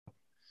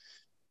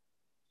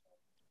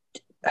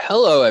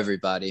Hello,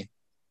 everybody.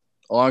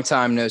 Long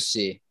time no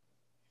see.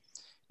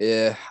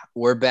 Yeah,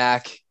 we're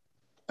back.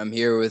 I'm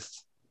here with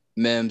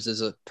Mims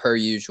as per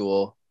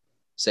usual.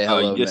 Say Oh,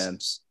 hello,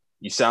 Mims.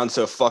 you sound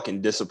so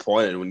fucking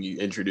disappointed when you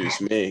introduce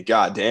me.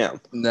 God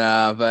damn.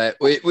 Nah, but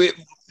we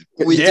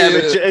Damn,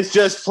 do. it's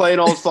just plain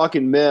old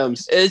fucking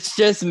Mims. It's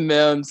just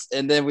Mims,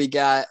 and then we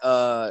got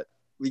our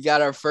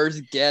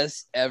first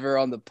guest ever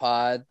on the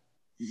pod.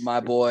 My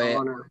boy,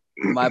 Honor.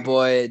 my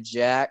boy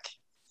Jack.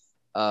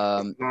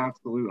 An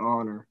absolute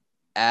honor.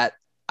 At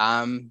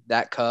I'm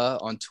that cuh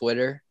on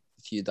Twitter.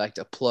 If you'd like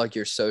to plug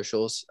your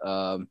socials,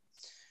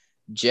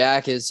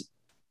 Jack is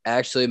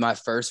actually my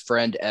first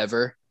friend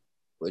ever,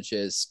 which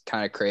is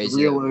kind of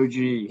crazy. Real OG.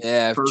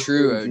 Yeah, First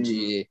true OG.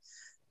 OG,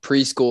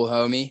 preschool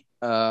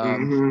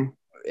homie.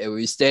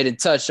 We stayed in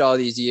touch all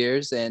these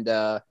years, and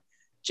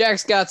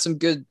Jack's got some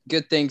good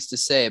things to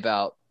say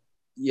about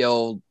the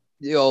old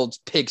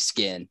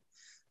pigskin,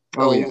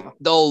 the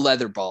old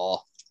leather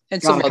ball,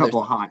 and Got some a other.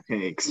 couple hot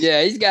takes.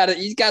 Yeah, he's got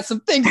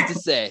some things to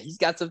say. He's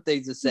got some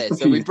things to say.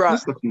 So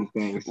just a few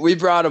things. we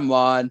brought him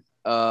on.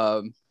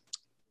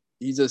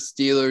 He's a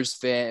Steelers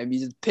fan. I mean,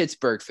 he's a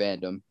Pittsburgh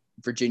fandom,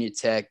 Virginia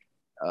Tech.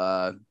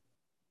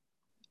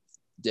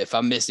 If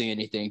I'm missing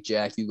anything,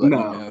 Jack, you let me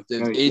know. If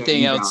there's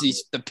anything else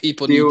the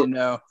people need to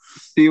know.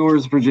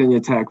 Steelers, Virginia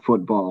Tech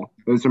football.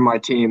 Those are my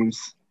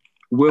teams.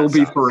 Will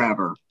be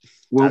forever.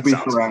 Will be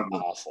forever.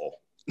 Awful.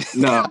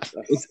 No,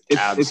 it's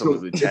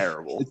absolutely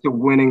terrible. It's a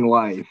winning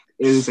life.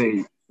 It is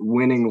a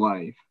winning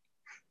life.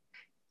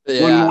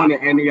 Yeah. Wouldn't want it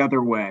any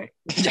other way.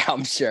 Yeah,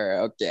 I'm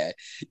sure. Okay.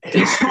 At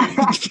least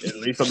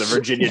on the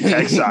Virginia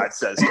Tech side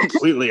says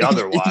completely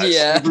otherwise.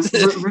 Yeah.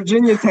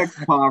 Virginia Tech's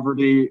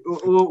poverty.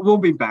 We'll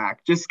be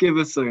back. Just give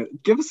us a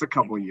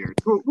couple of years.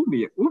 We'll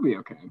be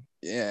okay.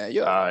 Yeah.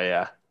 Oh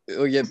yeah.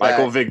 We'll get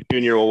Michael back. Vick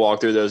Jr. will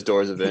walk through those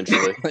doors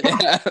eventually.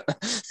 Yeah.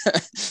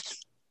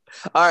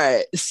 All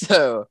right.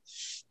 So,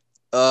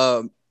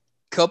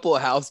 couple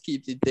of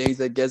housekeeping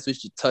things I guess we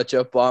should touch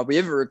up on. We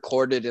haven't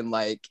recorded in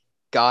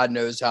God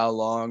knows how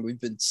long. We've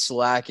been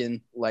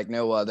slacking like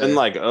no other.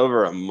 Been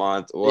over a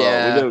month. Well,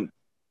 yeah. We don't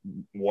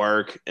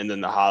work and then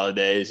the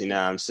holidays, you know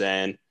what I'm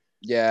saying?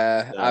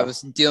 Yeah. I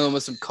was dealing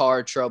with some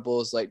car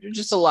troubles. There's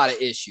just a lot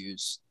of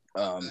issues.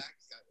 And I'm here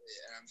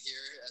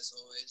as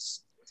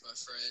always with my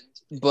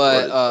friend.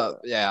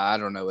 But yeah, I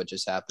don't know what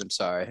just happened.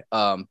 Sorry.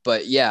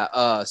 But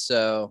yeah,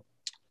 so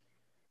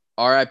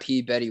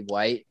RIP Betty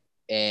White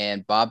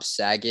and Bob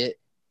Saget,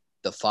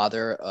 the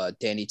father,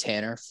 Danny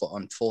Tanner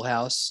on Full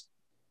House.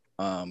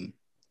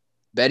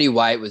 Betty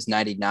White was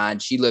 99.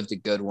 She lived a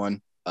good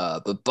one.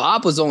 But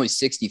Bob was only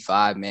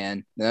 65,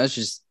 man. That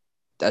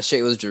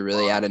shit was just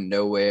really out of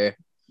nowhere.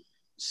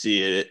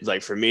 See,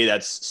 it for me,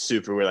 that's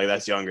super weird.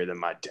 That's younger than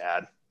my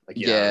dad.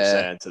 You know what I'm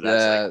saying? So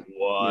that's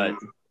what?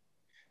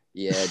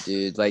 Yeah,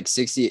 dude.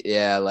 60.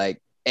 Yeah,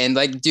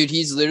 and dude,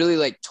 he's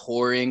literally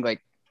touring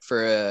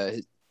for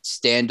a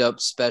stand-up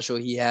special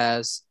he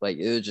has.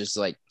 It was just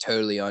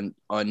totally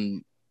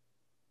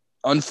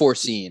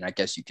unforeseen, I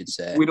guess you could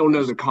say. We don't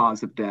know the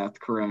cause of death,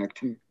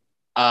 correct? Nah,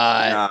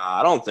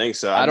 I don't think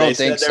so. I don't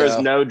think so. There was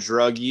no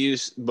drug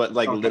use, but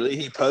literally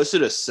he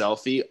posted a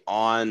selfie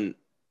on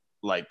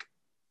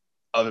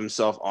of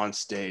himself on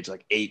stage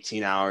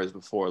 18 hours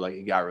before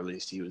he got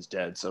released. He was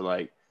dead.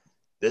 So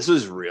this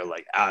was real,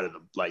 out of the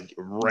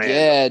random.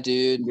 Yeah,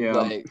 dude.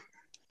 Yeah.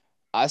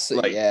 I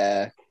see.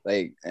 Yeah.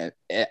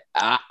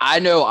 I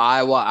know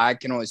I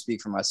can only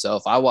speak for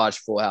myself. I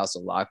watched Full House a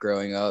lot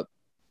growing up.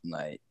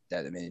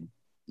 That, I mean,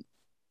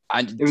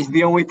 it was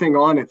the only thing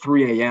on at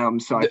 3 a.m.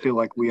 So I feel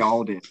like we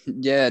all did.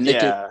 Yeah,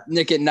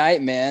 Nick at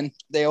Night, man.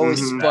 They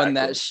always spun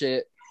that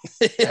shit.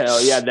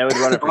 Hell yeah, they would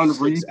run it for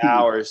 6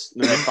 hours.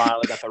 And then they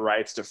finally got the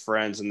rights to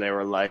Friends, and they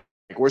were like,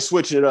 "We're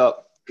switching it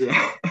up."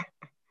 Yeah.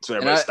 So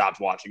everybody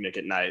stopped watching Nick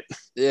at Night.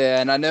 Yeah,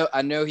 and I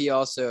know he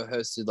also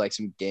hosted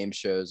some game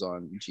shows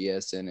on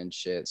GSN and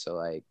shit.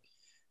 So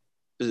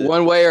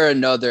one way or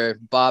another,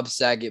 Bob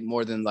Saget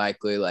more than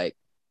likely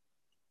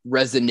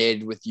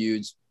resonated with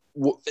you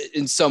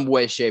in some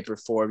way, shape, or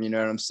form. You know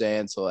what I'm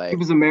saying? So he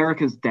was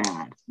America's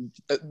dad.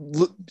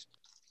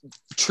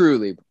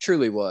 Truly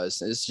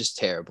was. It's just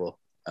terrible.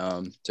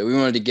 So we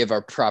wanted to give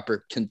our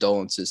proper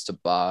condolences to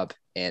Bob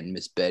and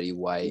Miss Betty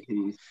White.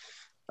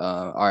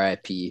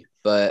 RIP.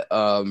 But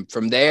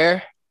from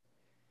there,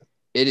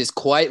 it is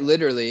quite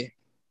literally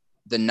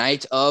the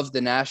night of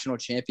the national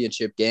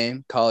championship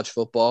game, college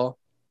football.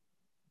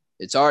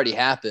 It's already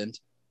happened.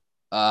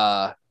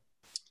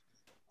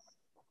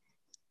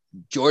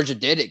 Georgia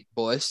did it,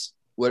 boys.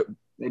 What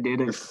they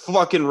did it. You're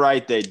fucking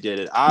right, they did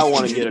it. I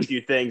want to get a few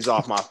things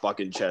off my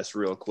fucking chest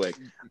real quick.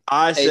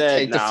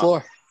 Take the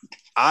floor.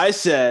 I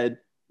said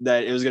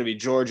that it was going to be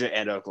Georgia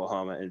and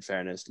Oklahoma, in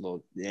fairness.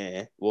 We'll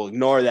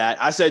ignore that.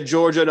 I said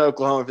Georgia and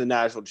Oklahoma for the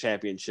national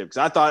championship because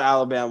I thought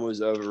Alabama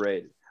was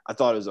overrated. I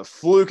thought it was a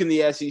fluke in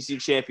the SEC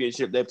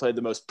championship. They played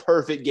the most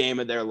perfect game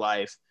of their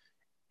life.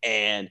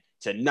 And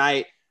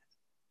tonight,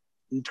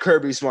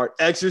 Kirby Smart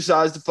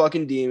exercised the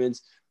fucking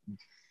demons,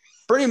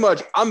 pretty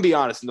much, I'm gonna be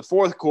honest, in the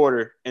fourth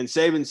quarter, and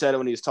Saban said it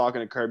when he was talking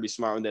to Kirby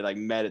Smart when they like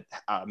met at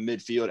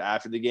midfield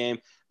after the game,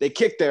 they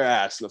kicked their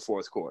ass in the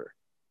fourth quarter.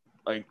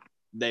 Like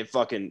they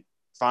fucking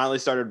finally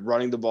started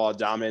running the ball,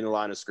 dominating the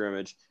line of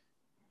scrimmage,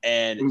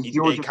 and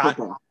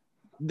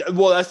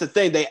well, that's the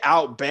thing. They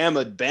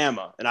out-Bama'd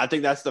Bama, and I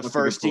think that's the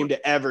first team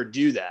to ever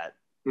do that,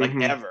 like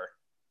ever.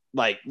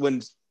 Like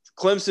when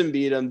Clemson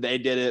beat them, they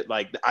did it.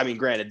 Like, I mean,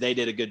 granted, they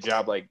did a good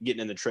job, like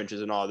getting in the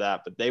trenches and all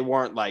that, but they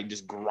weren't like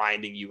just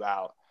grinding you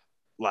out,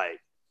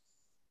 like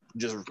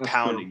just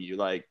pounding you,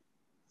 like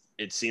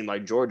it seemed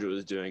like Georgia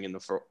was doing in the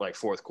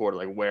fourth quarter,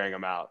 like wearing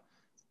them out.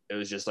 It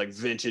was just like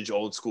vintage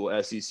old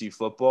school SEC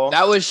football.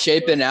 That was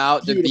shaping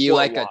out to be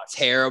like a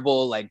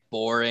terrible, like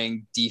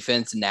boring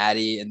defense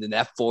natty. And then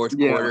that fourth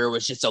quarter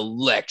was just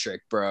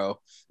electric, bro.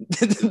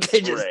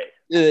 they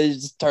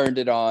just turned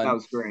it on. That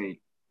was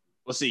great.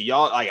 Well, see,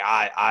 y'all, like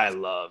I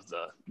love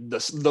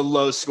the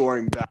low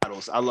scoring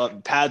battles. I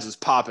love Pads was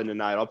popping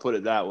tonight. I'll put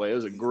it that way. It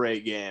was a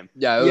great game.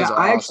 Yeah, it was awesome.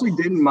 I actually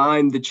didn't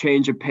mind the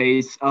change of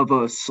pace of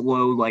a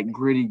slow, like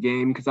gritty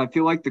game because I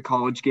feel like the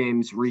college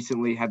games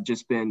recently have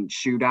just been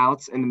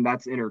shootouts, and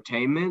that's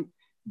entertainment.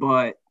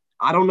 But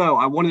I don't know.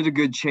 I wanted a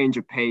good change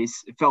of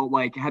pace. It felt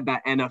like it had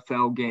that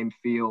NFL game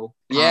feel.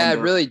 Yeah, it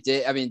really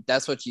did. I mean,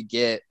 that's what you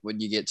get when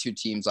you get two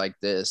teams like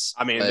this.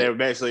 I mean, they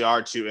basically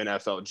are two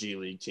NFL G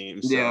League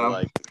teams. So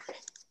like,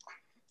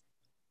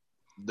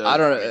 I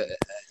don't know.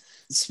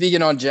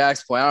 Speaking on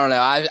Jack's point, I don't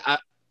know.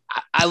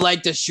 I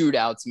like the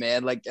shootouts,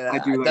 man. Like, I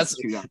do like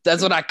that's shootouts.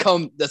 That's what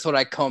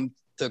I come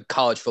to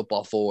college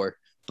football for.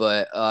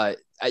 But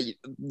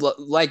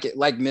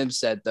like Mim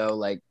said though,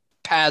 like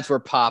pads were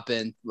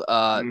popping.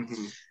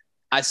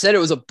 I said it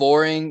was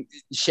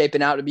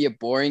shaping out to be a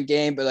boring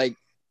game, but like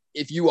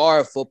if you are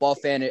a football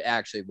fan, it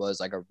actually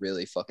was like a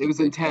really fucking. It was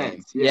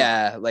intense. Game.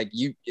 Yeah, like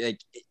you like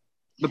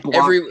the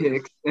block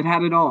kicks. It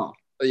had it all.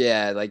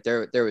 Yeah, like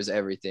there was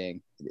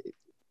everything.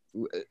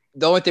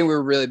 The only thing we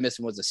were really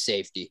missing was a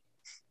safety.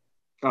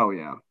 Oh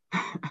yeah,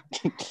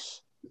 that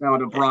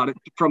would have brought it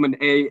from an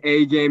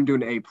A game to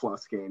an A+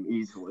 game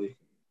easily.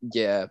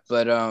 Yeah,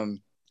 but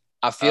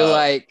I feel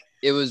like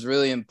it was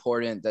really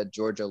important that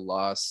Georgia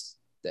lost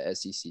the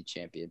SEC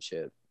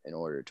championship in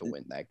order to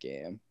win that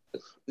game.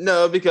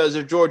 No, because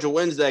if Georgia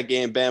wins that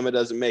game, Bama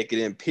doesn't make it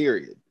in.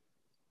 Period.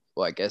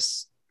 Well, I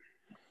guess.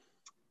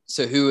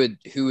 So who would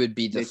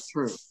be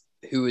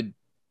who would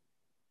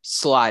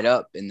slide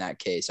up in that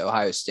case?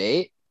 Ohio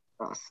State?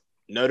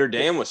 Notre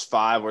Dame was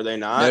 5, were they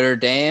not? Notre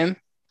Dame?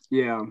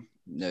 Yeah.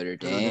 Notre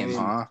Dame,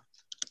 huh?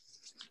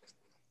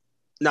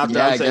 Not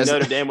that I'm saying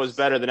Notre Dame was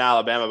better than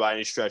Alabama by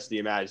any stretch of the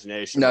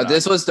imagination. No,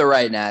 this was the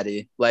right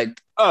natty.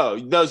 Like,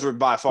 those were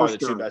by far the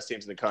two best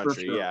teams in the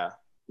country. Sure. Yeah,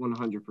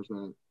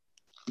 100%.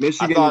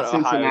 Michigan and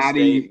Cincinnati, Ohio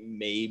State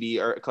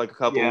maybe or like a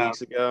couple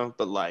weeks ago,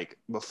 but like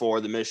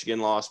before the Michigan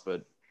loss.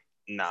 But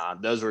nah,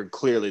 those were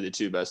clearly the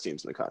two best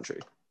teams in the country.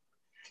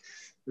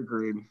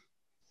 Agreed.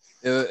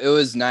 It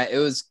was nice. It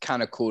was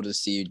kind of cool to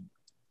see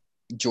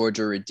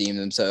Georgia redeem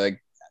themselves.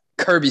 Like,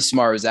 Kirby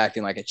Smart was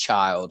acting like a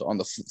child on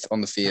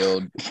the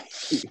field.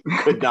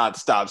 Could not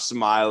stop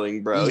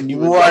smiling, bro. He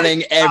was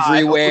running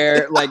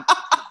everywhere. Like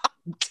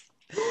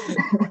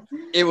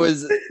it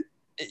was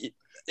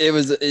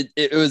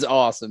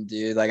awesome,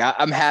 dude. Like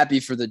I'm happy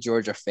for the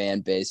Georgia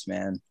fan base,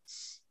 man.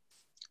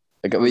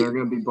 Like they're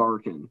gonna be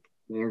barking.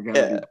 They're gonna be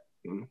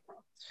barking.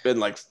 It's been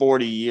like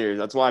 40 years.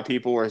 That's why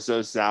people were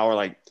so sour.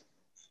 Like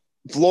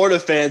Florida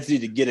fans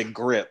need to get a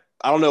grip.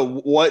 I don't know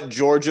what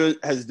Georgia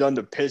has done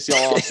to piss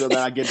y'all off so that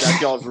I get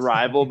that y'all's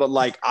rival, but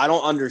like I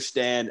don't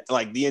understand.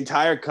 Like the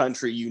entire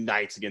country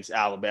unites against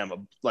Alabama.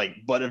 Like,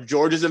 but if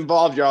Georgia's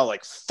involved, y'all are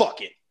like,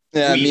 fuck it.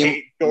 Yeah, we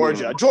hate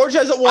Georgia. Georgia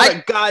hasn't won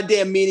a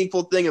goddamn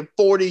meaningful thing in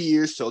 40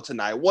 years till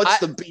tonight. What's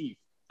the beef?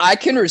 I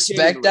can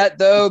respect that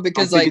though,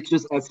 because like it's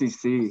just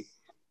SEC.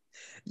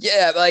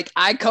 Yeah, like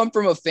I come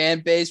from a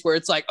fan base where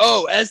it's like,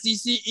 oh,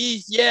 SEC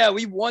East, yeah,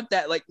 we want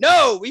that. Like,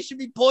 no, we should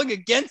be pulling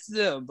against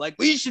them. Like,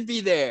 we should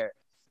be there.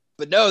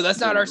 But no, that's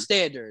not our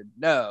standard.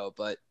 No,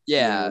 but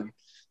yeah,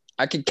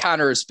 I can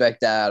kind of respect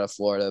that out of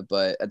Florida.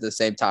 But at the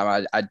same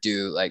time, I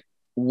do like,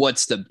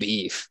 what's the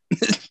beef?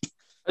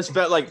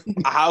 Like,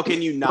 how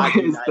can you not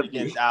unite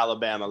against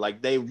Alabama?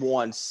 Like, they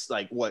won,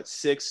 like,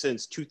 6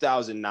 since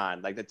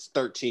 2009. Like, that's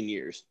 13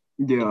 years.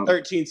 Yeah. In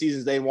 13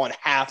 seasons, they won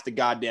half the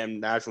goddamn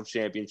national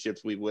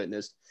championships we've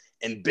witnessed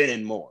and been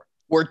in more.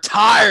 We're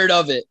tired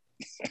of it.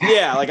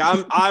 Yeah, like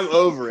I'm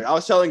over it. I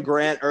was telling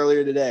Grant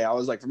earlier today, I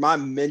was like, for my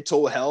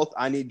mental health,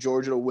 I need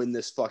Georgia to win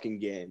this fucking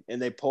game. And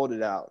they pulled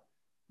it out.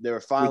 They were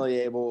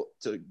finally able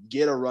to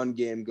get a run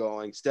game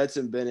going.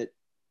 Stetson Bennett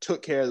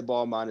took care of the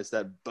ball minus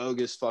that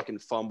bogus fucking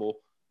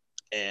fumble.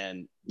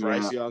 And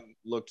Bryce Young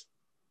looked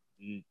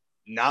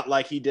not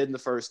like he did in the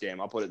first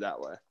game. I'll put it that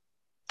way.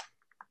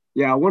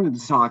 Yeah, I wanted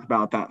to talk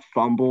about that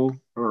fumble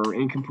or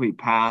incomplete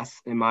pass,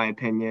 in my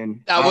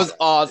opinion. That was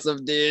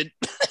awesome, dude.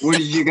 What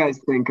did you guys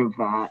think of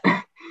that?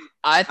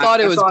 I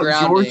thought it was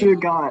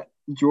grounding.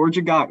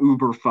 Georgia got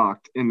uber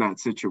fucked in that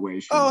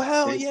situation. Oh,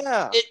 hell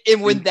yeah.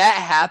 And when that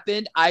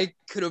happened, I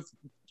could have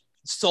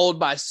sold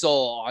my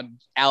soul on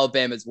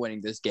Alabama's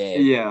winning this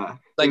game. Yeah.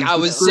 Like I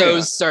was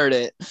so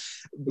certain.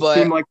 But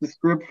it seemed like the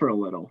script for a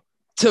little.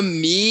 To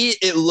me,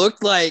 it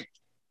looked like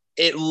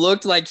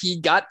he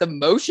got the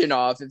motion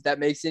off, if that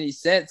makes any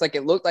sense. Like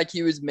it looked like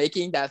he was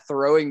making that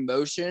throwing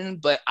motion,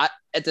 but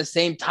at the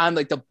same time,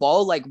 like the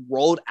ball like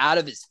rolled out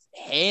of his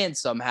hand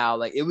somehow.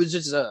 Like it was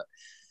just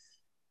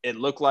it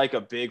looked like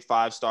a big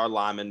 5-star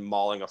lineman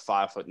mauling a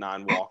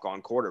 5'9"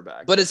 walk-on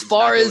quarterback. But as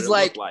far as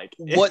like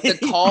what the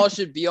call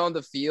should be on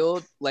the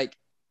field, like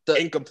the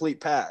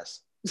incomplete pass.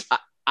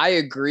 I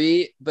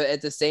agree, but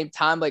at the same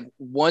time, like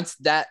once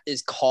that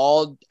is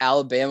called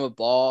Alabama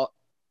ball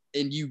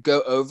and you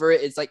go over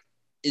it, it's like,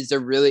 is there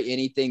really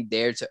anything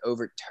there to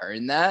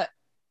overturn that?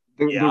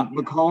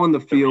 The call in the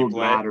field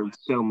mattered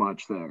so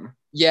much there.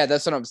 Yeah,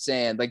 that's what I'm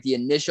saying. Like the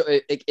initial,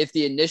 if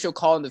the initial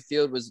call in the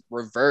field was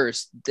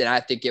reversed, then I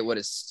think it would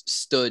have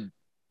stood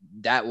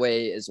that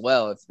way as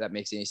well, if that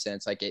makes any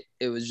sense. Like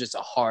it was just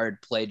a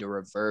hard play to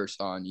reverse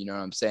on, you know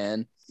what I'm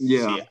saying?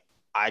 Yeah. See,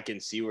 I can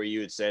see where you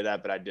would say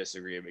that, but I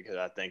disagree because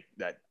I think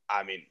that,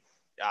 I mean,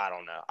 I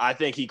don't know. I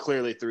think he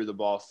clearly threw the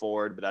ball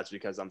forward, but that's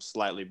because I'm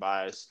slightly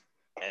biased.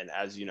 And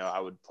as you know, I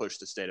would push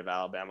the state of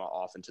Alabama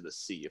off into the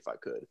sea if I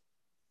could.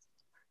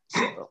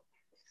 So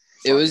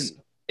it was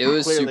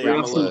clearly super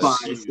I'm a little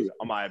biased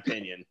on my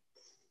opinion.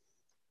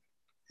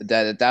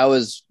 That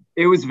was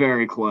it was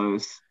very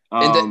close.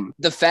 And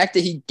the fact that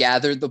he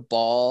gathered the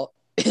ball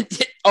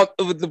up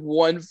with the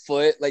 1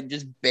 foot, like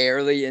just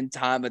barely in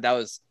time, but that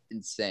was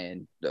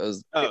insane.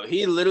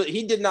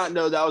 He did not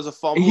know that was a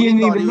fumble. He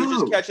thought he was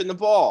just catching the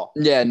ball.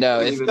 Yeah,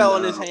 no, it fell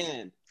in his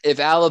hand. If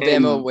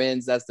Alabama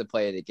wins, that's the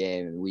play of the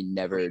game, and we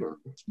never. Sure.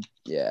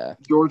 Yeah,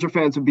 Georgia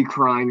fans would be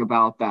crying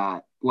about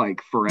that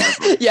like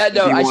forever. Yeah,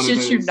 no, I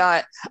shit you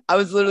not. I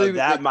was literally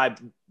that might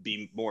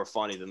be more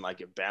funny than like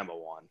if Bama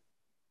won.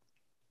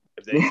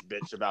 If they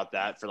bitch about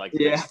that for like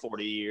the next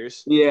 40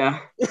 years.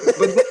 Yeah.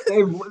 But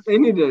they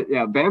need to,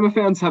 Bama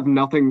fans have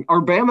nothing. Are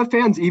Bama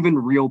fans even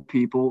real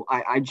people?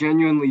 I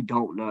genuinely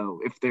don't know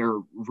if they're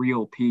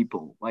real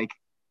people. Like,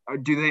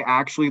 do they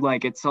actually,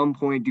 like, at some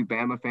point, do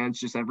Bama fans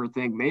just ever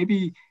think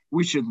maybe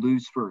we should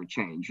lose for a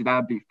change?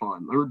 That'd be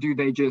fun. Or do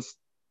they just,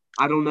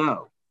 I don't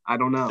know. I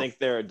think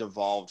they're a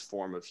devolved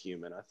form of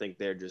human. I think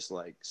they're just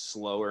like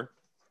slower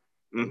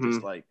and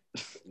just like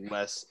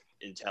less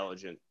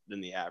intelligent than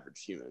the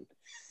average human.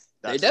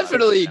 They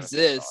definitely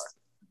exist,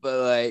 but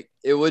like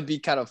it would be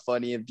kind of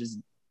funny if just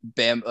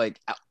like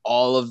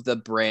all of the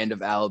brand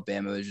of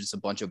Alabama is just a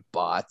bunch of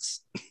bots.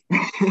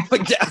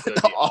 Like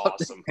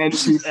awesome.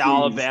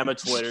 Alabama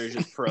Twitter is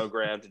just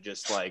programmed to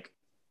just like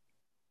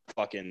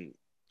fucking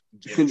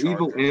give an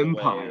evil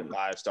empire.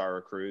 5-star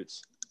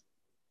recruits.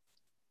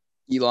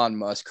 Elon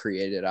Musk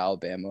created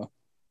Alabama.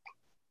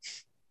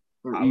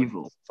 They're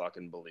evil.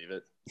 Fucking believe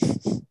it.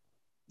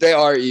 They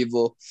are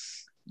evil.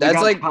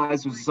 That's like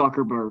ties with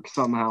Zuckerberg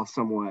somehow,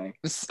 some way.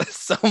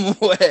 Some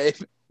way.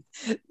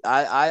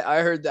 I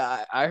heard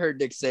that. I heard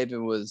Nick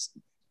Saban was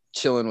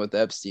chilling with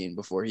Epstein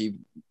before he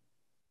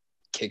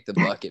kicked the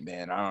bucket.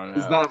 Man, I don't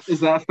know. Is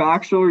that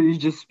factual, or are you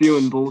just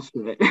spewing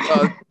bullshit?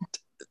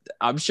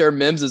 I'm sure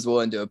Mims is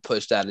willing to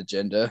push that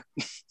agenda.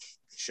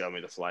 Show me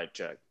the flight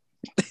check.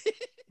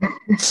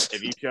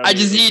 I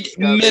just need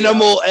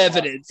minimal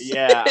evidence.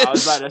 Yeah, I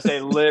was about to say,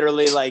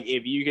 literally, like,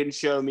 if you can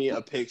show me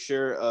a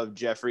picture of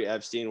Jeffrey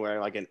Epstein wearing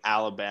like an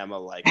Alabama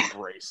like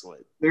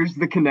bracelet, there's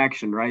the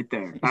connection right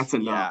there. That's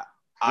enough.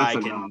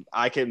 Yeah,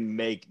 I can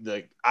make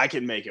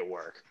it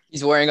work.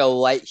 He's wearing a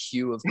light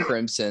hue of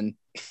crimson.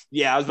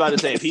 Yeah, I was about to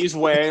say, if he's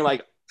wearing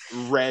like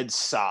red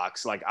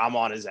socks, like I'm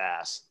on his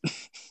ass.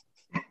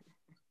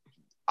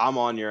 I'm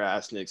on your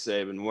ass, Nick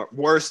Saban.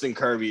 Worse than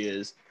Kirby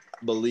is.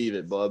 Believe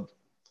it, bub.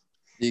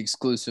 The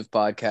exclusive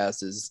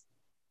podcast is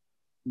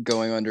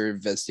going under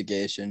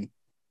investigation.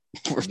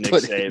 Nick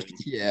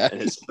Saban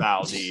and his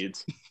foul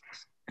deeds.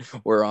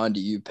 We're on to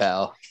you,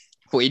 pal.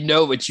 We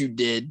know what you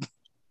did.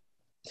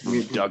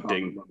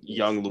 Abducting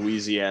young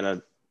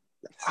Louisiana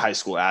high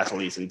school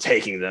athletes and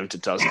taking them to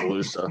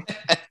Tuscaloosa.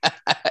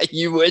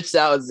 You wish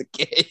that was the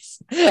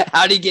case.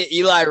 How'd he get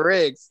Eli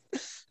Riggs?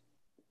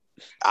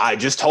 I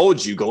just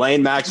told you,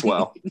 Ghislaine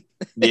Maxwell.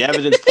 The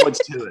evidence points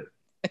to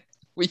it.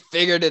 We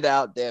figured it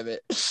out, damn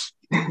it.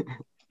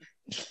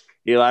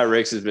 Eli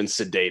Riggs has been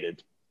sedated.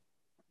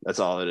 That's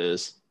all it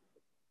is.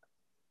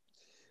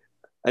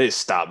 I need to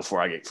stop before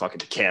I get fucking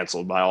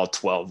canceled by all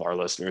 12 of our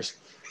listeners.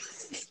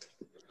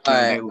 All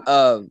right.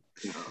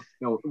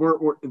 No,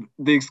 we're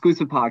the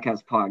exclusive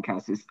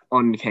podcast is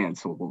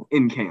uncancelable,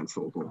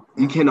 incancelable.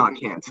 You cannot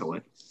cancel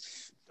it.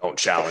 Don't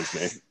challenge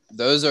me.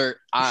 Those are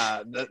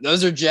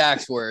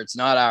Jack's words,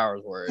 not our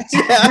words.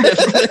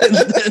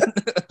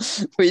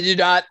 We do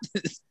not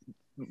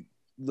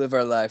live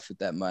our life with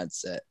that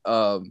mindset.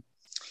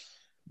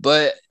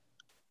 But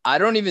I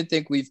don't even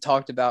think we've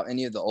talked about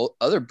any of the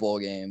other bowl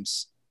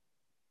games.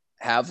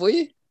 Have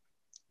we?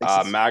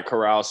 Matt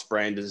Corral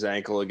sprained his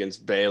ankle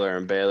against Baylor,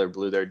 and Baylor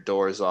blew their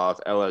doors off.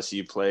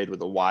 LSU played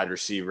with a wide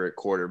receiver at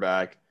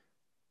quarterback.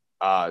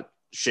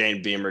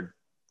 Shane Beamer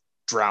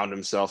drowned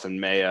himself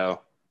in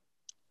mayo.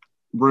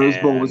 Rose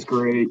Bowl was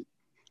great.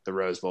 The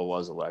Rose Bowl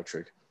was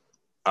electric.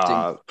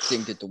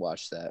 Didn't get to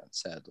watch that,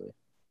 sadly.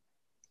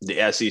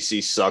 The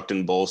SEC sucked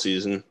in bowl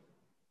season.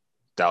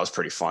 That was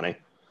pretty funny.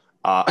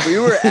 We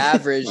were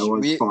average. That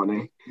was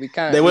funny.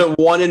 They went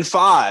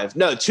 1-5.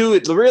 No,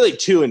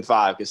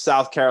 2-5 because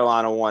South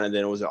Carolina won, and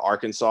then it was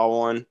Arkansas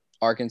won.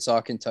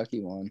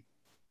 Kentucky won.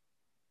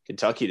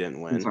 Kentucky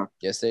didn't win. Kentucky.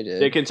 Yes, they did.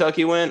 Did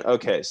Kentucky win?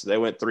 Okay, so they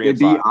went 3-5. They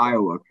beat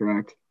Iowa,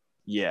 correct?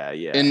 Yeah.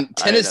 And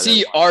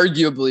Tennessee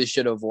arguably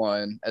should have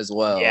won as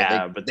well.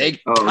 Yeah, but but they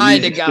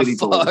kind of got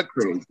fucked.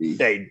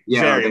 They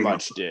very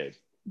much did.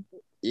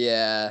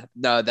 Yeah.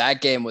 No,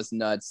 that game was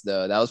nuts,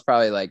 though. That was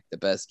probably like the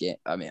best game.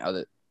 I mean,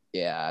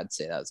 I'd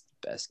say that was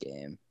the best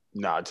game.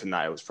 No,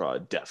 tonight was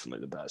probably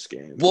definitely the best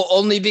game. Well,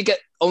 only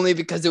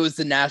because it was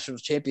the national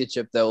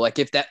championship, though. Like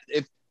that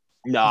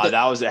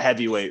was a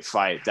heavyweight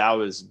fight. That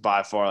was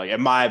by far, like,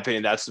 in my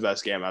opinion, that's the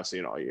best game I've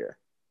seen all year.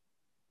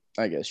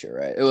 I guess you're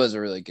right. It was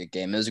a really good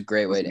game. It was a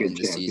great way to end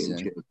the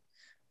season.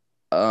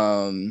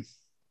 And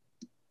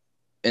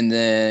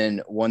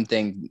then one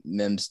thing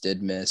Mims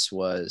did miss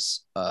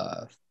was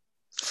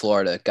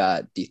Florida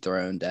got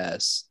dethroned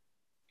as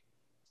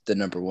the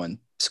number one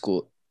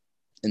school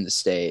in the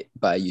state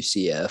by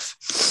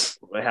UCF.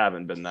 They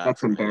haven't been that.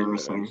 That's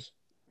embarrassing.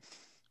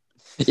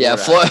 Yeah,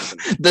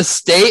 the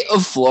state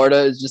of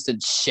Florida is just in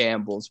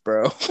shambles,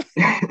 bro.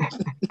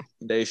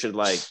 They should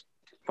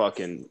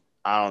fucking,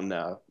 I don't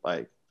know,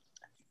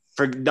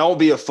 don't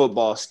be a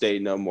football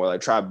state no more.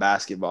 Like, try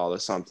basketball or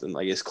something.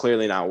 Like, it's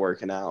clearly not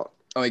working out.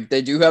 Like,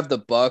 they do have the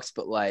Bucks,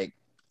 but I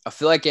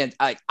feel like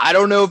I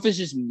don't know if it's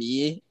just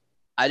me.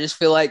 I just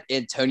feel like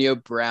Antonio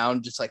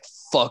Brown just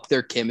fucked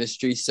their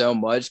chemistry so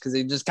much because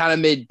he just kind of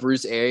made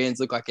Bruce Arians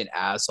look like an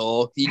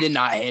asshole. He did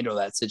not handle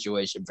that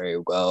situation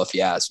very well, if you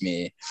ask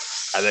me.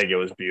 I think it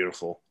was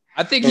beautiful.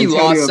 I think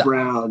Antonio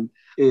Brown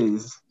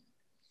is.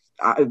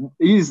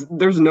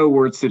 There's no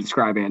words to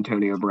describe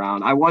Antonio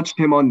Brown. I watched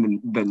him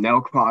on the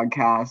Nelk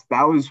podcast.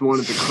 That was one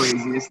of the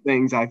craziest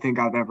things I think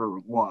I've ever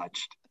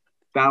watched.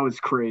 That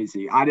was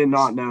crazy. I did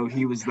not know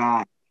he was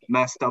that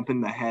messed up in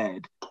the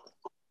head.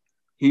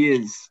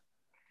 He's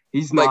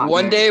not.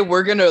 One day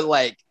we're gonna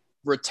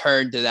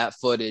return to that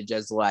footage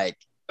as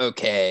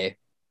okay,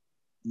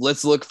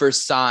 let's look for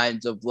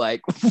signs of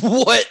what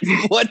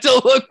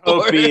to look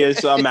for.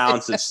 Copious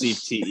amounts of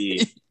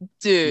CTE.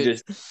 Dude.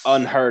 Just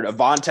unheard.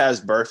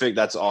 Vontaze Burfict,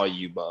 that's all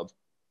you, bub.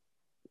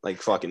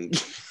 Fucking.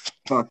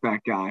 Fuck that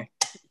guy.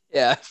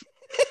 Yeah.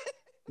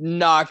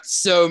 Knocked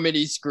so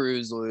many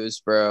screws loose,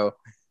 bro.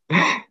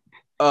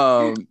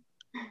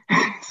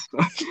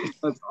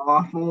 That's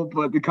awful,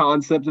 but the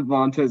concept of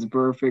Vontaze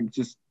Burfict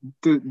just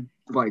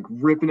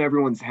ripping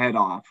everyone's head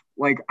off.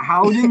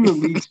 How didn't the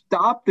league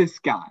stop this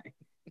guy?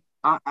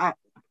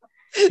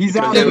 He's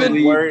out of the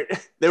league.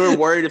 They were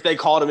worried if they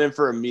called him in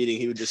for a meeting,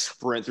 he would just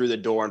sprint through the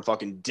door and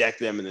fucking deck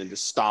them and then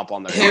just stomp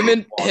on their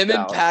head. Him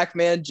and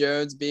Pac-Man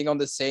Jones being on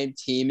the same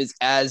team is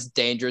as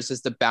dangerous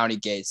as the Bounty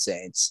Gate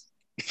Saints.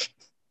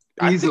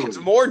 I think it's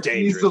more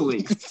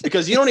dangerous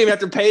because you don't even have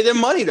to pay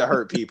them money to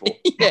hurt people.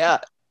 Yeah.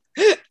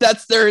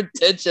 That's their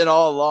intention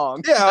all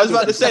along. Yeah, I was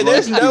about to say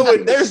there's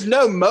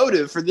no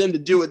motive for them to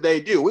do what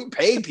they do. We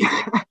pay people.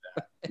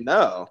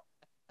 No.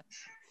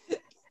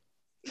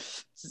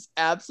 Just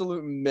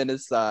absolute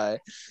menace.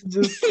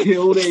 Just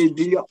killed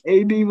AB.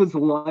 AB was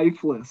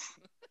lifeless.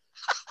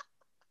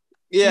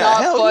 Yeah,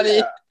 not funny.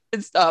 Yeah.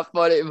 It's not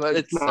funny, but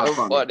it's so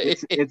funny.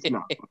 It's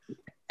not funny.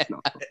 It's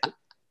not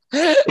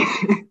funny.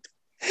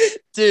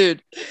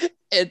 Dude,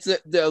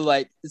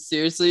 they're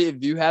seriously,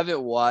 if you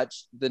haven't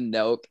watched the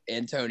Nelk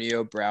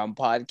Antonio Brown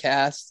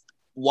podcast,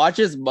 watch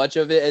as much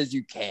of it as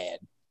you can.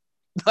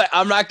 But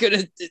I'm not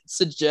gonna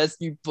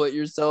suggest you put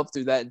yourself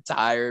through that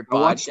entire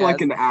podcast. I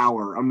watched an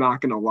hour. I'm not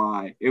gonna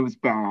lie, it was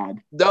bad.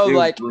 No, it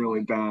was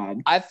really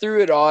bad. I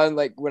threw it on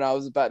when I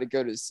was about to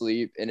go to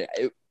sleep, and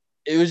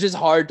it was just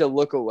hard to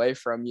look away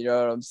from. You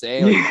know what I'm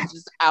saying? Yeah. It's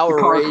just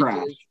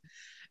outrageous.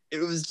 It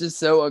was just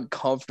so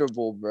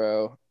uncomfortable,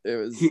 bro. It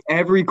was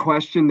every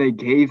question they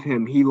gave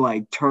him, he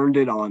turned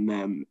it on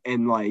them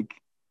and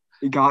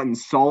he got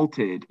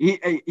insulted.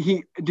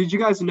 He did you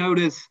guys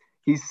notice?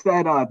 He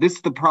said, this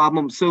is the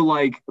problem.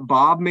 So,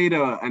 Bob made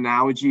an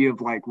analogy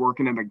of,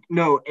 working at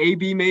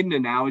AB made an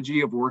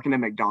analogy of working at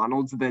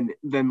McDonald's. Then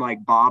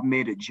Bob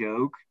made a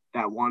joke,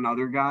 that one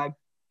other guy.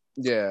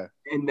 Yeah.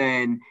 And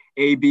then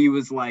AB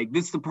was like,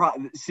 this is the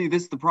problem. See,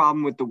 this is the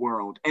problem with the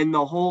world. And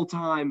the whole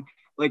time,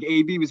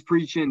 AB was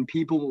preaching,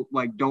 people,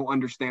 don't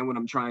understand what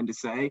I'm trying to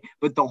say.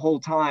 But the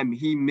whole time,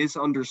 he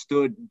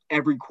misunderstood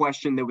every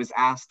question that was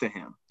asked to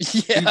him.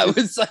 Yeah, it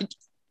was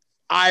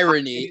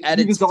irony at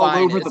its finest. All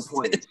over the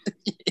place.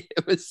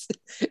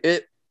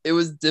 It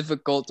was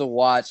difficult to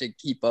watch and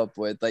keep up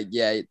with. Like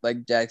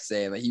Jack's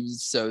saying, he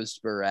was so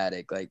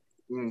sporadic. It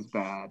was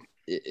bad.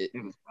 It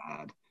was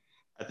bad.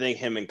 I think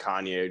him and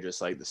Kanye are just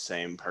the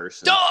same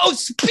person. Oh,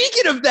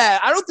 speaking of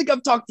that, I don't think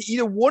I've talked to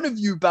either one of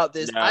you about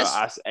this. No,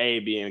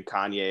 AB and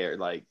Kanye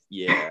are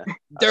yeah.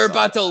 They're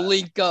about to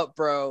link up,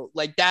 bro.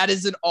 That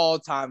is an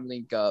all-time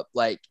link up.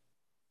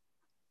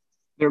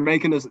 They're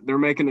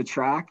making a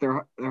track.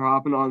 They're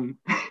hopping on.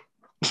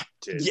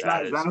 Dude, Yeah,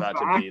 that is about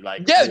to be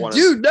like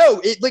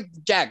no, it like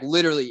Jack,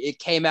 literally, it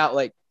came out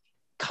like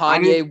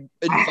Kanye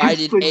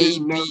invited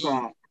didn't know AB.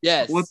 that.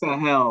 Yes. What the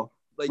hell?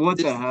 Like What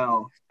the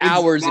hell?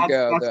 Hours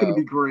ago. That's gonna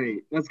be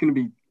great. That's gonna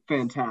be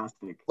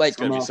fantastic. Like it's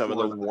gonna be some of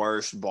the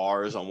worst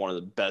bars on one of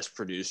the best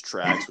produced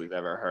tracks we've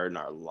ever heard in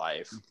our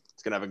life.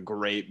 It's gonna have a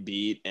great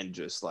beat and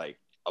just like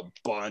a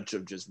bunch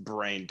of just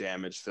brain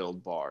damage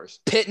filled bars.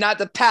 Pit not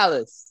the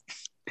palace.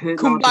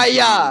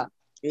 Kumbaya.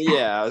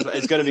 Yeah,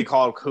 it's gonna be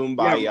called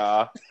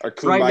Kumbaya or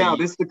Kumbaya. Right now,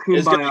 this is the Kumbaya.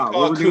 It's gonna be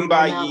called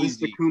Kumbaya. This is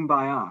the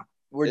Kumbaya.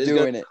 We're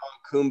doing it.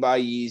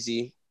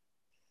 Kumbaya,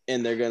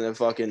 and they're gonna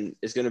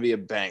it's gonna be a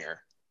banger.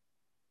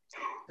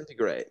 It'll be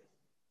great.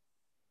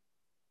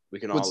 We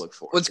can all look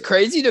forward. What's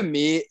crazy to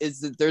me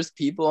is that there's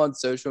people on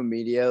social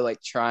media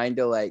like trying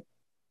to like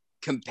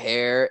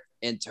compare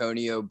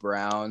Antonio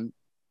Brown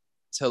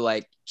to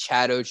like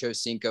Chad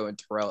Ochocinco and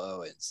Terrell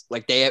Owens.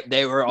 Like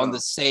they were on the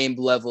same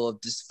level of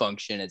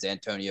dysfunction as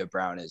Antonio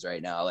Brown is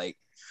right now. Like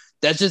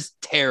that's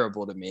just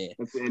terrible to me.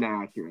 That's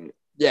inaccurate.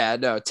 Yeah,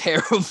 no,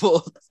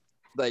 terrible.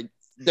 Like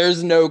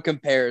there's no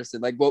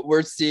comparison. Like what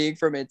we're seeing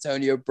from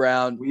Antonio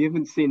Brown. We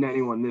haven't seen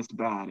anyone this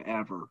bad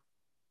ever.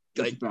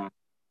 Like bad.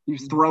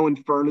 He's throwing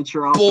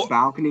furniture off the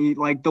balcony.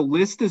 Like the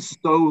list is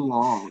so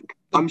long.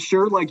 I'm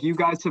sure like you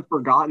guys have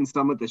forgotten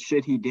some of the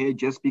shit he did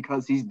just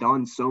because he's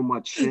done so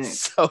much shit.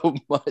 So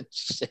much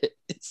shit.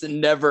 It's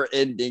never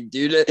ending,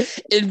 dude.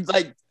 And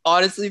like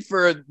honestly,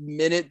 for a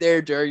minute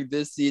there during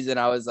this season,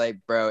 I was like,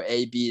 bro,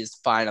 AB has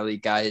finally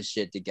got his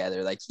shit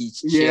together. Like he's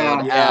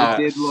chilled out.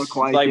 It did look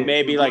like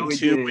maybe like really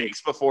 2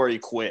 weeks before he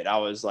quit. I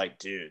was like,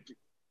 dude,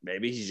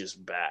 maybe he's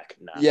just back.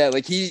 Nah. Yeah,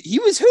 like he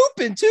was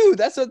hooping too.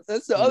 That's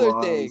the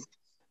other thing.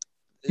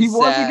 He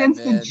was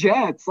against the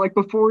Jets, like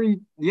before he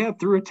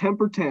threw a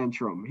temper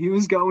tantrum. He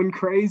was going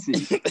crazy.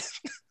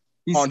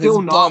 He's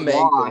still not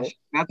washed.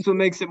 That's what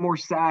makes it more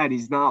sad.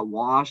 He's not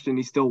washed and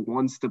he still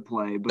wants to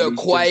play. But no,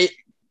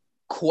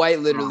 quite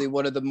literally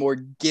one of the more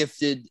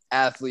gifted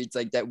athletes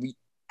like that we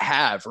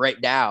have right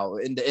now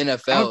in the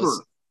NFL. Ever.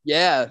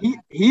 Yeah.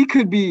 He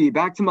could be,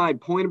 back to my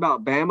point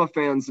about Bama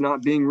fans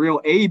not being real,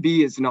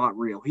 AB is not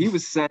real. He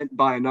was sent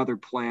by another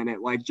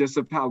planet, like just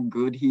of how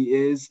good he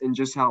is and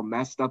just how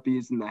messed up he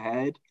is in the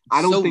head.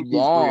 I don't think he's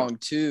real.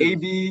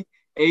 Too.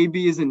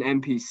 AB is an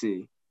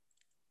NPC.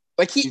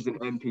 Like he's an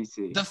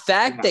NPC. The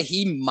fact that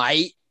he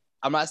might,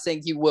 I'm not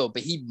saying he will,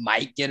 but he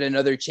might get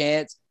another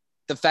chance.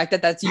 The fact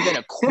that that's even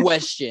a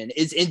question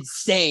is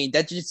insane.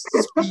 That just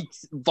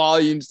speaks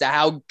volumes to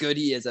how good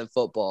he is at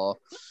football.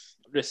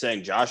 I'm just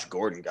saying Josh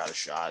Gordon got a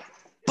shot.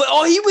 But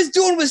all he was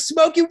doing was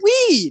smoking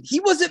weed. He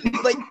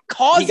wasn't like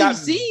causing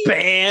scenes.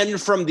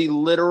 Banned from the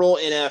literal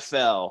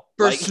NFL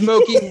for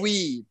smoking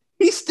weed.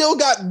 He still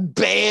got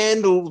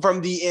banned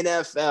from the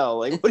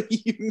NFL. Like, what do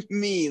you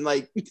mean?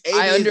 Like,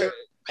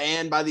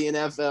 banned by the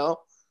NFL?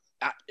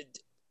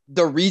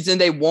 The reason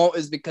they won't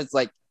is because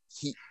like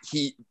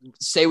he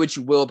say what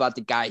you will about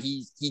the guy,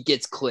 he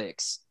gets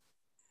clicks.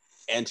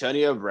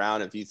 Antonio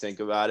Brown, if you think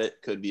about it,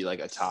 could be like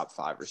a top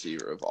 5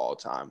 receiver of all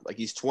time. Like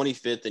he's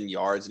 25th in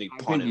yards and he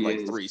punted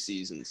like 3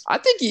 seasons. I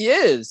think he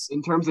is.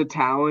 In terms of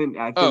talent,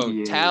 I think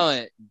he is.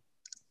 Talent.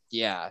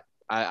 Yeah.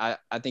 I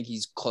think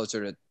he's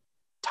closer to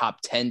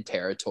top 10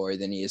 territory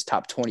than he is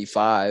top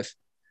 25.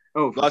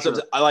 Oh, sure.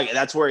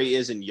 That's where he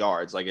is in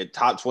yards, like at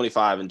top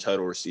 25 in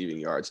total receiving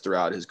yards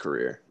throughout his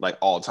career, like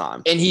all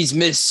time. And he's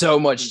missed so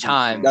much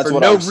time for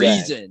no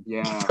reason.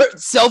 Yeah.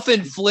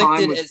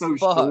 Self-inflicted as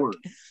fuck. Short.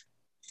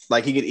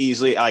 Like he could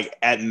easily, like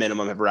at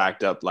minimum, have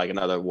racked up like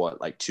another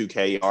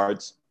 2K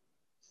yards.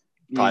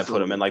 Probably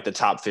put him in like the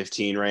top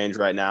 15 range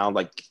right now,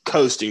 like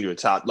coasting to a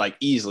top, like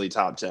easily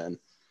top 10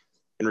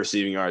 in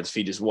receiving yards if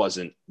he just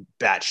wasn't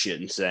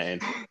batshit insane.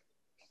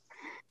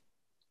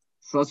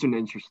 Such an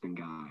interesting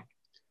guy.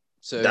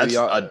 So that's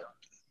a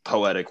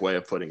poetic way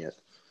of putting it.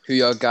 Who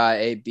y'all got,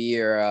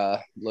 AB or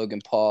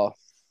Logan Paul?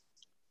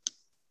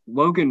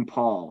 Logan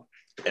Paul.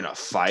 In a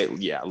fight?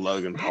 Yeah,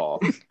 Logan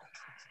Paul.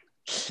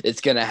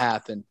 It's gonna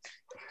happen.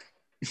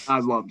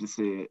 I'd love to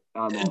see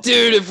it.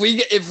 Dude,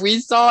 if we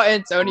saw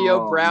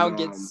Antonio Brown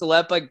get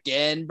slept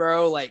again,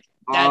 bro, like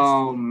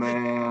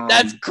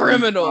that's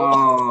criminal.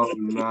 Oh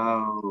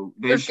no.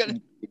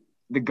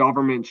 The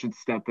government should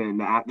step in.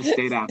 The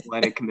state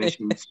athletic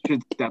commission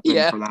should step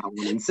in for that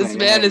one. And this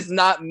man is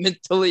not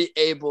mentally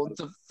able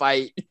to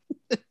fight.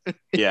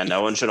 Yeah,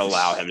 no one should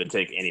allow him to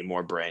take any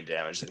more brain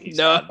damage than he's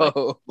had.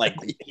 Like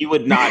he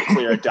would not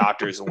clear a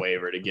doctor's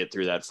waiver to get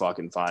through that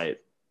fucking fight.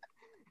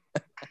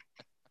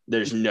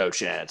 There's no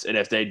chance. And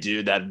if they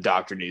do, that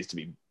doctor needs to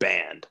be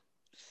banned.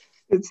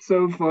 It's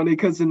so funny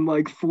because in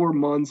like 4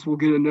 months, we'll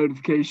get a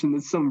notification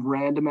that some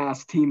random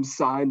ass team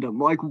signed him.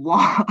 Like,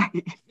 why?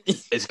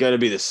 It's going to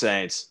be the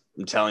Saints.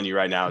 I'm telling you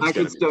right now. It's I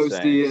going can to be the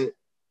so see it.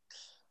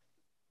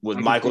 With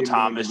Michael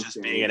Thomas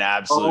just being an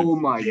absolute oh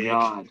my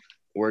God.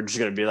 We're just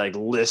going to be like,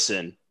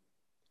 listen,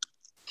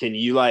 can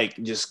you like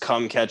just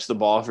come catch the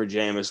ball for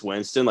Jameis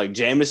Winston? Like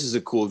Jameis is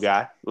a cool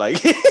guy.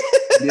 Like,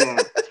 yeah.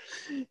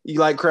 You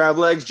like crab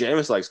legs?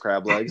 Jameis likes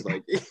crab legs.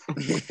 Like,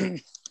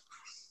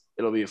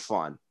 it'll be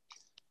fun.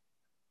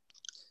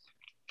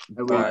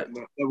 It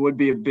would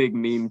be a big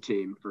meme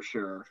team for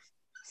sure.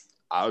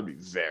 I would be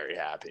very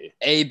happy.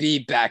 AB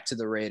back to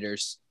the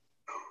Raiders.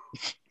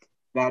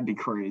 That'd be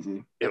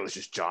crazy. It was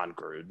just John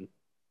Gruden.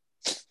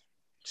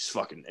 Just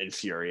fucking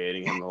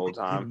infuriating him the whole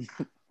time.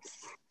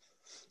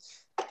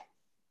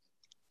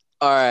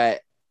 All right.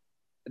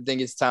 I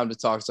think it's time to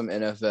talk some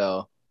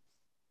NFL.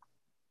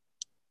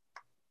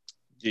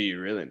 Do you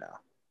really know?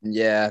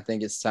 Yeah, I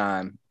think it's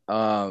time.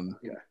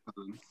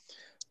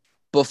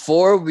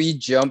 Before we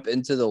jump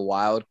into the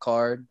wild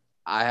card,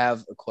 I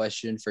have a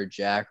question for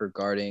Jack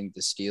regarding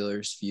the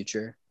Steelers'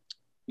 future.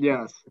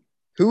 Yes.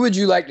 Who would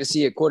you like to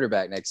see at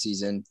quarterback next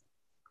season?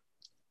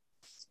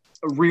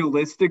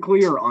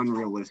 Realistically or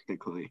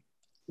unrealistically?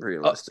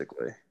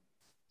 Realistically.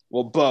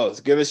 Well,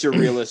 both. Give us your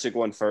realistic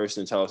one first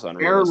and tell us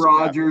unrealistic.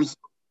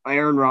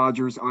 Aaron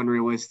Rodgers,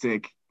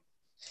 unrealistic.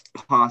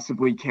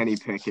 Possibly Kenny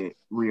Pickett,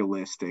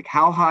 realistic.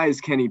 How high is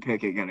Kenny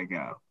Pickett going to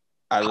go?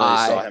 I really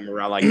saw him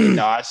around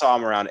I saw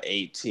him around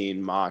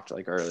 18 mocked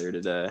like earlier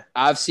today.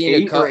 I've seen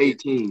 8 or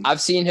 18.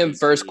 I've seen him 18.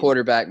 First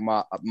quarterback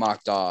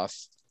mocked off.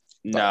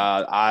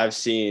 No, I've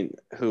seen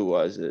who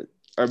was it?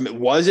 Or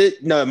was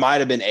it? No, it might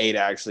have been 8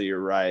 actually.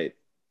 You're right.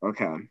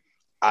 Okay.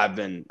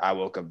 I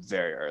woke up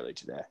very early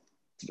today.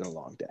 It's been a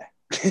long day.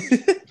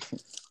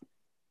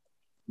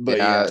 But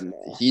yeah,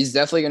 he's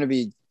definitely going to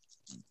be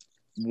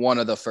one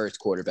of the first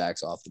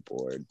quarterbacks off the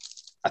board.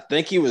 I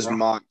think he was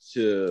mocked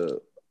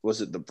to, was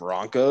it the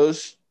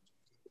Broncos?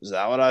 Is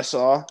that what I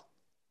saw?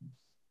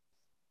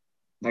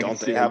 Don't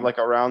they have like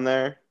around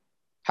there?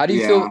 How do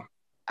you feel?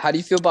 How do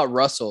you feel about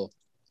Russell?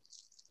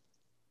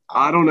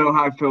 I don't know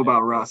how I feel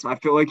about Russ. I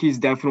feel like he's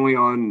definitely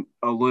on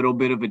a little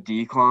bit of a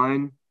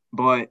decline,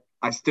 but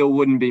I still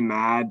wouldn't be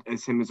mad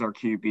as him as our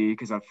QB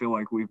because I feel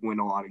like we've won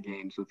a lot of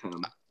games with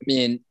him. I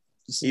mean,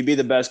 he'd be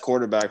the best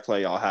quarterback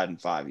play y'all had in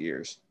 5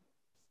 years.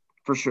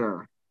 For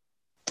sure.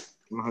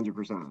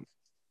 100%.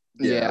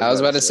 Yeah, I was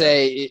about to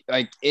say,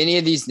 like, any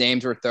of these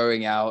names we're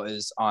throwing out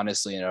is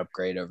honestly an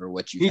upgrade over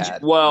what you've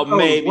had. Well,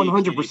 maybe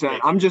 100%.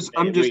 I'm just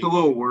a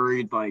little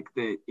worried, like,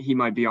 that he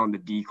might be on the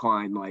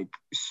decline, like,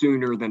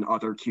 sooner than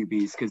other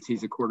QBs because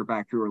he's a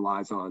quarterback who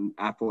relies on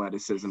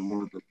athleticism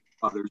more than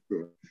others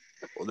do.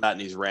 Well, that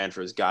and he's ran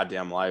for his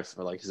goddamn life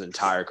for like his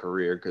entire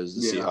career because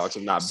the Seahawks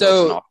have not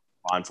built an offensive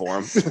line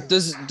for him.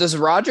 Does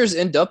Rodgers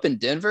end up in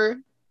Denver?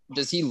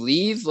 Does he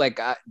leave? Like,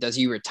 does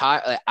he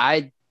retire? Like,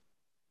 I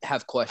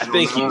have questions. I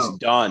think he's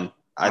done.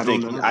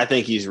 I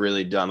think he's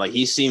really done. Like,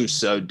 he seems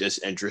so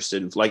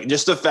disinterested. Like,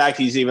 just the fact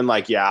he's even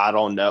like, yeah, I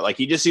don't know. Like,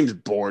 he just seems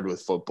bored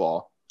with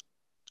football.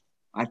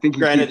 I think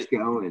he keeps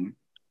going.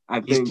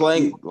 He's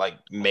playing like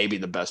maybe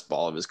the best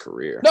ball of his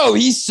career. No,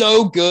 he's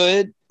so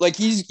good. Like,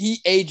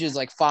 he ages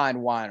like fine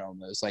wine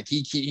almost. Like,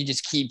 he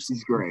just keeps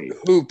he's great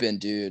hooping,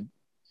 dude.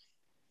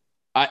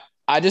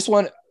 I just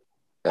want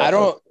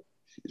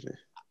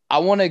I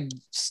want to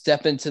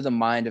step into the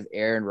mind of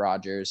Aaron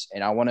Rodgers,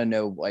 and I want to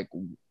know, like,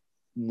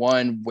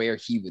 1, where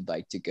he would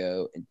like to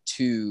go, and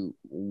 2,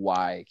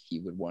 why he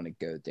would want to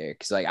go there.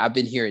 Because, like, I've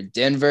been here in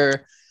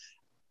Denver.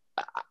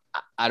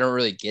 I don't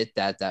really get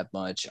that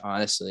much,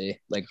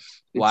 honestly. Like,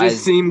 why?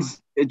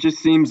 It just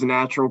seems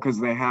natural because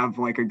they have,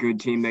 like, a good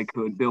team they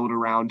could build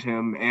around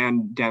him,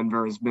 and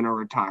Denver has been a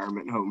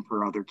retirement home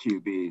for other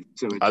QBs.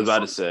 So I was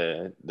about to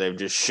say, they've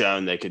just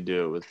shown they could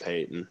do it with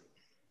Peyton.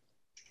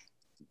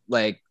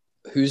 Like,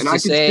 who's to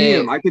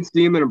say? I could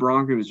see him in a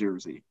Broncos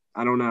jersey.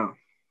 I don't know.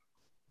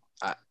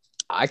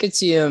 I could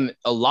see him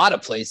a lot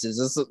of places.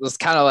 This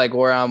kind of like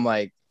where I'm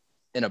like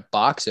in a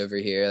box over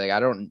here. Like, I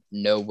don't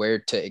know where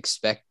to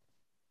expect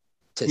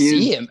to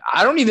see him.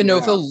 I don't even know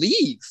if he'll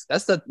leave.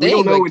 That's the thing. We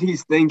don't know what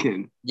he's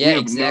thinking. Yeah,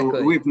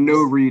 exactly. We have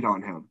no read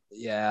on him.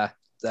 Yeah,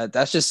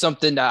 that's just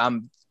something that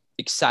I'm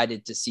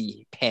excited to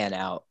see pan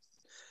out.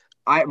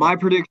 My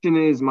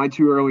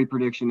too early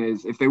prediction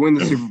is if they win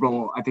the Super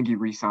Bowl, I think he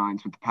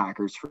re-signs with the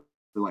Packers for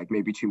like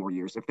maybe 2 more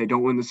years. If they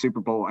don't win the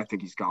Super Bowl, I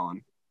think he's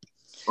gone.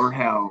 Or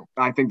hell,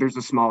 I think there's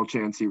a small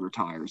chance he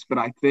retires. But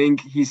I think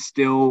he's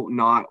still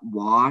not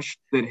washed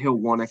that he'll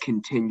want to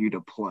continue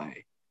to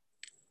play.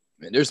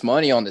 I mean, there's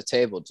money on the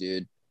table,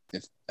 dude.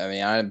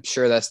 I'm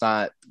sure that's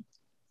not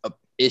an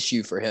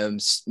issue for him,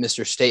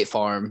 Mr. State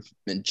Farm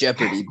and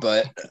Jeopardy.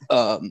 But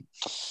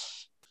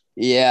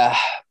yeah.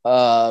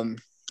 I'm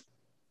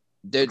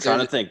trying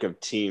to think of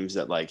teams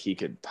that like he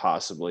could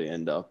possibly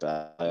end up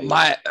at.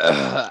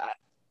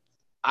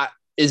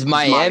 Is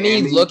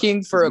Miami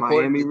looking for a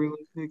Miami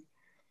realistic?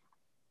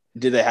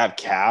 Do they have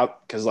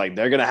cap? Because like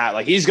they're gonna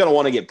have he's gonna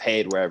want to get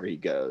paid wherever he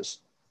goes.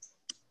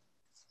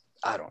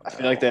 I don't know. I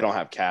feel like they don't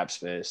have cap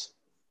space.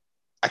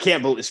 I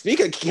can't believe.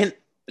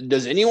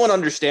 Does anyone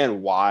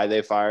understand why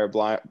they fired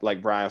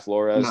Brian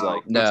Flores?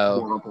 No.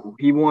 Horrible.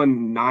 He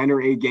won 9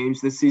 or 8 games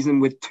this season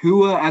with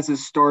Tua as a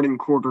starting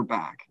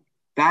quarterback.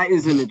 That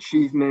is an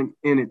achievement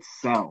in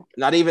itself.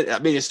 Not even. I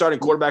mean, he's starting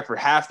quarterback for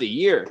half the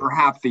year.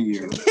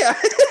 Yeah,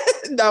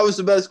 that was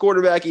the best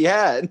quarterback he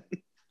had.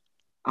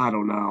 I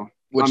don't know.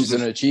 Which is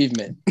an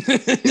achievement.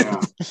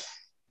 Yeah.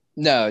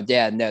 No,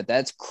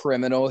 that's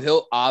criminal.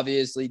 He'll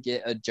obviously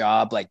get a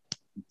job. Like,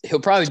 he'll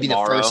probably be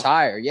the first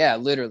hire. Yeah,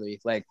 literally.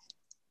 Like,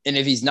 and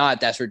if he's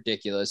not, that's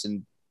ridiculous.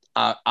 And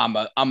I'm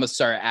gonna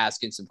start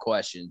asking some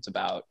questions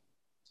about.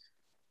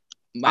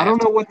 I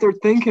don't know what they're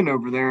thinking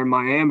over there in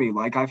Miami.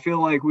 Like, I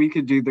feel like we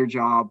could do their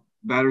job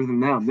better than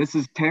them. This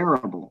is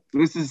terrible.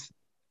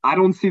 I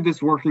don't see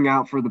this working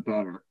out for the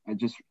better.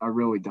 I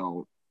really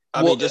don't.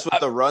 I mean, just with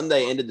the run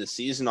they ended the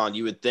season on,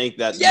 you would think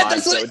that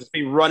mindset would just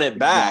be run it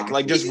back. Exactly.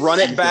 Like, just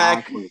run it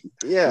back.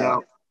 Yeah. Yep.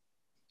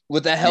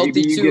 With a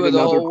healthy two of the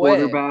whole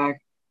quarterback. way.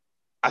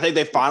 I think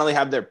they finally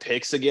have their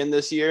picks again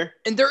this year.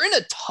 And they're in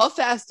a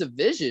tough-ass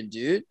division,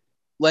 dude.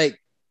 Like,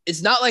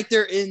 it's not like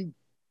they're in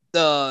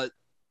the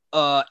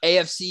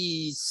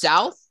AFC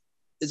South.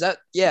 Is that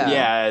 –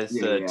 Yeah, it's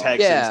the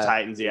Texans,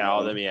 Titans, all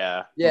of them,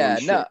 yeah. Yeah,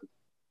 no.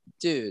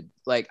 Dude,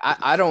 like,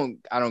 I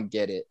don't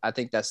get it. I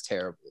think that's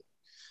terrible.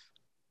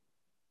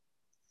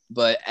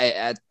 But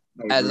as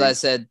I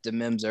said to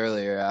Mims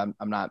earlier,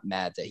 I'm not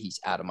mad that he's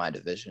out of my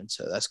division,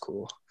 so that's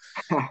cool.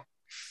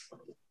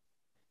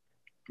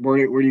 Where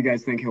do you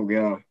guys think he'll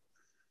go?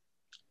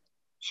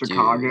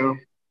 Chicago?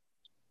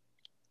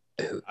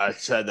 Dude. I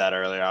said that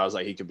earlier. I was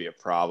like, he could be a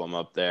problem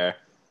up there.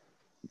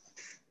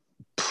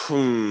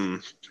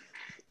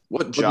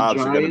 What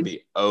jobs are going to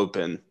be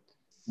open?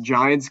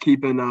 Giants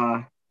keeping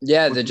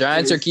the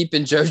Giants are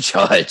keeping Joe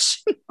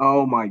Judge.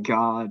 Oh my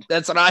God.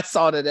 That's what I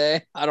saw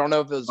today. I don't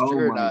know if it was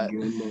true or not. Oh my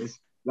goodness.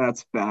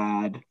 That's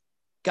bad.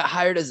 Got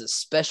hired as a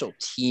special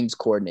teams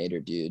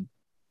coordinator, dude.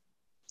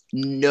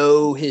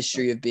 No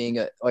history of being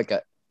a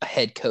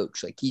head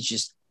coach. Like, he's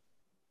just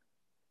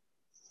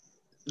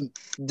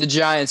the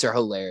Giants are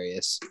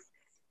hilarious.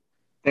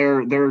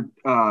 Their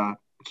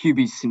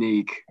QB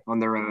sneak on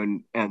their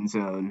own end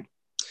zone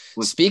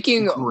was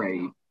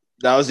great.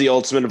 That was the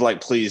ultimate of, like,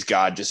 please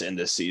God, just end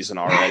this season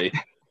already.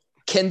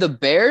 Can the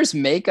Bears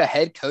make a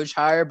head coach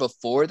hire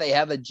before they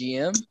have a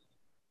GM?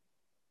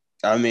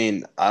 I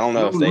mean, I don't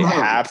know if they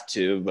have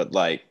to, but,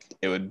 like,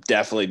 it would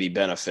definitely be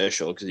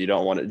beneficial because you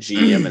don't want a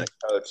GM and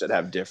a coach that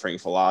have differing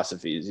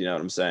philosophies. You know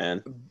what I'm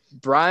saying?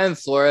 Brian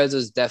Flores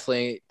is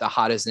definitely the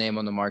hottest name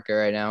on the market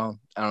right now.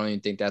 I don't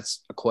even think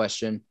that's a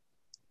question.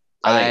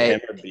 I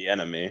think him or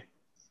Bieniemy.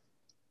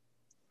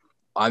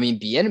 I mean,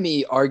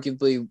 Bieniemy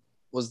arguably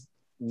was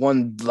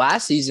won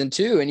last season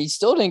too, and he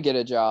still didn't get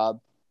a job.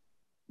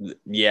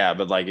 Yeah,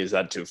 but, like, is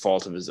that to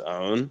fault of his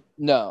own?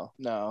 No.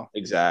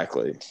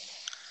 Exactly.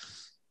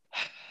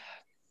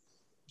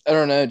 I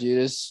don't know,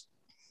 dude.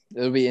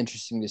 It'll be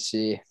interesting to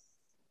see.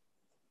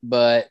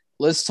 But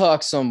let's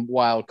talk some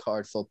wild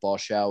card football,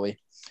 shall we?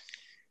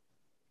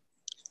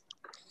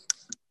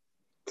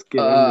 Let's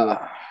get into it.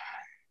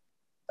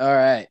 All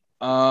right.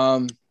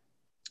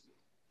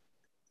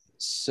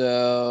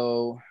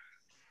 So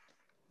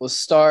we'll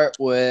start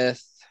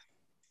with,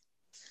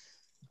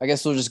 I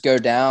guess we'll just go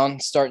down,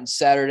 starting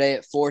Saturday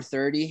at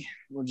 4:30.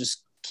 We'll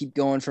just keep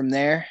going from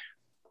there.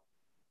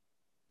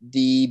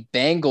 The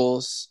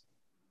Bengals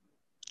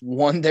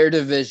won their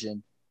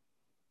division.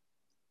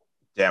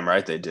 Damn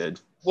right they did.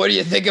 What do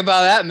you think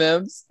about that,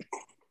 Mims?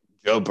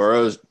 Joe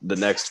Burrow's the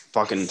next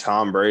fucking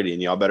Tom Brady,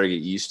 and y'all better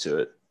get used to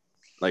it.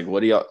 Like,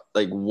 what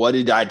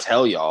did I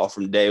tell y'all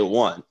from day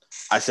one?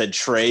 I said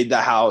trade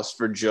the house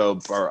for Joe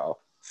Burrow.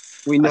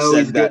 We know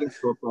he's good at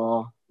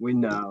football. We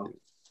know.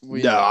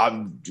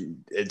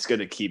 It's going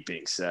to keep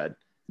being said.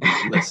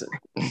 Listen,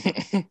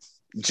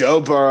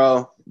 Joe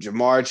Burrow,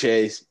 Jamar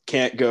Chase,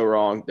 can't go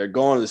wrong. They're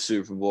going to the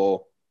Super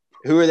Bowl.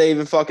 Who are they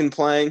even fucking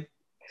playing?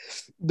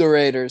 The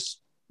Raiders.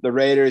 The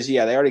Raiders,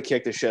 yeah, they already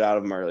kicked the shit out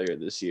of them earlier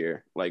this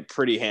year, like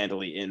pretty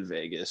handily in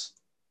Vegas.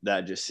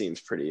 That just seems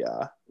pretty.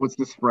 What's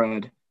the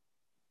spread?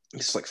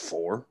 It's like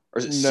 4, or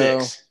is it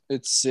 6?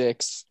 It's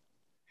 6.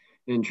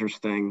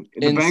 Interesting.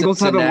 The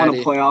Bengals haven't won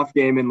a playoff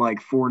game in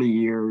like 40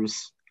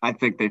 years. I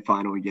think they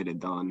finally get it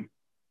done.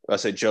 I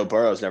say Joe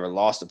Burrow's never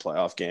lost a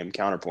playoff game.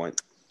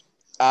 Counterpoint.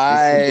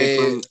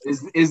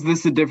 Is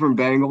this a different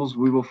Bengals?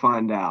 We will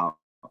find out.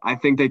 I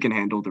think they can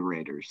handle the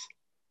Raiders.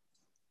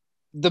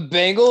 The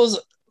Bengals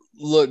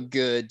look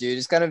good, dude.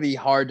 It's going to be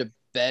hard to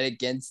bet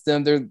against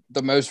them. They're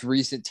the most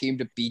recent team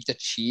to beat the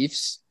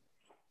Chiefs.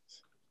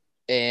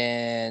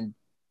 And,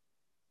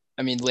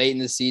 I mean, late in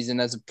the season,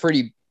 that's a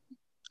pretty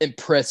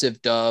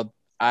impressive dub.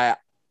 Oh,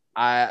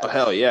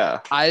 hell yeah.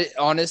 I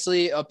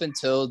honestly, up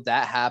until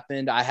that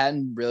happened, I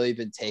hadn't really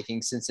been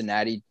taking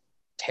Cincinnati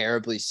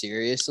terribly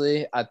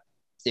seriously. I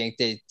think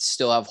they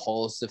still have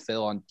holes to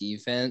fill on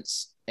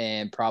defense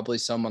and probably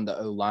some on the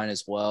O-line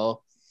as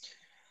well.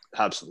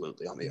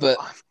 Absolutely on the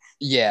O-line.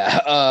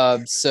 Yeah.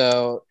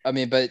 So, I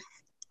mean, but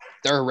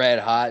they're red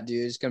hot,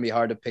 dude. It's going to be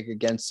hard to pick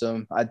against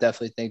them. I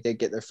definitely think they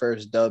get their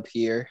first dub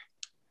here.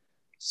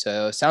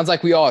 So, it sounds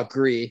like we all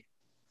agree.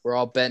 We're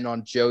all betting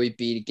on Joey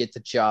B to get the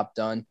job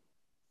done.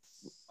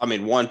 I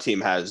mean, one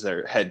team has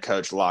their head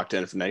coach locked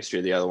in for next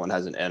year. The other one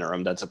has an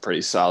interim. That's a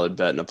pretty solid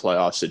bet in a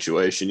playoff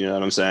situation. You know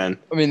what I'm saying?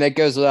 I mean, that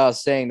goes without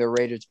saying. The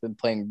Raiders have been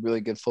playing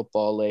really good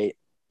football late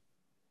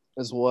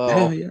as well.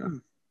 Hell yeah.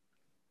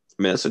 I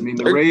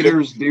The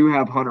Raiders do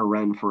have Hunter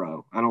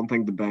Renfrow. I don't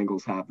think the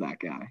Bengals have that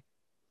guy.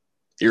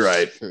 You're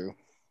right. True.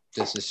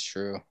 This is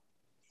true.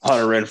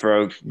 Hunter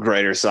Renfrow,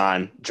 greater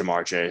sign,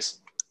 Jamar Chase.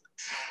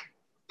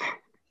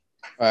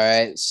 All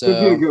right, so Could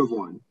be a good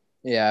one.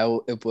 Yeah,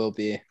 it will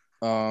be.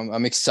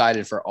 I'm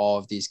excited for all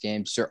of these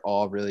games. They're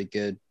all really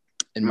good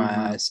in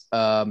my eyes.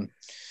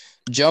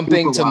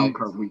 Jumping to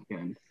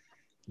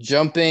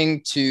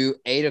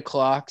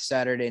 8:00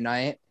 Saturday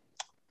night.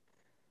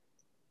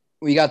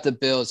 We got the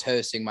Bills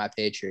hosting my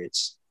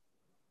Patriots.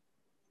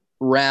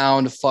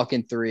 Round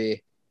fucking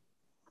 3.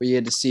 We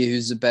get to see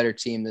who's the better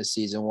team this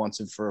season once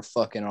and for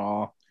fucking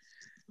all.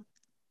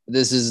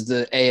 This is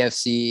the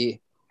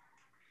AFC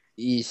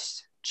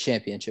East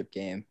championship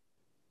game,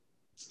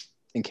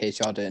 in case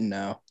y'all didn't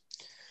know.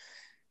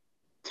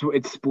 So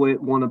it's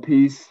split one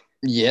apiece?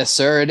 Yes,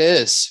 sir, it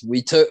is.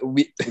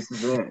 This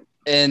is it.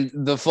 And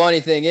the funny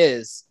thing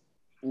is,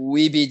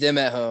 we beat them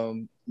at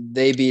home.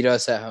 They beat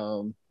us at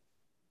home.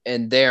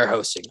 And they're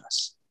hosting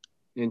us.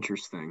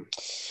 Interesting.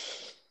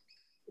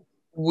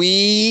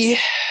 I'm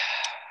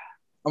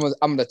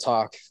gonna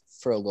talk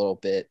for a little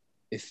bit,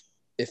 if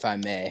I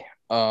may.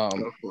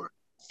 Go for it.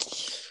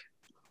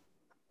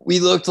 We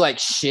looked like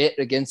shit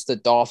against the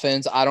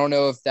Dolphins. I don't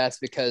know if that's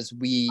because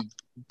we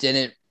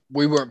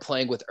weren't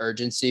playing with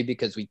urgency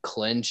because we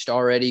clinched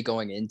already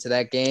going into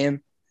that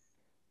game.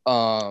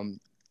 But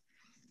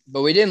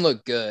we didn't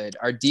look good.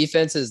 Our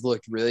defense has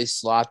looked really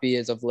sloppy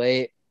as of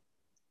late.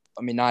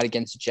 I mean, not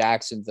against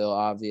Jacksonville,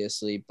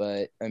 obviously,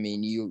 but I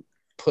mean, you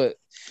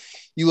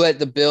let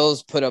the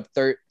Bills put up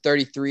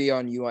 33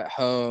 on you at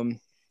home,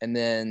 and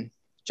then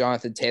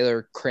Jonathan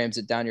Taylor crams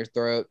it down your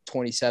throat,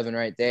 27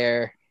 right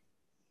there.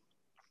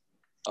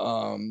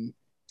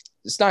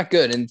 It's not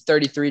good. And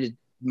 33 to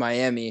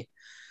Miami.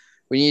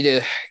 We need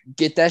to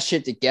get that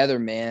shit together,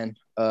 man.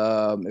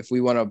 If we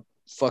want to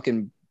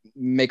fucking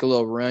make a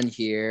little run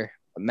here.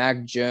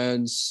 Mac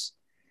Jones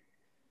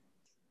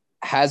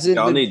hasn't.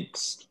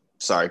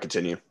 Sorry,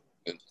 continue.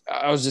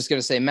 I was just going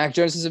to say, Mac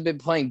Jones hasn't been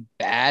playing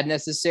bad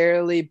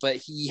necessarily, but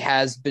he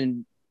has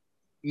been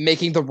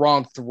making the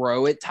wrong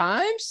throw at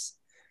times.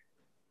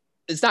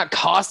 It's not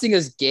costing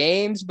us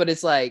games, but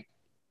it's like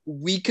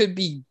we could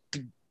be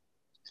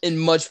in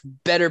much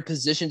better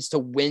positions to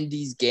win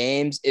these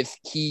games if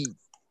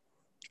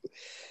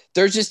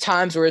there's just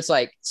times where it's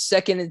like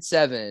 2nd and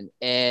 7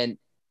 and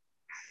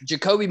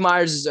Jacoby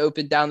Myers is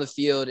open down the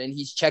field and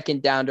he's checking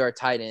down to our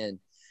tight end.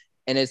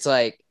 And it's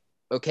like,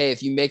 okay,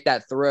 if you make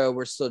that throw,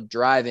 we're still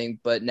driving,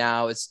 but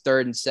now it's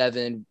 3rd and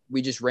 7.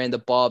 We just ran the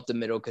ball up the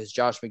middle because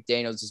Josh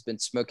McDaniels has been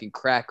smoking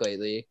crack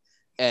lately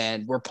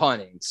and we're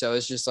punting. So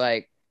it's just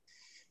like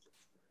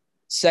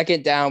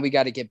 2nd down, we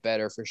got to get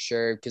better for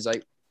sure. Cause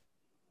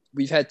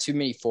we've had too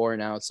many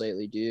 4-and-outs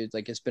lately, dude.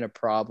 Like it's been a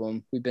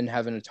problem. We've been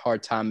having a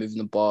hard time moving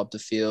the ball up the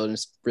field and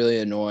it's really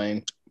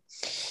annoying.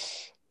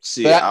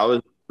 See, I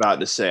was about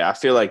to say, I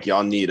feel like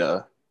y'all need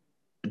y'all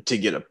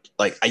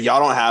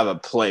don't have a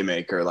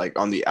playmaker like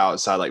on the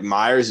outside. Like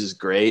Myers is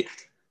great,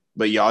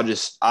 but y'all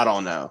just, I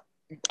don't know.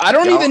 I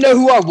don't even know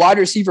who our wide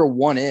receiver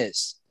 1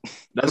 is.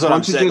 That's what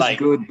I'm saying. Like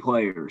good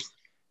players.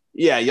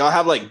 Yeah, y'all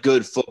have like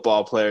good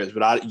football players,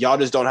 but y'all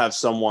just don't have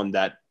someone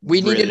that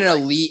we needed an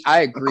elite.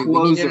 I agree.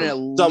 We needed an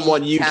elite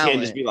someone you talent.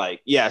 can't just be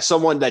like, yeah,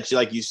 someone that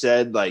like you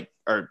said, like,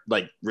 or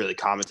like really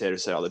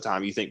commentators say all the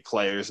time. You think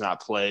players,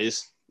 not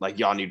plays. Like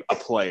y'all need a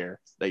player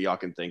that y'all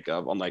can think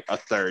of on like a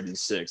 3rd and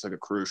 6, like a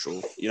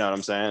crucial. You know what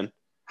I'm saying?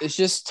 It's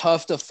just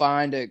tough to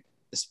find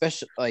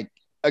especially like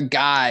a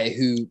guy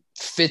who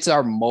fits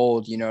our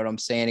mold. You know what I'm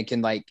saying? It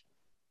can like,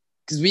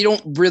 because we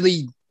don't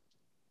really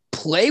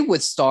play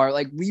with star.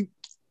 Like we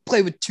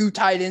play with 2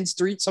 tight ends,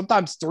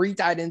 sometimes 3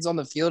 tight ends on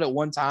the field at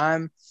one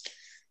time.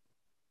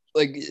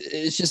 Like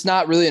it's just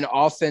not really an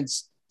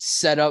offense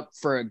set up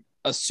for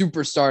a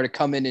superstar to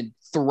come in and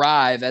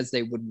thrive as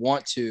they would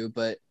want to.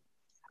 But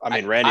I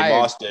mean, Randy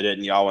Moss did it,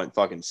 and y'all went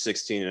fucking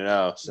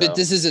 16-0. So. But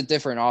this is a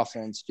different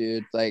offense,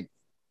 dude. Like,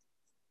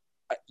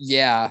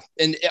 yeah,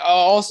 and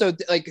also,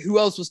 like, who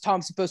else was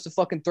Tom supposed to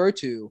fucking throw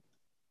to?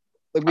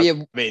 Like, we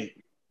have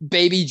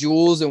Baby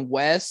Jules and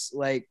Wes.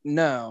 Like,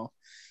 no.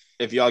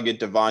 If y'all get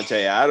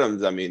Devontae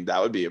Adams, I mean,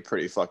 that would be a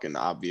pretty fucking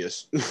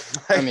obvious who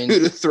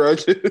to throw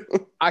to.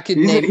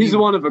 He's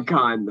one of a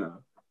kind, though.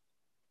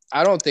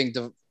 I don't think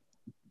do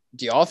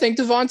y'all think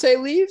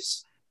Devontae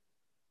leaves?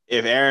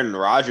 If Aaron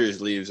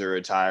Rodgers leaves or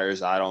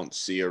retires, I don't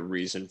see a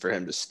reason for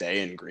him to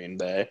stay in Green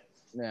Bay.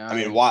 Yeah, I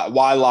mean,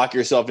 why lock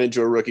yourself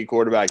into a rookie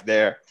quarterback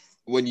there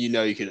when you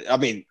know you can? I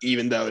mean,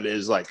 even though it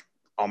is like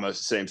almost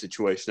the same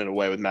situation in a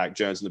way with Mac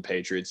Jones and the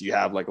Patriots, you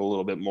have like a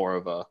little bit more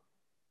of a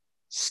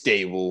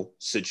stable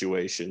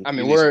situation. I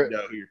mean, you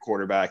know who your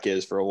quarterback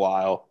is for a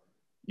while.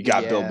 You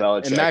got Bill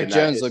Belichick, and Mac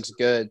Jones looks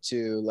good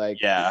too.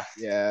 Like, yeah.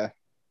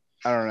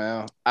 I don't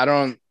know. I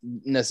don't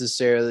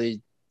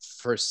necessarily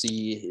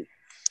foresee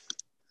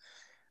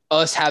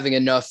us having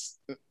enough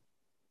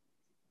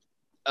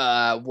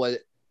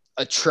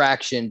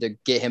attraction to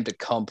get him to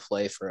come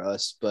play for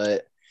us.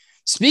 But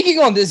speaking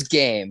on this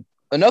game,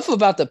 enough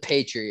about the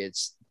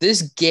Patriots.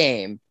 This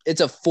game,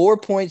 it's a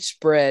 4-point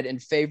spread in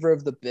favor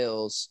of the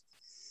Bills.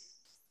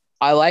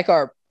 I like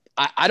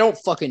I don't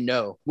fucking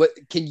know. What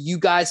can you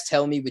guys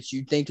tell me what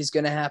you think is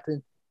going to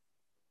happen?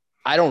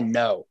 I don't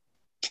know.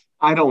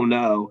 I don't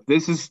know.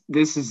 This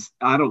is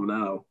I don't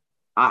know.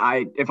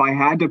 I if I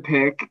had to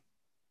pick,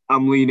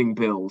 I'm leaning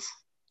Bills,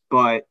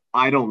 but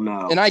I don't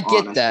know. And I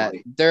get honestly. that.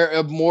 They're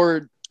a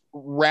more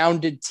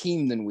rounded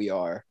team than we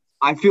are.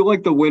 I feel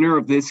like the winner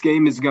of this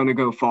game is going to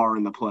go far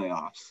in the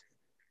playoffs.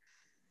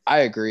 I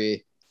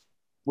agree.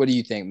 What do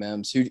you think,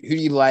 Mims? Who do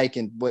you like,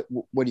 and what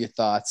are your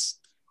thoughts?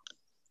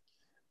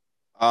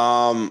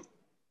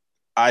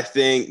 I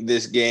think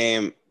this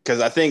game, because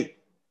I think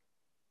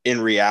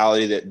in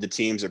reality that the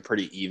teams are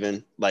pretty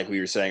even, like we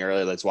were saying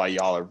earlier. That's why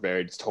y'all are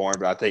very torn.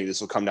 But I think this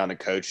will come down to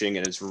coaching,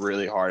 and it's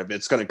really hard. If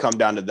it's going to come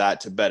down to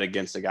that, to bet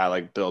against a guy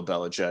like Bill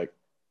Belichick,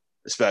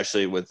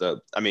 especially with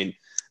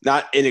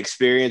not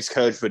inexperienced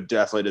coach, but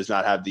definitely does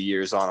not have the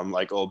years on him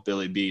like old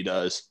Billy B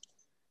does.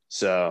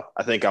 So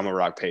I think I'm a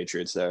rock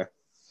Patriots there.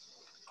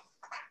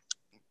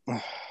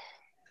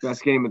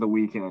 Best game of the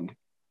weekend.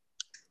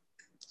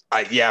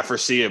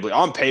 Foreseeably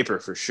on paper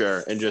for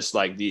sure, and just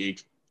like the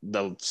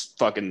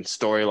fucking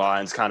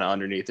storylines kind of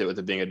underneath it, with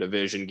it being a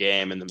division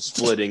game and them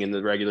splitting in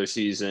the regular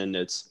season.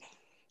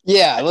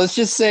 Let's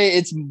just say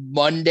it's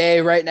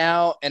Monday right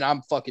now, and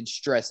I'm fucking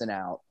stressing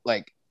out.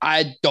 Like,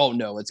 I don't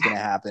know what's gonna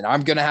happen.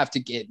 I'm gonna have to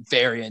get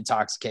very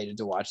intoxicated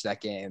to watch that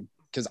game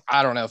because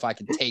I don't know if I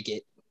can take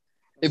it.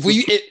 If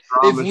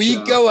we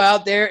go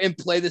out there and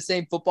play the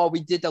same football we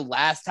did the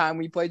last time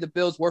we played the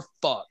Bills, we're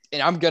fucked.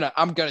 And I'm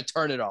gonna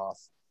turn it off.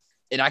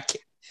 And I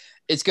can't,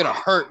 it's gonna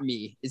hurt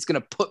me. It's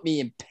gonna put me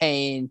in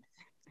pain.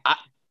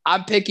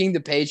 I'm picking the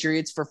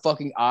Patriots for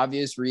fucking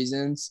obvious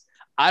reasons.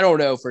 I don't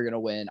know if we're gonna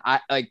win.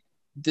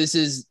 This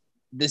is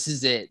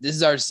it. This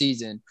is our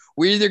season.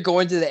 We're either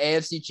going to the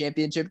AFC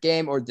Championship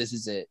game or this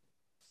is it.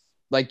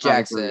 Like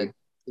Jack said,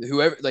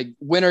 whoever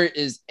winner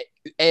is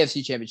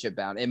AFC Championship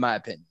bound, in my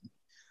opinion.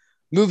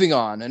 Moving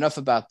on, enough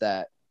about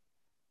that.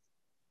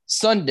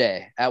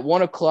 Sunday at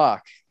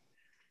 1:00,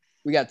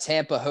 we got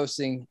Tampa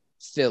hosting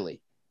Philly.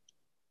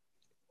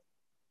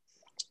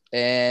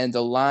 And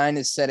the line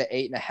is set at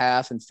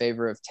 8.5 in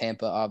favor of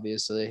Tampa,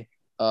 obviously.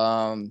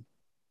 Anybody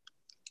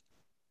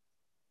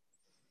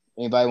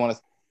want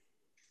to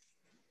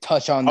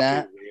touch on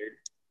that?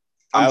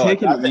 I'm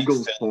taking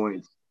Eagles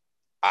points.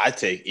 I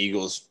take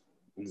Eagles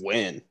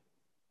win.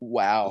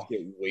 Wow.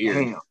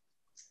 Weird.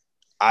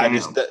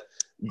 Damn.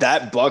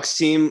 That Bucks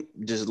team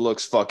just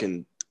looks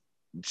fucking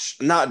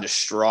not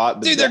distraught.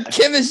 But dude, their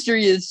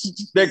chemistry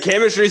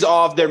is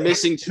off. They're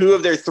missing 2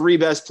 of their 3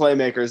 best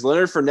playmakers.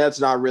 Leonard Fournette's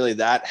not really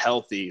that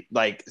healthy.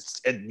 Like,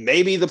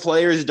 maybe the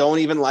players don't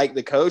even like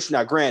the coach.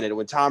 Now, granted,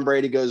 when Tom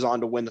Brady goes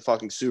on to win the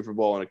fucking Super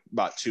Bowl in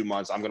about 2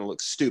 months, I'm going to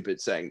look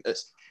stupid saying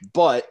this.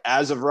 But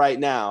as of right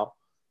now,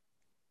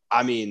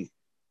 I mean,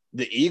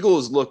 the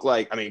Eagles look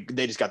like,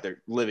 they just got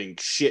their living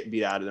shit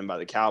beat out of them by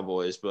the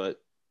Cowboys. But,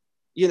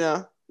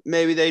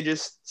 maybe they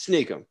just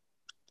sneak them.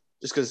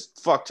 Just because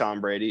fuck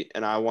Tom Brady,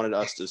 and I wanted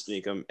us to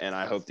sneak them, and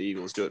I hope the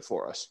Eagles do it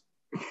for us.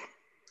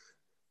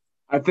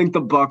 I think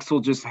the Bucks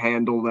will just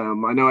handle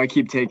them. I know I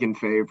keep taking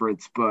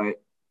favorites,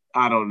 but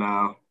I don't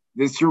know.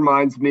 This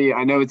reminds me,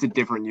 I know it's a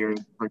different year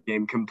for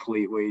game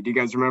completely. Do you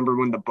guys remember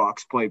when the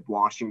Bucks played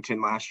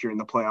Washington last year in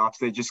the playoffs?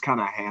 They just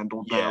kind of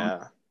handled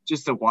them.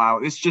 Just a wow.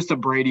 It's just a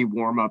Brady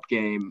warm-up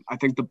game. I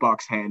think the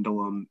Bucks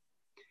handle them.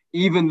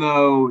 Even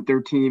though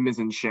their team is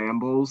in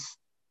shambles,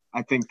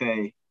 I think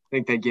they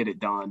get it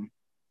done.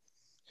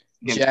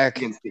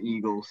 Against the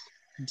Eagles.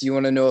 Do you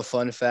want to know a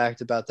fun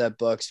fact about that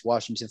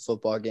Bucks-Washington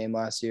football game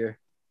last year?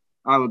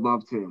 I would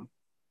love to.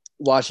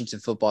 Washington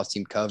football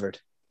team covered.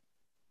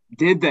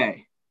 Did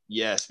they?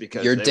 Yes,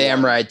 because you're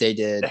damn right they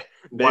did.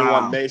 They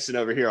won Mason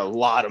over here a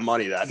lot of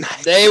money that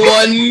night. They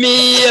won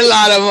me a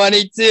lot of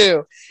money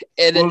too.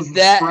 And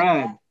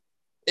spread?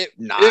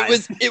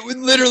 It was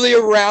literally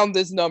around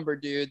this number,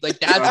 dude. Like,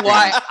 that's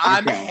why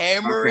I'm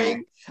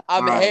hammering.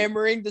 I'm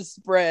hammering the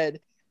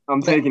spread.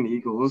 I'm taking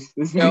Eagles.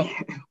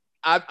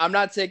 I'm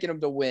not taking them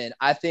to win.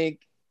 I think,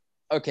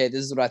 this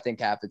is what I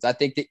think happens. I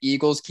think the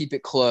Eagles keep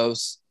it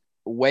close,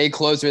 way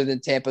closer than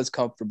Tampa's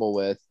comfortable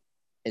with.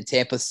 And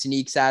Tampa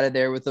sneaks out of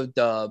there with a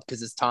dub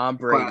because it's Tom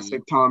Brady.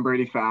 Classic Tom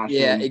Brady fashion.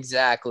 Yeah,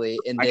 exactly.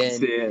 And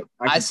then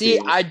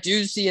I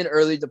do see an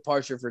early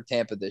departure for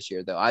Tampa this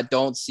year, though. I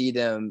don't see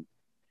them.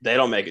 They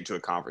don't make it to a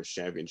conference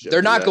championship.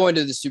 They're not going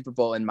to the Super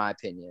Bowl, in my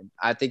opinion.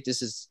 I think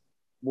this is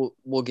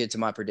we'll get to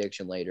my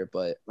prediction later,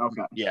 but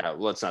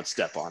let's not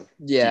step on.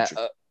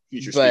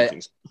 Future but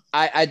speakings.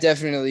 I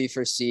definitely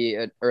foresee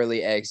an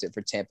early exit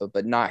for Tampa,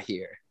 but not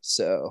here.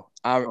 So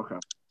all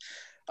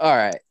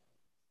right.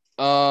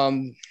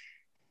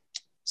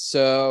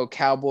 So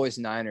Cowboys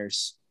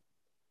Niners.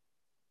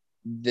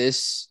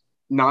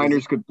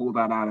 Niners could pull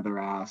that out of their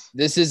ass.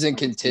 This isn't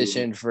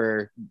contention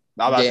for.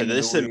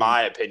 This, in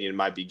my opinion,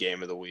 might be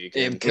game of the week.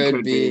 It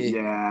could be.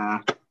 Yeah.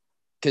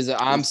 Because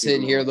I'm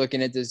sitting here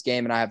looking at this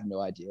game and I have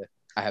no idea.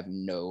 I have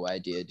no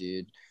idea,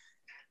 dude.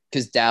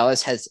 Because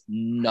Dallas has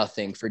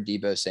nothing for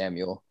Deebo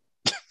Samuel.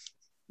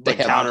 But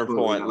have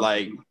counterpoint,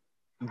 like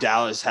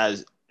Dallas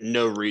has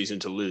no reason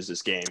to lose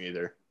this game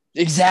either.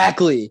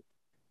 Exactly.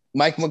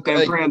 Mike San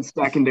McCarthy. Fran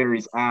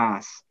secondary's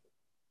ass.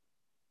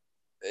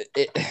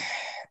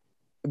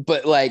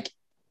 But like,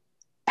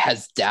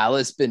 has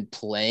Dallas been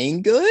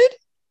playing good?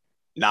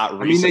 Not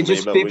recently, I mean, they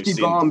just but we've 50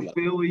 seen bombed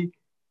Philly.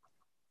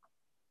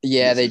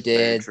 Yeah, they This is very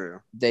did. true.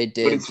 They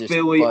did. But it's just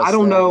Philly. I bust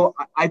don't them. know.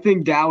 I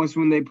think Dallas,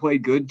 when they play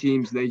good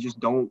teams, they just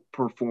don't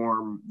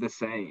perform the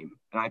same.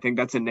 And I think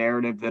that's a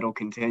narrative that'll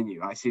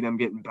continue. I see them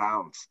getting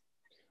bounced.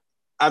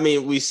 I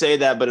mean, we say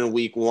that, but in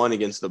week 1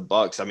 against the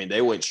Bucks, I mean,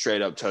 they went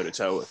straight up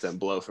toe-to-toe with them,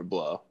 blow for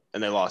blow,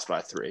 and they lost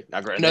by 3.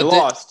 Now, granted, they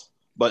lost,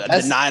 but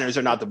the Niners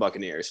are not the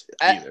Buccaneers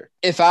either.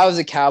 If I was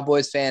a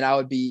Cowboys fan, I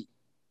would be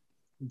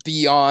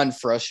beyond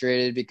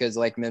frustrated because,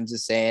 like Mims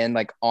is saying,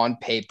 like on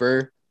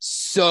paper,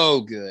 so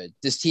good.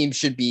 This team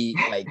should be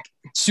like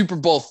Super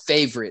Bowl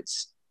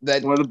favorites.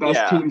 That one of the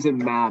best teams in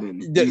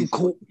Madden.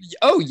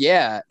 Oh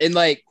yeah, and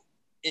like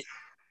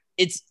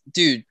it's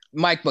dude,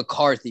 Mike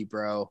McCarthy,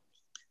 bro.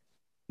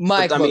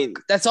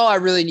 That's all I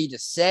really need to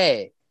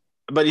say.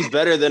 But he's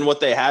better than what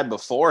they had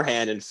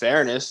beforehand. In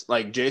fairness,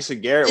 like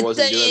Jason Garrett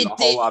wasn't doing a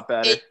whole lot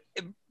better.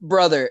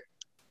 Brother,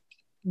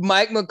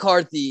 Mike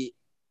McCarthy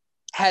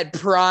had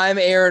prime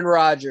Aaron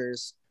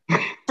Rodgers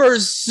for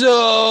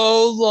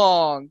so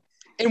long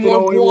and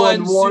won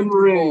one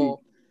Super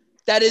Bowl.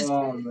 That is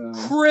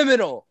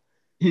criminal.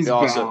 He's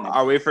also, bad.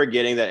 are we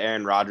forgetting that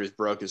Aaron Rodgers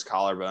broke his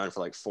collarbone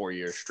for like 4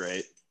 years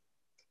straight?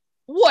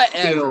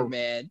 Whatever,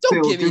 man.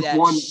 Don't give me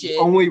that shit.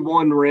 Only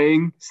one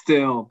ring.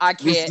 Still, I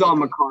can't. This is on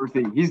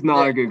McCarthy. He's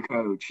not a good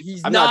coach.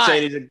 I'm not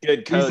saying he's a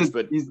good coach,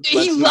 but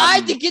he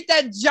lied to get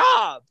that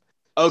job.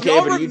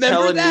 Okay,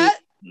 but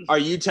are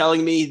you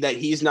telling me that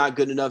he's not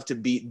good enough to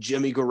beat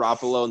Jimmy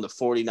Garoppolo and the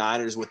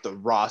 49ers with the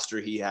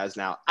roster he has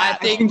now? I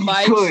think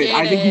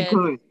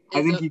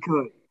he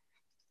could.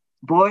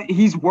 But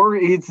he's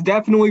worried. It's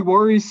definitely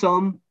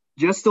worrisome,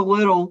 just a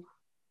little.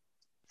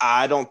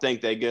 I don't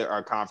think they get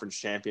our conference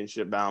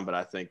championship bound, but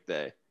I think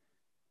they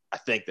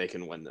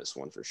can win this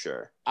one for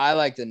sure. I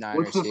like the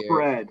Niners. What's the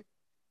spread?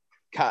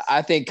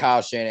 I think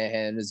Kyle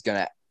Shanahan is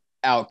gonna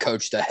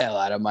outcoach the hell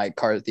out of Mike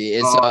McCarthy.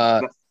 It's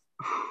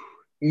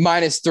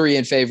 -3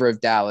 in favor of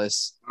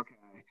Dallas. Okay.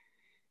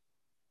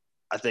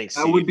 I think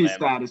that would be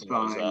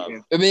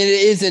satisfying. I mean,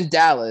 it is in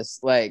Dallas.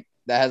 Like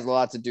that has a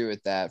lot to do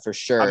with that for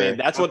sure. I mean,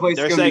 that's what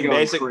they're saying.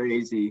 Basically,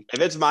 crazy. If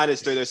it's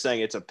 -3, they're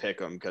saying it's a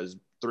pick 'em because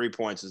 3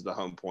 points is the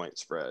home point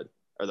spread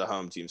or the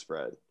home team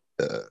spread.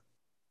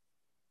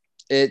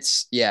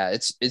 It's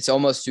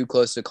almost too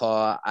close to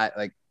call. I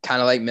like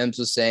kind of like Mims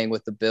was saying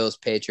with the Bills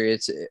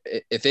Patriots.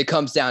 If it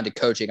comes down to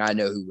coaching, I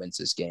know who wins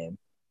this game.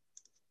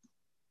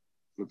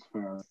 That's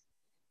fair.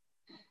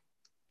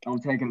 I'm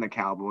taking the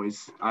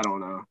Cowboys. I don't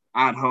know.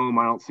 At home,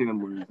 I don't see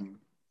them losing.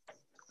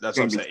 That's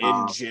what I'm saying.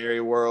 In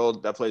Jerry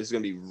World, that place is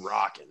going to be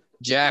rocking.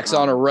 Jack's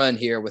on a run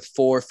here with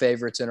 4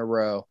 favorites in a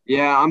row.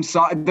 Yeah, I'm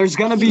sorry. There's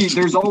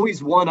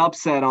always one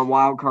upset on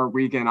Wild Card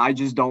Weekend. I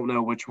just don't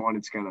know which one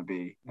it's going to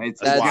be. That's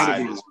why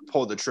I just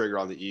pulled the trigger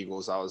on the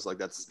Eagles. I was like,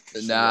 God,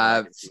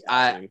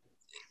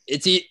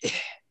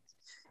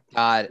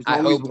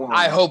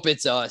 I hope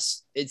it's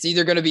us. It's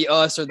either going to be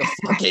us or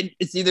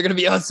it's either going to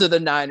be us or the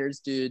Niners,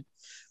 dude.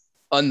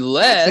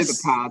 Unless I say the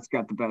Pats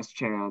got the best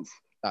chance.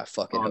 I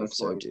fucking hope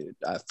so, dude.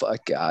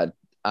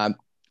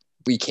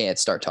 We can't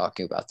start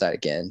talking about that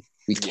again.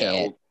 We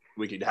can't.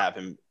 We could have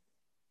him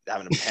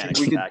having a panic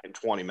attack in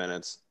 20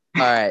 minutes.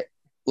 All right.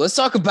 Let's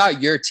talk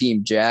about your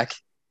team, Jack.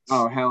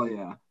 Oh, hell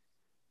yeah.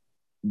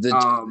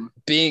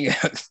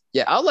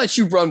 I'll let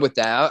you run with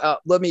that.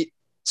 Let me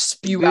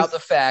spew out the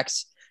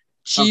facts.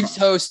 Chiefs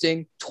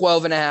hosting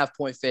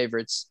 12.5-point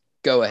favorites.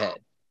 Go ahead.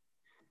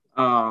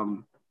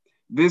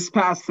 This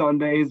past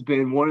Sunday has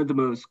been one of the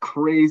most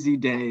crazy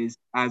days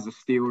as a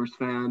Steelers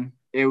fan.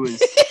 It was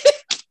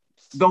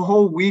the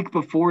whole week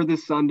before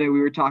this Sunday,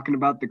 we were talking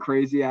about the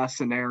crazy-ass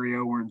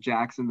scenario where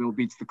Jacksonville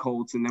beats the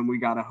Colts, and then we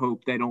got to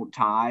hope they don't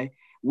tie.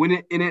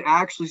 It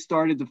actually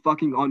started to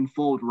fucking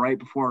unfold right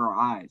before our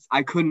eyes.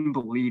 I couldn't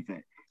believe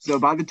it. So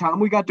by the time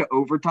we got to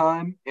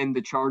overtime in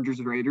the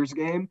Chargers-Raiders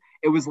game,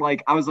 I was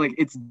like,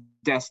 it's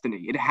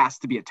destiny. It has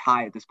to be a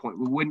tie at this point.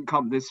 We wouldn't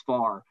come this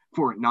far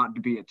for it not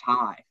to be a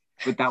tie.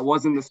 But that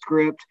wasn't the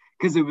script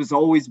because it was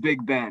always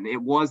Big Ben. It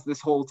was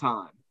this whole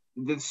time.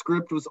 The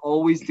script was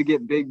always to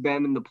get Big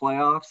Ben in the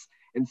playoffs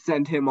and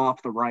send him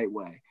off the right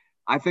way.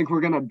 I think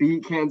we're going to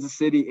beat Kansas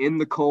City in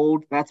the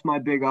cold. That's my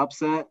big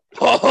upset.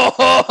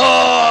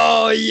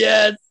 Oh,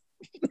 yes.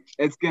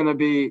 And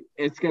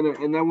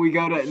then we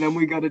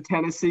go to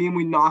Tennessee and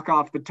we knock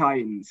off the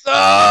Titans.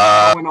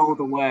 Going all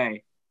the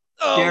way.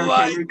 Derrick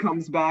Henry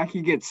comes back.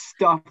 He gets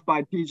stuffed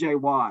by P.J.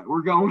 Watt.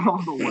 We're going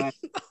all the way.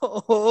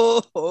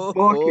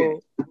 Fuck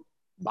it.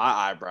 My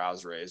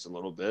eyebrows raised a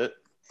little bit.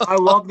 I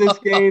love this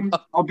game.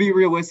 I'll be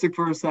realistic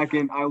for a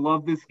second. I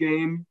love this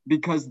game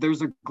because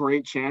there's a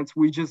great chance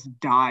we just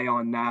die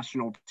on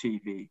national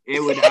TV.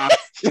 It would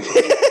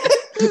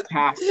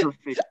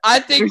catastrophe. I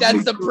think There's that's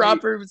a the great-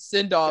 proper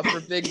send-off for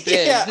Big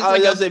Ben. Yeah, Just I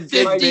was like gonna a say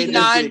Big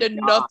Ben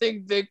just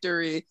 59-0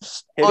 victory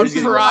on He's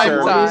gonna prime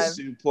return time.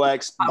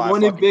 suplex I by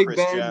wanted fucking Big Chris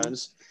Ben.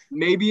 Jones.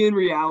 Maybe in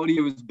reality,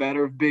 it was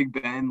better if Big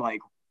Ben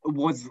it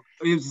was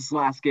his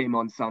last game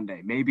on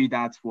Sunday. Maybe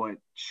that's what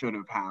should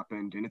have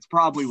happened, and it's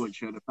probably what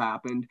should have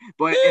happened.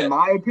 But in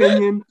my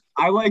opinion,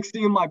 I like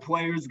seeing my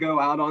players go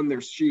out on their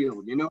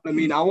shield. You know what I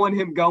mean? I want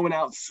him going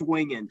out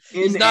swinging.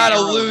 He's not a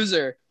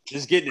loser.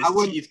 Just getting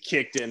his teeth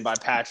kicked in by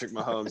Patrick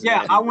Mahomes.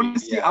 Yeah, I want to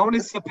see. I want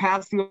to see the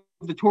passing of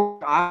the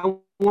torch. I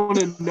want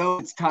to know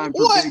it's time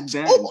for Big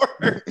Ben.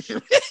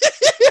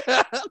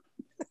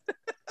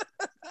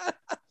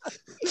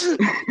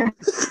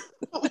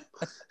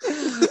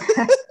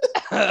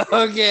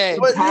 Okay.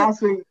 The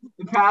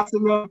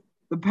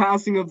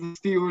passing of the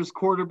Steelers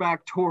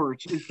quarterback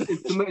torch.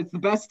 It's the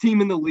best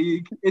team in the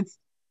league. It's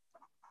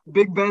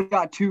Big Ben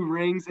got 2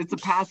 rings. It's a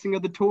passing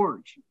of the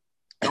torch.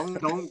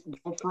 Don't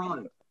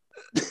front.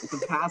 It's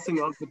the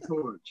passing of the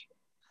torch.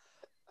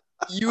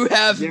 You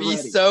have me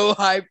so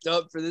hyped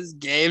up for this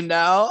game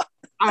now.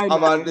 I'm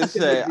about to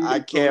say I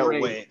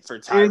can't wait for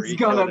Tyreek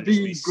Hill to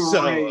be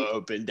so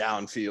open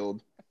downfield.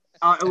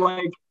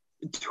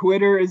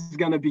 Twitter is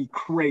gonna be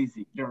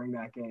crazy during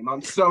that game.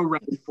 I'm so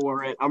ready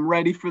for it. I'm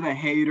ready for the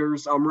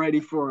haters. I'm ready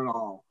for it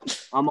all.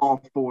 I'm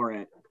all for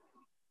it.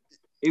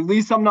 At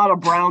least I'm not a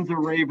Browns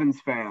or Ravens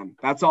fan.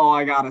 That's all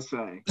I gotta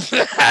say.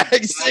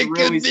 It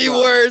could be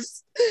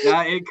worse.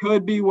 Yeah, it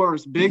could be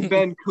worse. Big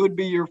Ben could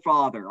be your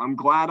father. I'm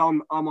glad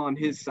I'm on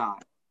his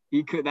side.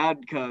 He could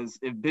because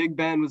if Big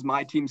Ben was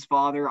my team's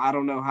father, I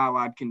don't know how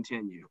I'd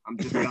continue. I'm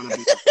just gonna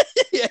be.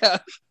 Yeah.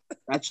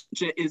 That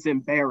shit is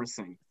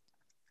embarrassing.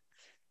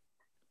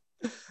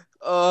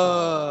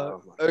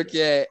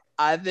 Okay.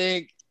 I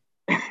think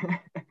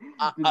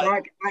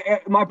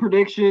my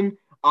prediction.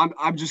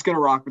 I'm just gonna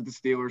rock with the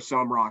Steelers, so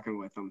I'm rocking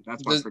with them.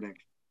 That's my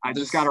prediction. I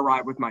just gotta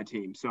ride with my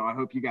team, so I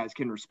hope you guys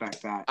can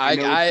respect that.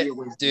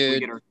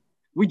 Dude,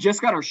 we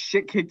just got our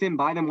shit kicked in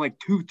by them like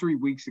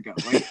 2-3 weeks ago.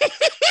 Like,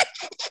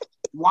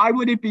 why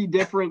would it be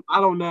different?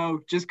 I don't know.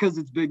 Just because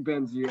it's Big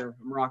Ben's year,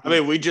 I'm rocking. I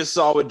mean, we just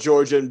saw with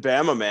Georgia and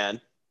Bama,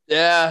 man.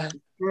 Yeah.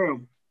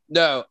 True.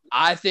 No,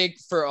 I think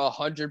for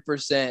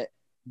 100%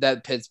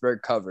 that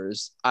Pittsburgh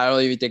covers. I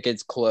don't even think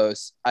it's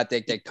close. I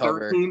think they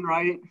cover. 13,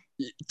 right?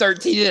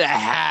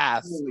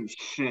 13.5. Holy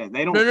shit.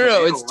 They don't.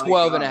 No. It's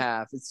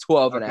 12.5. It's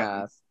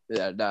 12.5.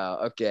 Yeah, no.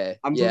 Okay.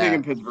 I'm just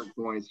thinking Pittsburgh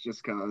points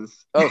just because.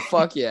 Oh,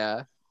 fuck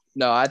yeah.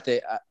 No, I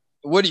think.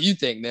 What do you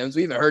think, Mims?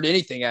 We haven't heard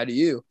anything out of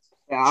you.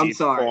 Yeah, I'm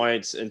sorry.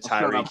 Points and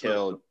Tyreek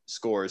Hill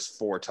scores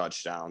 4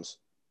 touchdowns.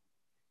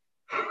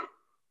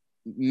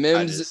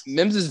 Mims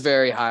is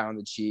very high on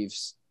the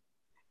Chiefs.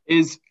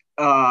 Is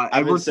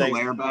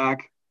Edwards-Helaire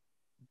back?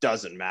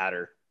 Doesn't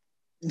matter.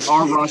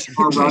 Our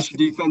rush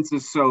defense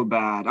is so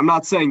bad. I'm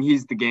not saying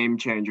he's the game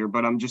changer,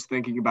 but I'm just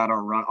thinking about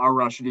our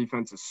rush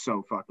defense is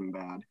so fucking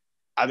bad.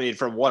 I mean,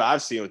 from what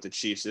I've seen with the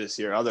Chiefs this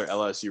year, other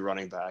LSU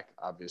running back,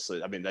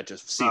 obviously. I mean, that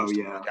just seems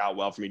to work out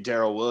well for me.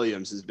 Darrell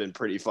Williams has been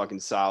pretty fucking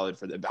solid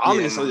for them.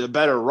 Obviously, the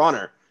better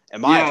runner,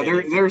 in my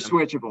opinion. They're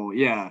switchable.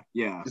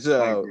 Yeah.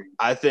 So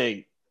I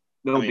think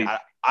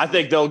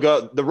they'll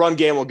go. The run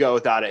game will go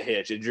without a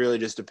hitch. It really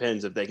just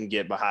depends if they can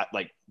get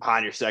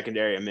behind your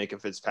secondary and Minka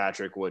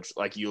Fitzpatrick, which,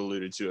 like you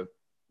alluded to a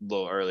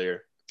little earlier,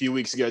 a few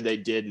weeks ago they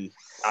did, and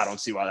I don't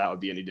see why that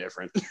would be any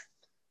different.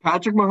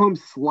 Patrick Mahomes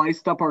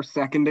sliced up our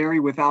secondary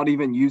without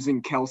even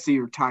using Kelsey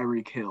or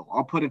Tyreek Hill.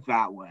 I'll put it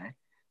that way.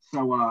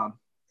 So,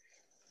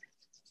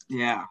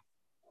 yeah.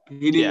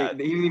 He didn't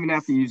even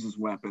have to use his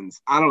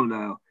weapons. I don't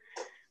know.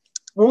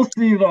 We'll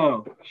see,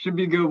 though. Should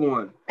be a good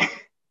one.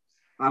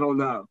 I don't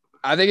know.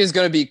 I think it's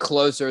going to be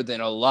closer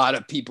than a lot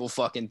of people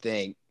fucking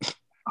think.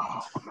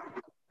 Oh,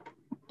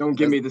 don't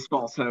give me this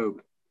false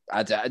hope.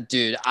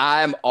 Dude,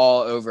 I'm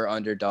all over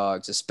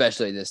underdogs,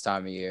 especially this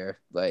time of year.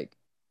 Like,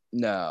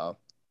 no.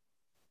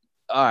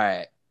 All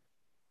right.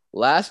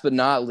 Last but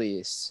not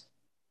least,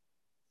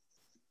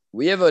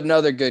 we have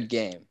another good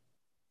game.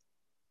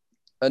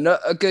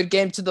 A good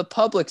game to the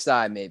public's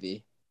eye,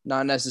 maybe.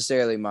 Not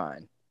necessarily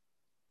mine.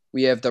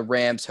 We have the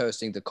Rams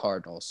hosting the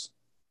Cardinals.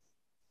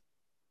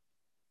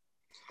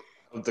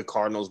 The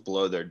Cardinals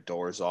blow their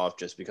doors off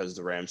just because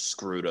the Rams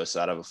screwed us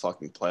out of a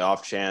fucking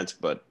playoff chance,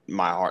 but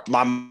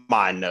my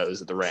mind knows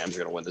that the Rams are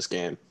going to win this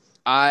game.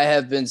 I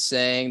have been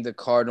saying the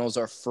Cardinals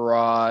are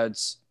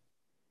frauds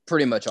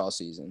pretty much all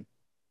season.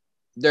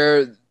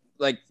 They're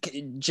like,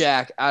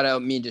 Jack, I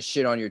don't mean to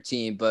shit on your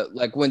team, but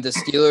like when the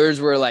Steelers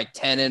were like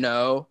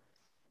 10-0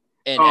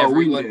 and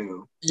everyone, we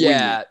knew.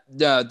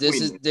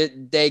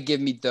 They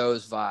give me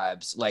those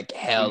vibes like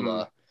hella.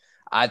 Mm-hmm.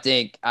 I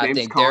think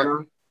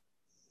they're.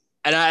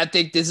 And I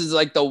think this is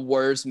like the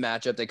worst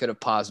matchup they could have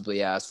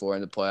possibly asked for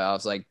in the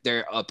playoffs. Like,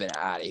 they're up and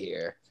out of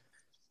here.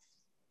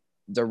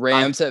 The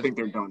Rams I think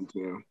they're done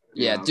too.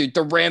 Yeah, dude,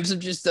 the Rams have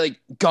just like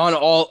gone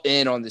all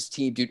in on this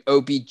team, dude.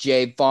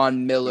 OBJ,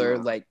 Von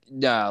Miller,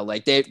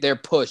 they're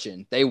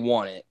pushing. They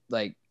want it.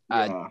 Like,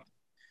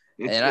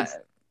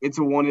 it's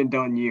a one and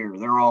done year.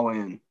 They're all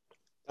in.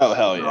 Oh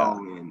hell yeah! Oh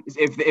man,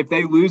 if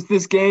they lose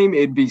this game,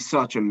 it'd be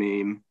such a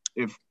meme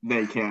if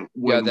they can't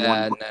win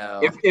one.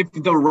 If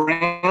the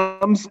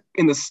Rams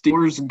and the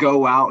Steelers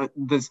go out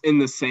in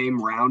the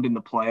same round in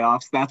the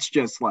playoffs, that's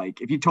just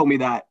like if you told me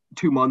that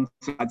 2 months,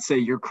 I'd say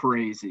you're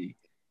crazy.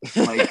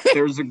 Like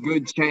there's a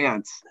good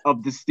chance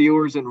of the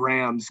Steelers and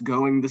Rams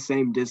going the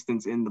same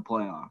distance in the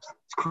playoffs.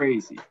 It's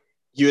crazy.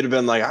 You would have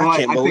been like, I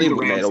can't believe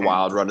we made a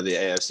wild run of the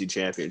AFC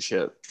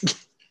Championship.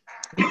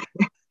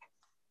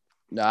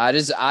 No,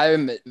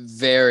 I'm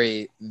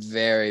very,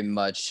 very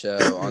much so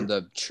on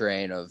the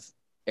train of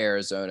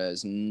Arizona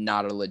is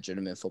not a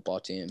legitimate football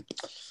team.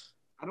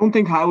 I don't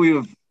think highly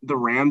of the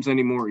Rams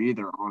anymore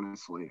either,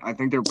 honestly. I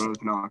think they're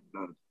both not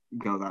going to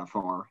go that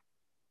far.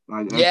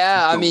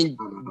 I mean,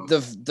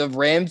 the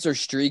Rams are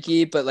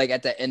streaky, but like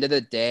at the end of the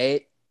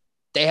day,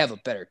 they have a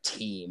better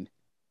team.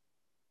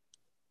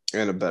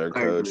 And a better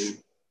coach.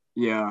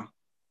 Yeah.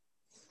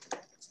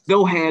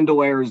 They'll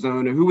handle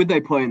Arizona. Who would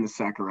they play in the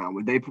second round?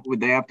 Would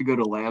they have to go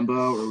to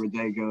Lambeau or would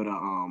they go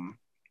to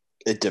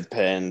It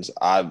depends.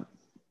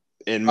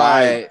 In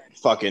my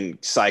fucking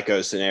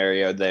psycho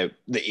scenario, the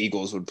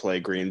Eagles would play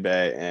Green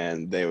Bay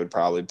and they would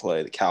probably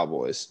play the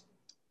Cowboys.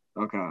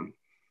 Okay.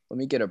 Let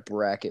me get a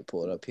bracket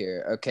pulled up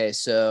here. Okay,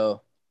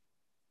 so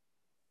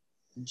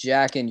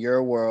Jack, in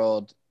your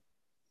world,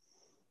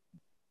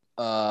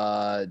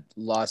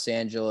 Los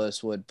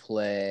Angeles would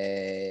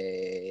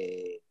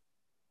play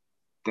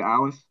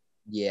Dallas?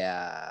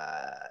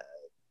 Yeah.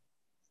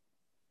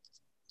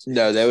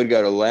 No, they would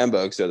go to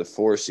Lambeau because they're the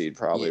 4 seed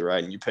probably,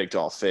 right? And you picked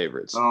all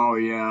favorites. Oh,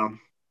 yeah.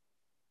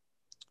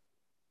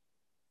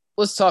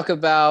 Let's talk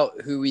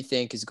about who we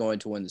think is going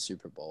to win the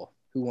Super Bowl.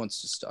 Who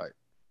wants to start?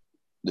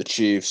 The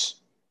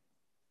Chiefs.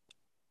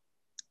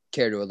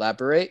 Care to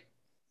elaborate?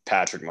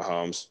 Patrick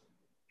Mahomes.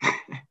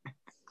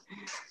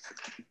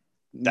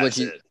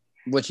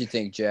 What you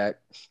think, Jack?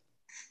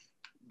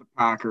 The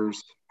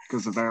Packers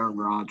because of Aaron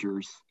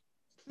Rodgers.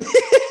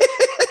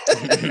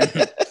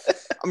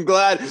 I'm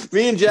glad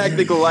me and Jack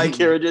think alike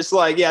here. Just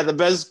like, yeah, the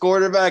best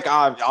quarterback,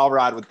 I'll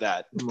ride with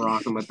that. I'm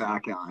rocking with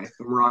that guy.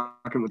 I'm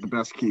rocking with the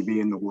best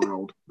QB in the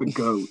world, the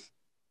GOAT.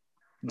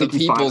 The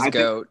people's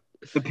GOAT.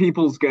 The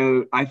people's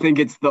GOAT. I think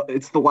it's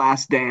the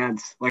last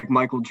dance, like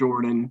Michael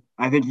Jordan.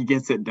 I think he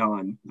gets it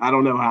done. I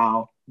don't know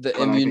how.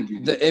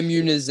 The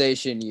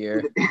immunization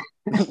year.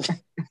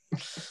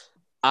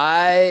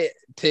 I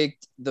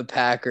picked the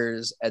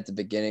Packers at the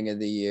beginning of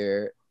the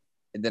year,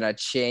 and then I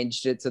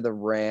changed it to the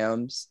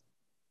Rams.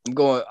 I'm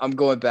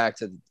going back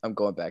to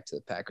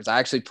the Packers. I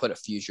actually put a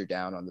future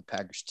down on the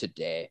Packers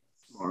today.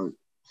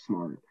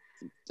 Smart.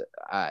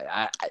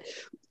 I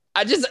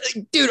just,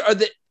 dude, are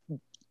they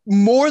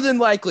more than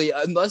likely,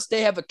 unless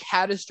they have a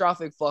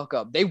catastrophic fuck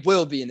up, they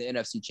will be in the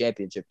NFC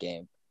Championship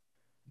game.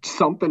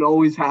 Something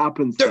always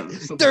happens.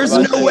 There's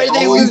no way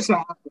they lose.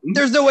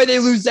 There's no way they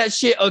lose that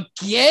shit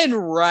again,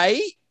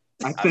 right?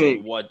 I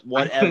think. What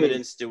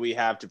evidence do we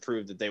have to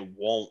prove that they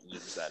won't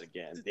lose that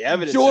again? The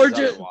evidence.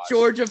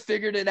 Georgia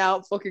figured it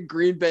out. Fucking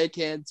Green Bay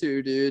can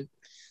too, dude.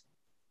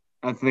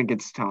 I think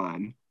it's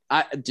time.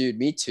 Dude,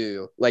 me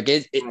too. Like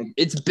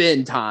it's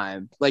been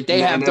time. Like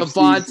they have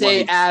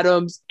Devontae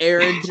Adams,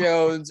 Aaron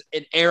Jones,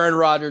 and Aaron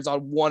Rodgers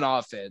on one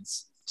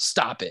offense.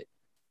 Stop it.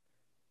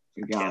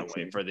 I can't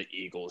wait for the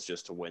Eagles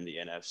just to win the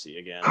NFC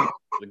again.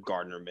 The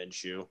Gardner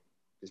Minshew,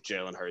 because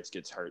Jalen Hurts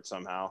gets hurt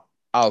somehow.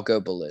 I'll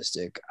go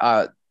ballistic.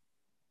 I'm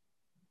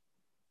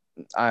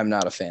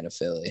not a fan of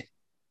Philly.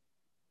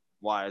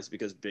 Why? It's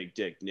because Big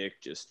Dick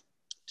Nick just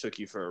took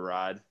you for a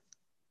ride.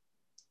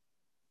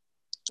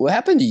 What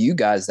happened to you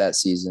guys that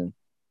season?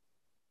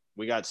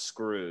 We got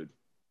screwed.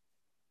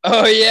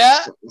 Oh,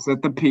 yeah? Is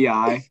that the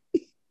PI?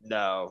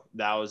 No,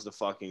 that was the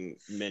fucking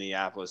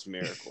Minneapolis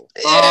Miracle.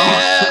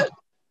 Yeah.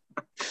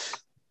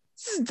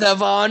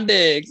 Stephon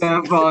Diggs.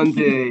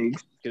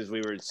 Because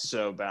we were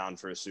so bound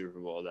for a Super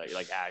Bowl that,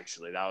 like,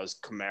 actually, that was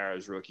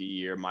Kamara's rookie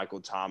year.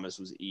 Michael Thomas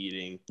was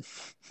eating.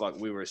 Fuck,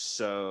 we were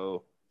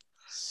so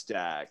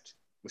stacked.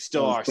 We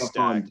still are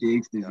stacked.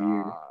 Diggs this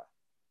year.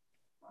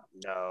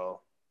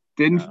 No.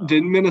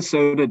 Didn't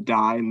Minnesota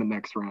die in the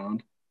next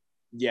round?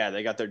 Yeah,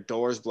 they got their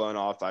doors blown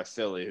off by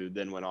Philly, who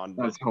then went on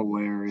to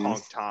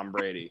punk Tom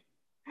Brady.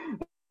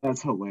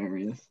 That's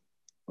hilarious.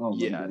 Oh,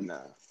 yeah,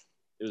 no.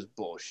 It was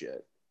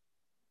bullshit.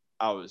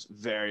 I was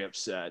very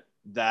upset.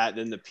 That,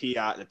 then the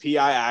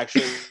PI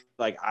actually,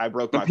 like, I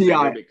broke my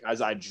finger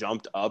because I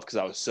jumped up because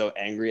I was so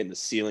angry and the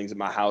ceilings in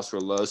my house were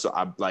low. So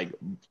I, like,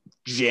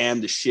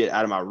 jammed the shit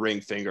out of my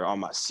ring finger on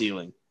my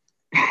ceiling.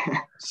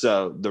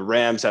 So the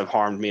Rams have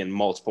harmed me in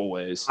multiple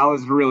ways. I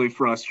was really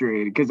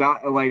frustrated because I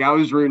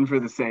was rooting for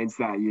the Saints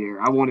that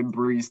year. I wanted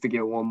Breeze to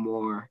get one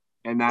more,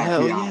 and that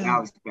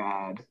was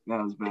bad.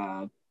 That was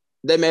bad.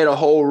 They made a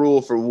whole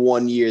rule for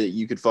 1 year that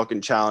you could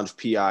fucking challenge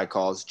PI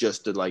calls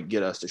just to, like,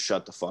 get us to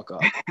shut the fuck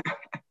up.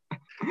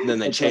 And then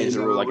they changed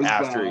the rule like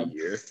after a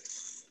year.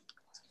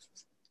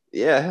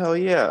 Yeah, hell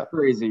yeah.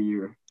 Crazy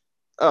year.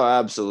 Oh,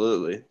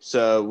 absolutely.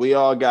 So we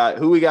all got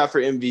who we got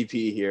for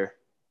MVP here?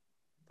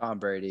 Tom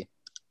Brady.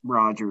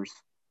 Rodgers.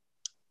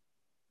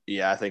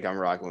 Yeah, I think I'm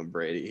rocking with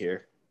Brady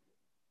here.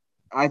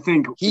 I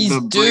think he's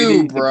the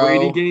due,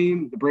 bro.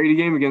 The Brady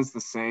game against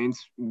the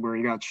Saints, where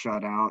he got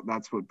shut out,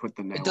 that's what put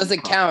the nail. It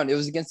doesn't count. It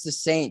was against the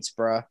Saints,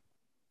 bro.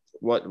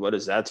 What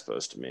is that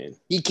supposed to mean?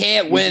 He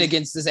can't win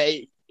against the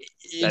Saints.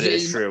 That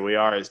is true. We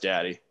are his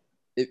daddy.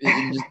 It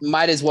just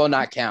might as well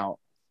not count.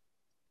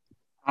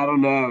 I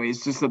don't know.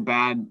 He's just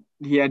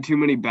he had too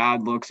many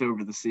bad looks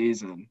over the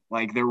season.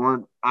 Like there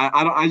weren't.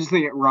 I just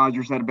think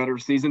Rodgers had a better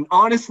season.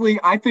 Honestly,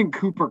 I think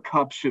Cooper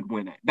Kupp should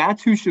win it.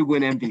 That's who should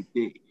win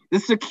MVP.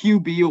 This is a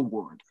QB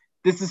award.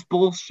 This is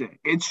bullshit.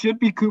 It should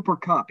be Cooper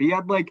Kupp. He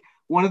had like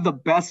one of the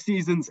best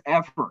seasons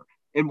ever.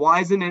 And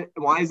why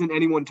isn't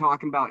anyone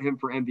talking about him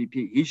for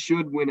MVP? He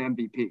should win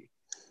MVP.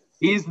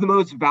 He's the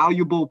most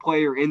valuable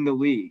player in the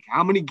league.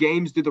 How many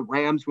games did the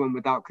Rams win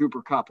without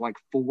Cooper Kupp? Like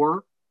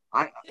 4?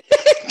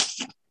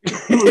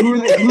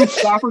 Who's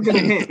Stafford going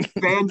to hit?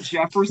 Van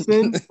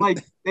Jefferson?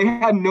 Like, they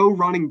had no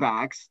running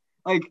backs.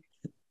 Like,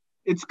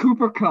 it's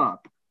Cooper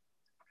Kupp.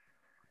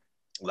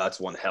 Well, that's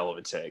one hell of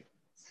a take.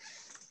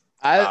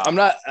 I'm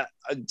not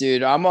 –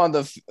 dude, I'm on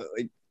the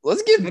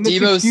let's give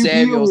Deebo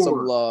Samuel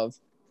some love.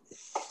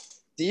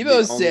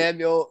 Deebo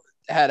Samuel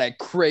had a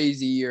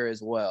crazy year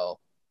as well.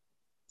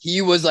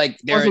 He was like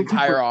their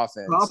entire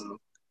offense.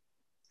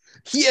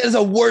 He has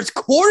a worse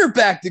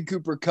quarterback than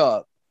Cooper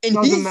Kupp, and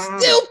he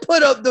still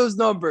put up those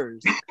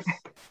numbers.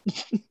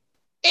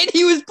 And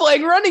he was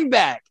playing running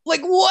back.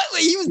 Like what?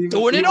 He was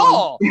doing it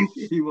all.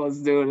 He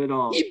was doing it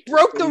all. He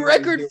broke the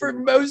record for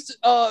most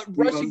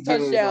rushing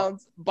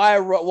touchdowns by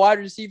a wide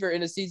receiver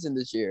in a season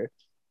this year.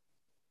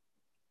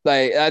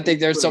 Like, I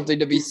think there's something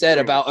to be said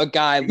about a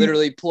guy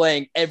literally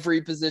playing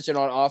every position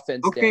on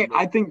offense. Okay,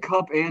 I think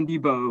Kupp and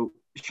Deebo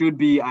should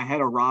be ahead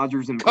of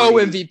Rodgers and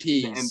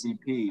co-MVPs.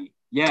 MVP.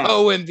 Yeah.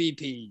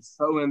 Co-MVPs.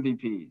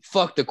 Co-MVPs.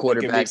 Fuck the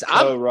quarterbacks.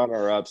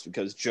 Co-runner-ups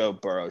because Joe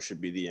Burrow should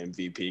be the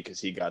MVP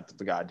because he got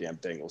the goddamn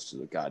Bengals to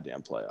the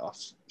goddamn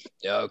playoffs.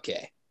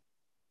 Okay.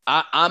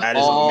 That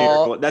is a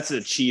miracle. That's an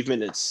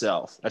achievement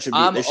itself. That should be.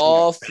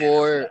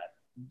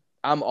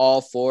 I'm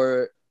all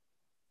for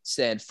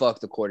saying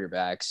fuck the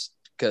quarterbacks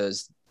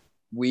because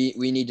we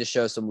need to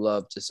show some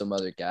love to some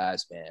other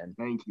guys, man.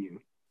 Thank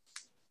you.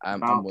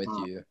 I'm with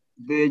you.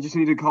 They just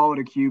need to call it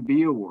a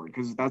QB award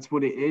because that's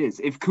what it is.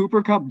 If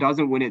Cooper Kupp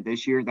doesn't win it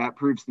this year, that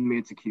proves to me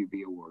it's a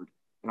QB award.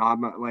 And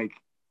I'm like,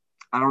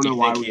 I don't know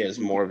why. Think he has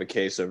more of a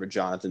case over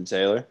Jonathan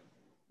Taylor?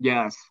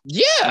 Yes.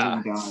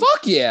 Yeah.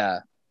 Fuck yeah.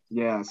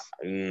 Yes.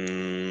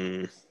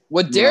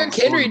 What Derrick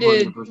Henry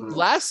did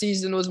last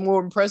season was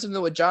more impressive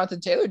than what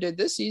Jonathan Taylor did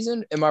this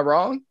season. Am I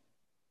wrong?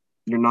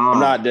 You're not. I'm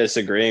not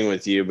disagreeing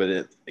with you,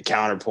 but the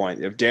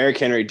counterpoint: if Derrick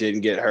Henry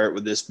didn't get hurt,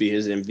 would this be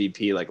his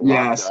MVP? Like,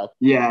 yes, up?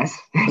 Yes.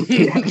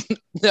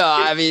 No,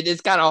 I mean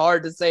it's kind of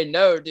hard to say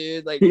no,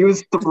 dude. Like he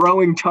was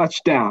throwing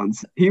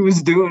touchdowns. He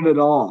was doing it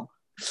all.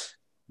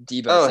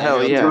 Deebo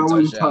hell yeah,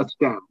 throwing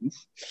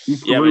touchdowns.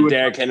 Yeah, but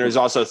Derrick Henry was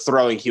also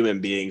throwing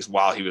human beings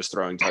while he was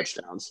throwing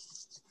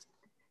touchdowns.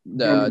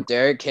 No,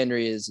 Derrick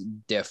Henry is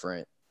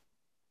different.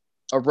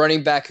 A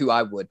running back who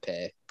I would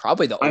pay.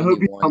 Probably the only one. I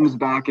hope he comes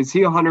back. Is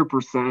he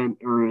 100%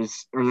 or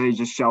are they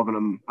just shelving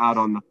him out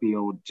on the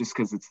field just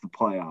because it's the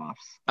playoffs?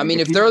 I mean,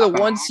 if they're the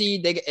 1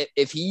 seed,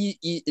 if he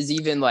is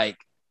even like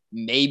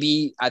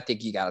maybe, I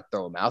think you got to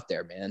throw him out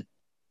there, man.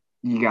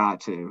 You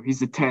got to.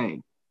 He's a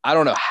tank. I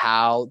don't know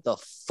how the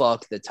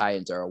fuck the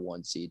Titans are a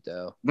 1 seed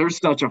though. They're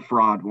such a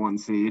fraud 1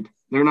 seed.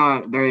 They're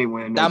not. They ain't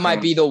winning. That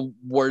might be the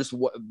worst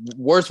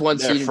 1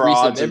 seed in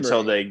frauds recent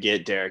until they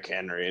get Derrick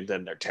Henry, and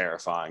then they're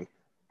terrifying.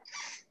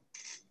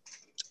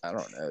 I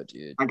don't know,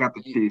 dude. I got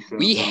the Chiefs.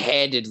 We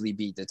handedly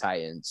beat the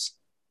Titans.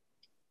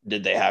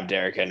 Did they have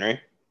Derrick Henry?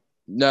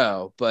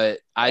 No, but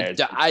I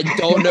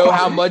don't know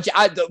how much.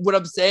 What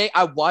I'm saying,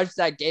 I watched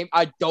that game.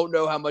 I don't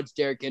know how much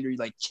Derrick Henry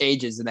like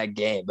changes in that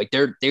game. Like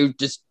they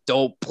just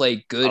don't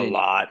play good. A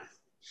lot.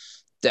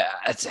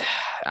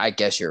 I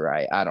guess you're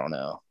right. I don't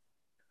know.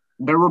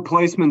 Their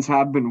replacements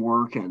have been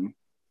working.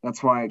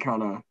 That's why it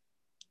kind of.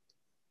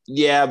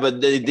 Yeah, but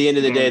at the end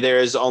of the day, there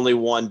is only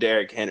one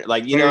Derrick Henry.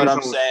 Like, you know what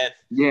I'm saying?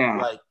 Yeah.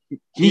 Like,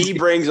 he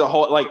brings a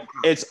whole – like,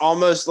 it's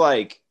almost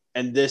like –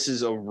 and this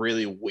is a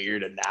really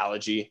weird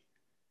analogy.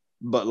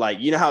 But, like,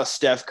 you know how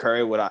Steph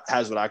Curry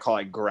has what I call,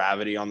 like,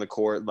 gravity on the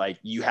court? Like,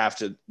 you have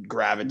to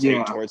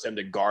gravitate towards him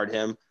to guard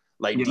him.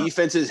 Like,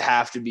 defenses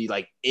have to be,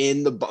 like,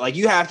 in the – like,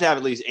 you have to have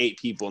at least 8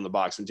 people in the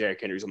box when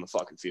Derrick Henry's on the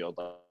fucking field.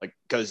 Like,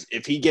 because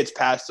if he gets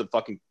past the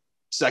fucking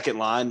second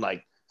line,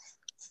 like,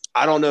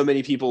 I don't know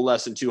many people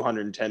less than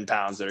 210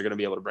 pounds that are going to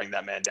be able to bring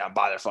that man down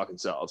by their fucking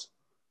selves.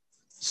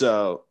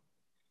 So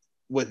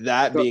with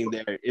that being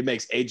there, it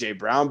makes A.J.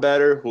 Brown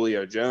better.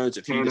 Julio Jones,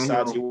 if he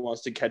decides he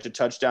wants to catch a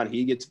touchdown,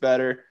 he gets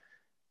better.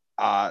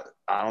 I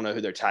don't know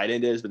who their tight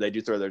end is, but they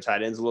do throw their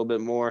tight ends a little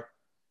bit more.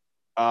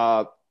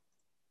 I'm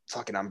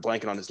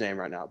blanking on his name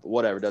right now, but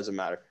whatever, doesn't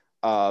matter.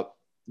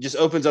 Just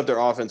opens up their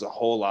offense a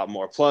whole lot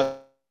more. Plus,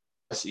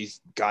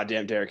 he's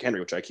goddamn Derrick Henry,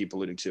 which I keep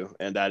alluding to,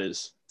 and that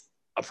is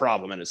a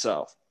problem in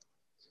itself.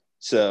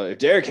 So if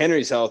Derrick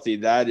Henry's healthy,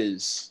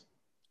 that's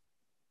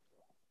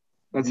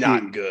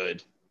not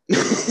good.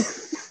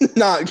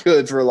 Not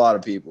good for a lot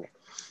of people.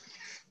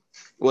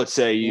 What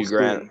say you,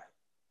 Grant?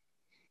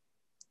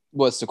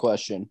 What's the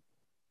question?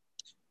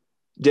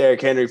 Derrick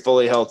Henry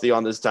fully healthy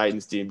on this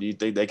Titans team. Do you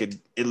think they could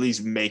at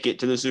least make it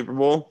to the Super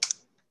Bowl?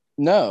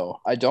 No,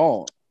 I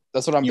don't.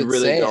 That's what I'm You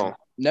really saying. don't?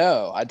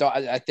 No, I don't.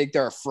 I think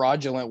they're a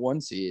fraudulent 1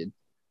 seed.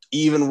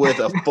 Even with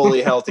a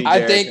fully healthy I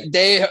Derrick think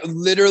they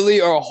literally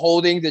are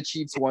holding the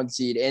Chiefs 1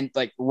 seed and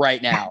like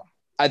right now.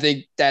 I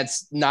think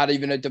that's not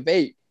even a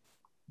debate.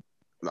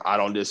 I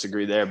don't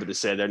disagree there, but to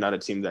say they're not a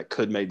team that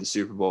could make the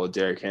Super Bowl with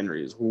Derrick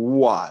Henry is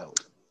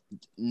wild.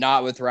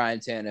 Not with Ryan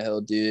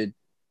Tannehill, dude.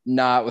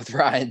 Not with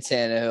Ryan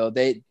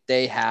Tannehill.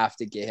 They have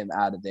to get him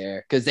out of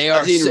there because they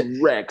are. I've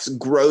seen Rex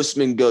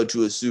Grossman go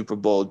to a Super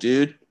Bowl,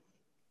 dude.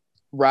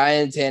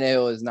 Ryan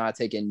Tannehill is not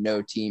taking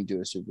no team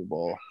to a Super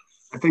Bowl.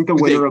 I think the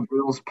winner of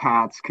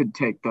Bills-Pats could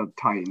take the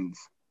Titans.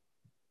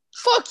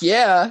 Fuck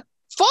yeah.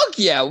 Fuck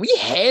yeah. We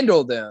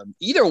handle them.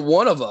 Either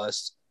one of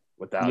us.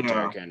 Without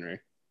Derrick Henry.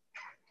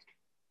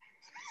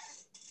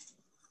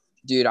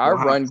 Dude, our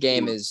run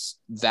game is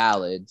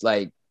valid.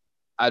 Like,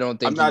 I don't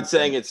think. I'm not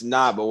saying it's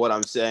not, but what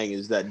I'm saying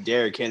is that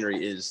Derrick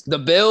Henry is. The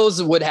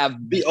Bills would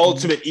have the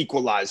ultimate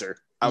equalizer.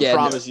 I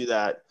promise you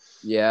that.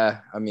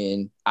 Yeah, I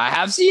mean, I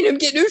have seen him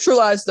get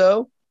neutralized,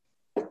 though.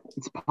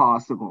 It's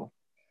possible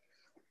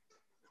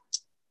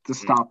to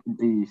stop the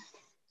beast.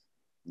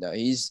 No,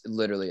 he's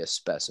literally a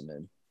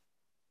specimen.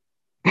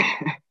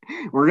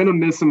 We're going to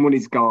miss him when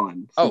he's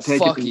gone. So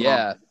fuck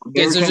yeah.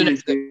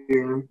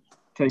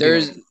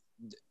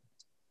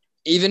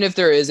 Even if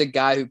there is a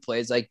guy who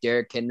plays like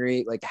Derrick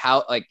Henry, like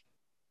how, like,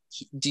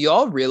 do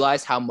y'all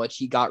realize how much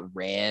he got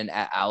ran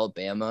at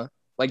Alabama?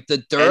 Like the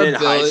durability,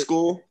 in high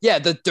school? Yeah,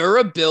 the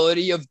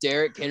durability of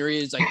Derrick Henry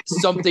is like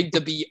something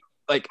to be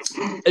like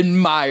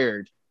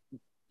admired.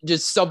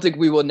 Just something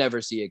we will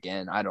never see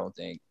again, I don't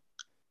think.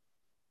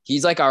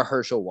 He's like our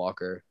Herschel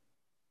Walker.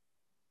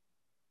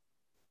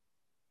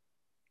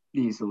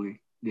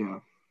 Easily, yeah.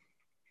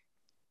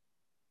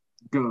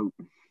 Go.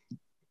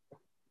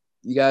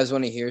 You guys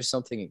want to hear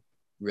something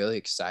really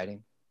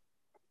exciting?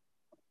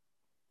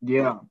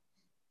 Yeah.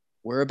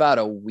 We're about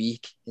a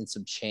week and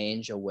some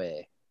change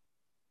away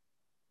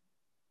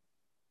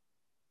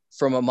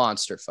from a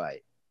monster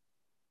fight.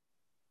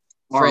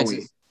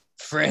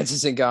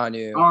 Francis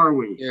Ngannou. Are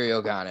we?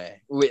 Ariel Gane.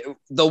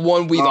 The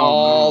one we've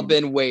all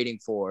been waiting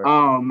for.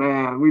 Oh,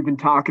 man. We've been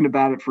talking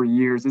about it for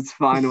years. It's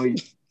finally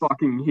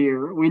fucking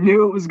here. We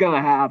knew it was going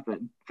to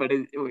happen, but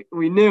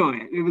we knew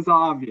it. It was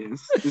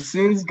obvious. As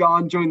soon as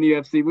Gane joined the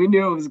UFC, we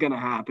knew it was going to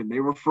happen. They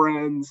were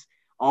friends,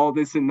 all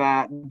this and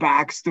that.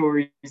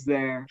 Backstories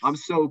there. I'm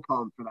so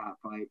pumped for that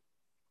fight.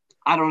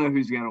 I don't know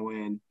who's going to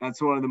win.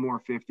 That's one of the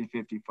more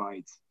 50-50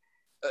 fights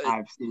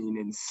I've seen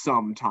in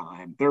some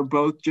time. They're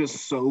both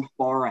just so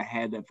far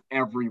ahead of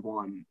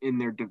everyone in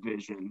their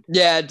division.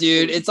 Yeah,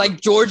 dude. It's like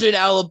Georgia and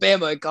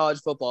Alabama in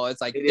college football. It's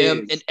like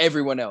them and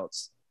everyone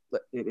else.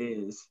 It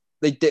is.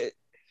 Like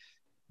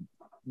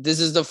this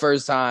is the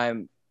first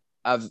time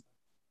I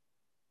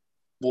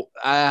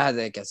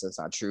guess that's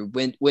not true.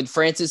 When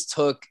Francis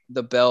took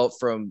the belt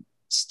from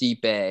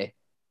Stipe,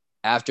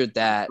 after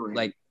that,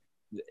 like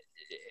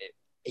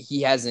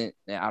he hasn't.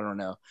 I don't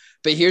know.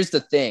 But here's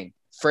the thing: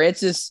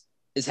 Francis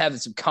is having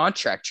some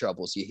contract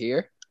troubles. You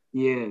hear?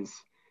 He is.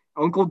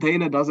 Uncle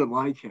Dana doesn't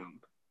like him.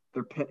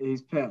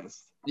 He's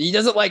pissed. He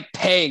doesn't like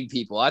paying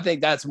people. I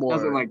think that's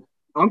more.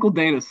 Uncle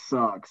Dana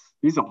sucks.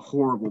 He's a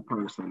horrible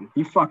person.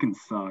 He fucking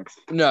sucks.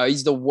 No,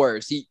 he's the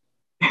worst.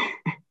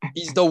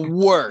 He's the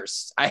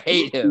worst. I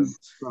hate him. He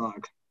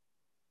sucks.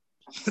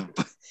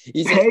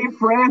 Pay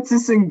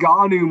Francis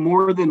Ngannou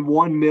more than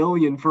 $1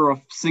 million for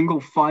a single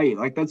fight.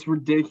 Like, that's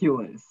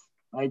ridiculous.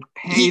 Like,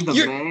 pay the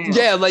man.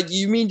 Yeah, like,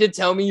 you mean to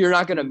tell me you're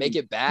not going to make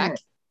it back?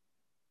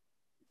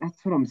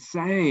 That's what I'm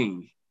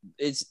saying.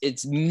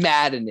 It's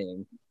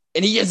maddening.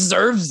 And he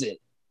deserves it.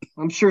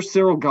 I'm sure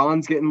Cyril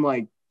Gane's getting,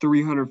 like,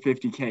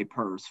 $350K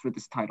purse for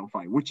this title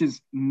fight, which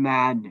is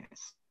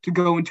madness. To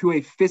go into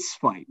a fist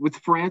fight with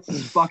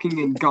Francis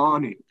fucking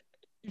Ngannou.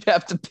 You'd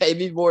have to pay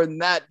me more than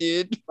that,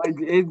 dude. Like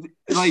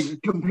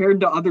compared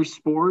to other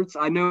sports,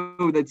 I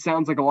know that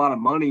sounds like a lot of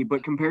money,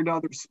 but compared to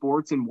other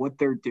sports and what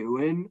they're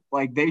doing,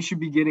 like they should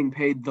be getting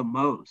paid the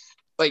most.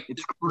 Like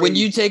when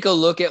you take a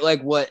look at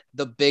like what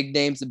the big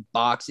names in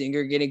boxing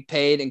are getting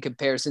paid in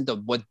comparison to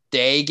what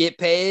they get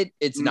paid,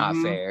 it's not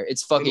fair.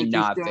 It's fucking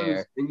not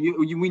fair. And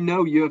we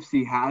know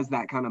UFC has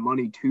that kind of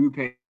money to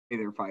pay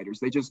their fighters.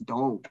 They just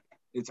don't.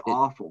 It's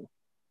awful.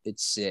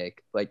 It's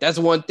sick. Like that's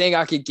one thing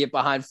I could get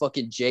behind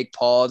fucking Jake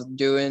Paul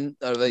doing.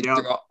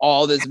 Through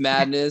all this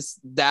madness.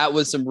 That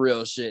was some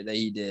real shit that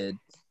he did.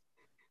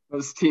 I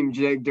was Team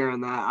Jake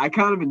during that. I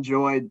kind of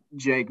enjoyed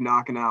Jake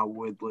knocking out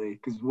Woodley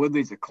because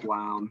Woodley's a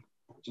clown.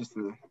 Just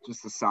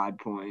a side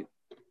point.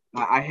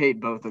 I hate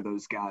both of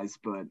those guys,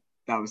 but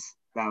that was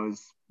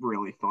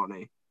really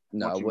funny.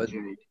 No,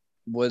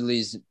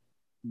 Woodley's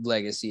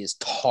legacy is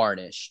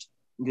tarnished.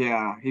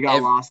 Yeah, he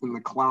got lost in the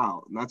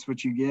cloud, and that's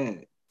what you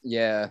get.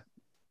 Yeah.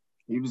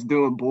 He was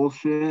doing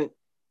bullshit.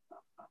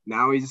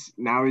 Now his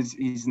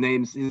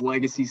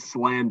legacy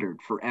slandered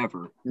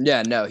forever.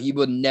 Yeah, no, he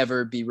will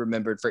never be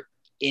remembered for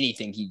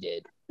anything he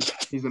did.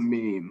 He's a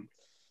meme.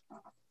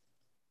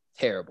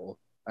 Terrible.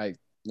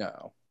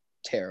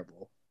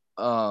 Terrible.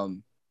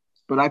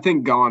 But I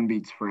think Gane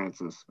beats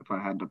Francis if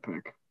I had to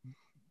pick.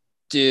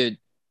 Dude,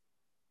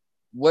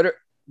 what are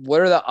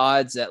the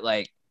odds that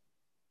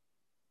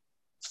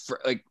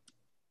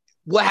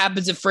what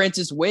happens if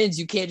Francis wins?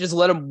 You can't just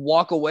let him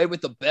walk away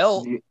with the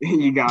belt.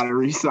 You gotta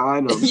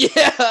re-sign him.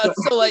 Yeah,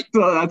 so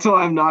that's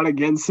why I'm not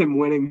against him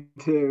winning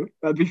too.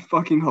 That'd be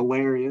fucking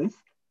hilarious.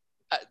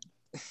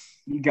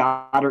 You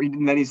got her,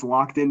 and then he's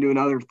locked into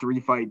another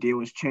 3-fight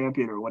deal as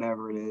champion or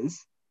whatever it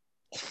is.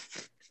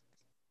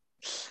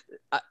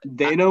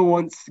 Dana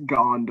wants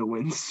Gane to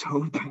win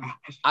so bad.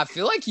 I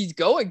feel like he's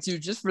going to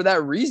just for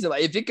that reason.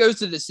 Like, if it goes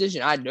to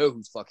decision, I know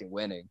who's fucking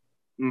winning.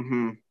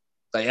 Mm-hmm.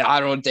 Like, I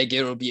don't think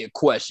it'll be a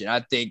question. I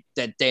think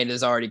that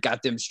Dana's already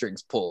got them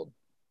strings pulled.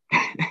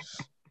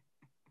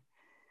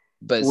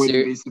 But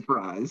wouldn't be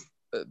surprised.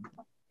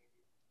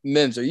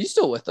 Mims, are you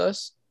still with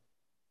us?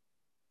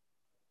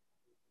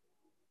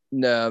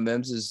 No,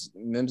 Mims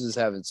is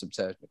having some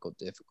technical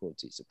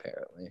difficulties.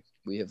 Apparently,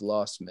 we have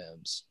lost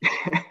Mims.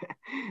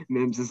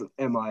 Mims is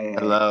MIA.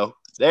 Hello.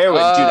 There we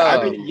go. Dude,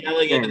 I've been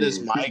yelling into this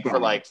mic for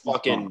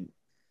fucking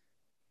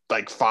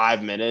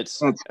 5 minutes.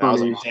 That's and I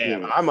was funny like,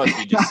 damn, shit. I must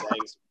be just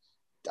saying.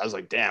 I was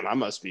like, damn, I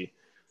must be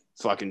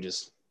fucking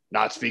just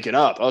not speaking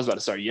up. I was about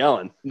to start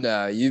yelling.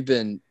 No, you've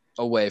been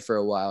away for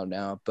a while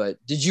now.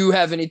 But did you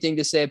have anything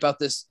to say about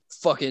this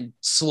fucking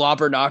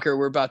slobber knocker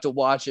we're about to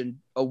watch in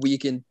a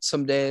week and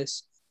some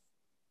days?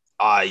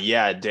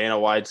 Yeah, Dana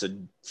White's a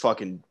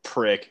fucking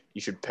prick.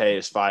 You should pay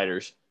his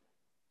fighters.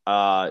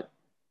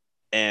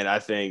 And I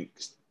think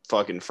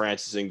fucking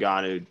Francis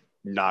Ngannou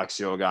knocks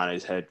Cyril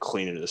Gane's head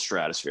clean into the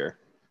stratosphere.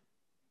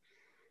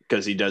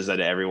 Because he does that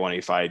to everyone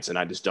he fights, and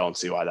I just don't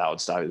see why that would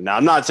stop him. Now,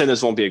 I'm not saying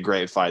this won't be a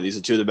great fight. These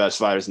are two of the best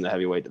fighters in the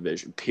heavyweight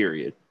division,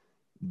 period.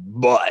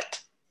 But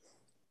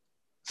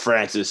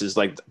Francis is,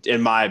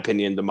 in my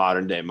opinion, the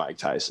modern-day Mike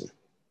Tyson.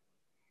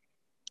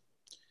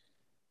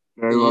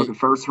 Very well.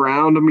 First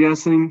round, I'm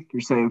guessing.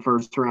 You're saying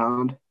first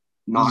round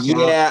knockout?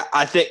 Yeah,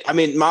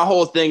 my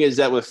whole thing is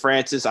that with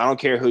Francis, I don't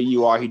care who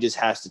you are, he just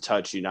has to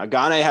touch you. Now,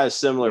 Gane has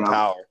similar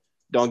power.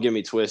 Don't get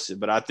me twisted,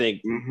 but I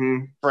think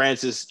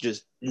Francis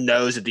just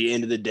knows at the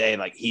end of the day,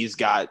 he's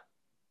got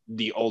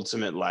the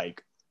ultimate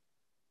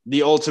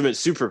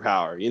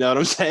superpower. You know what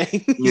I'm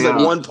saying? He's like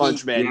one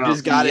punch man. You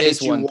just got to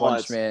hit you one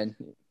once. Punch man.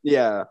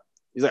 Yeah.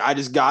 He's like, I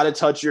just got to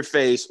touch your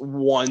face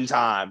one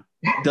time.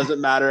 Doesn't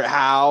matter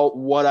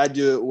what I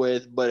do it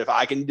with, but if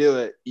I can do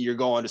it, you're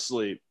going to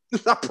sleep.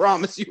 I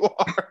promise you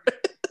are.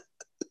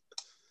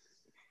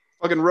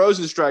 Fucking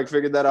Rosenstrike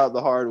figured that out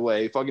the hard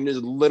way. He fucking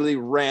just literally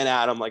ran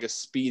at him like a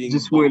speeding.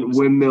 Just went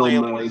windmill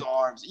mode. His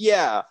arms.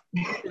 Yeah.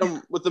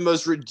 With the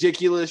most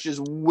ridiculous,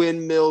 just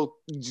windmill,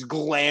 just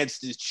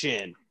glanced his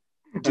chin.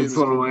 That's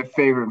one of my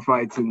favorite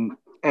fights in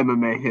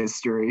MMA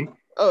history.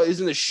 Oh, he's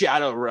in the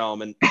shadow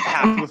realm and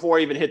before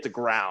he even hit the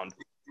ground.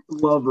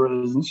 Love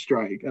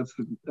Rosenstrike. That's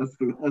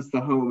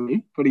the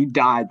homie. But he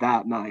died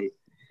that night.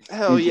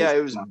 Hell yeah,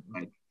 it was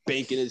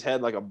banking his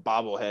head like a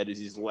bobblehead as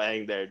he's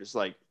laying there, just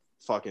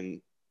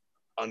fucking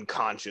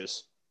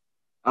unconscious.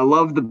 I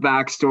love the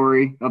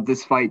backstory of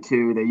this fight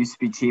too. They used to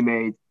be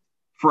teammates.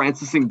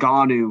 Francis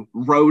Ngannou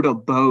rode a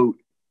boat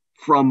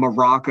from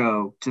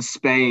Morocco to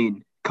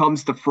Spain,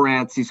 comes to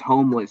France. He's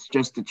homeless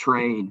just to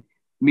train.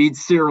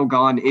 Meets Cyril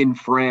Gane in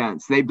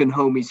France. They've been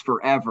homies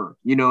forever.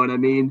 You know what I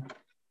mean?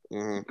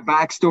 Mm-hmm. The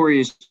backstory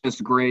is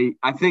just great.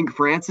 I think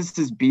Francis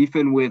is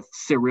beefing with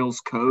Cyril's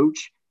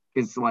coach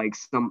because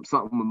something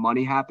with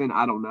money happened.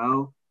 I don't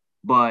know,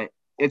 but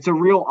it's a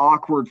real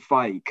awkward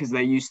fight because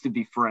they used to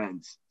be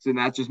friends. So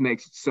that just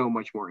makes it so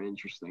much more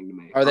interesting to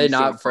me. Are they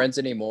not friends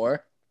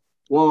anymore?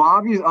 Well,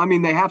 obviously,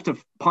 they have to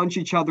punch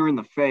each other in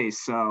the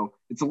face, so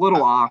it's a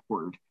little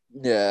awkward.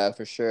 Yeah,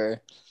 for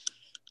sure.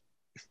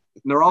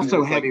 They're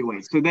also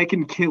heavyweights, so they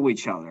can kill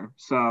each other.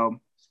 So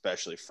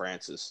especially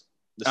Francis.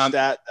 The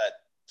stat that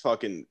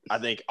fucking I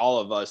think all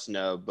of us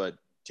know, but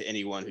to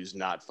anyone who's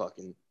not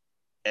fucking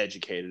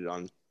educated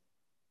on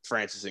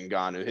Francis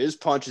Ngannou, his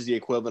punch is the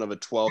equivalent of a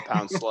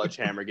 12-pound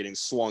sledgehammer getting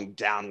swung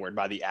downward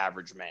by the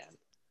average man.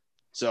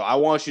 So I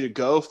want you to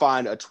go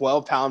find a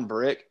 12-pound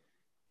brick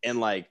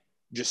and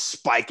just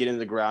spike it in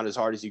the ground as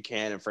hard as you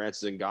can, and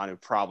Francis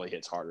Ngannou probably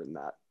hits harder than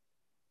that.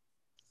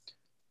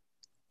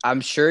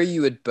 I'm sure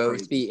you would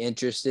both be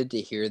interested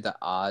to hear the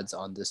odds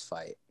on this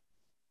fight.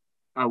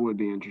 I would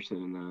be interested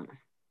in that.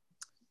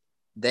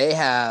 They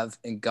have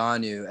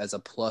Ngannou as a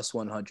plus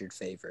 100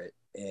 favorite,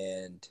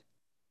 and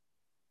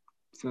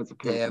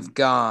they have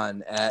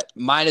Gane at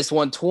minus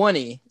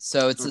 120.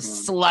 So it's a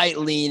slight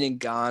lean in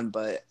Gane,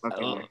 but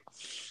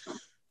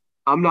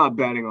I'm not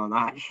betting on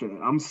that shit.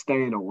 I'm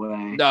staying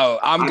away. No,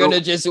 I'm going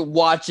to just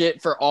watch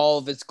it for all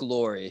of its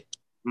glory.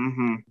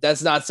 Mm-hmm.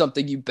 That's not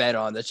something you bet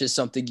on. That's just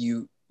something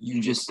you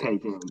just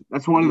take in.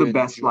 That's one of the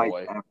best fights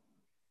ever.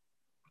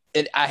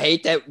 And I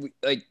hate that,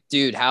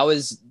 dude, how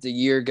is the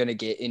year going to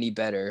get any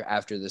better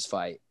after this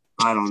fight?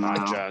 I don't know.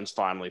 Mac Jones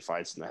finally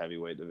fights in the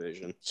heavyweight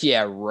division.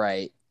 Yeah,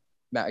 right.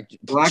 That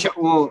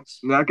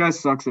guy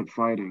sucks at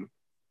fighting.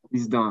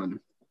 He's done.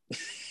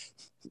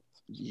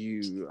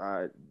 Does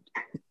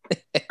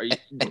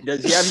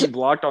he have you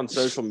blocked on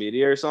social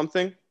media or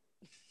something?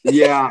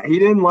 Yeah, he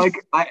didn't like.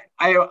 I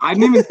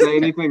didn't even say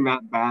anything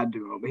that bad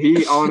to him.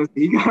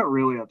 He got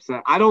really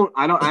upset. I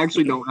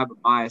actually don't have a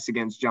bias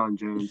against John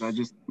Jones. I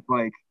just think,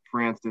 like,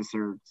 Francis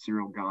or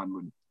Cyril Gane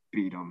would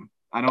beat him.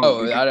 I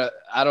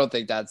don't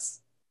think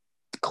that's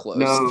close.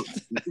 No,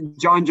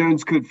 John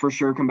Jones could for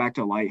sure come back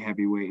to light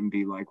heavyweight and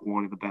be like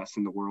one of the best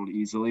in the world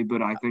easily.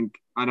 But I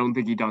don't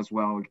think he does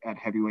well at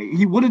heavyweight.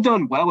 He would have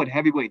done well at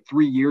heavyweight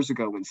 3 years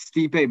ago when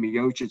Stipe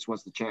Miocic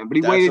was the champ, but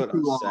he waited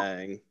too long.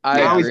 Saying.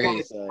 Now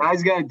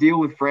he's got to deal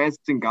with Francis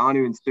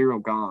Ngannou and Cyril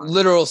Gane.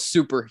 Literal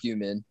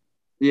superhuman.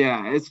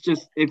 Yeah, it's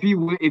just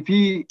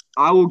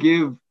I will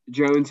give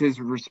Jones his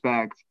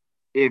respect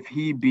if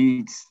he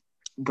beats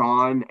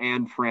Gane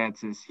and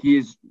Francis. He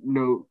is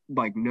no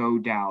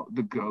doubt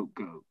the GOAT,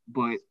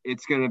 but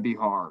it's gonna be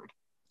hard.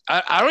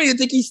 I don't even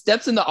think he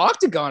steps in the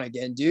octagon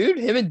again, dude.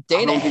 Him and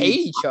Dana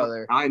hate each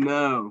other. I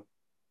know.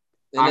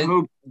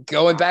 And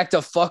going back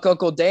to fuck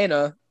Uncle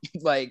Dana,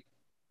 like,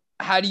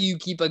 how do you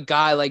keep a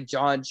guy like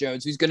John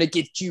Jones who's gonna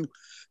get you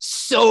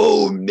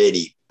so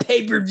many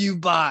pay-per-view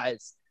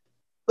buys?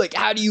 Like,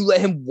 how do you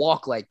let him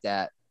walk like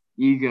that?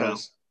 Ego.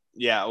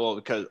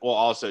 Because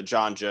also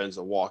John Jones is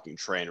a walking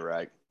train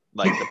wreck.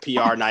 Like the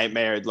PR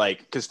nightmare, like,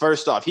 because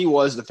first off, he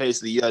was the face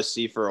of the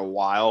UFC for a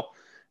while,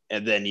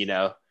 and then,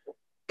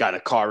 got in a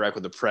car wreck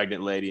with a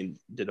pregnant lady and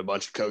did a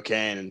bunch of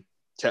cocaine and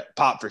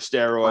popped for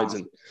steroids.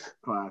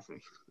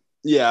 Classic.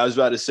 Yeah, I was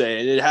about to say,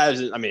 and it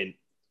hasn't. I mean,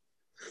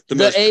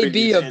 the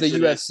AB of the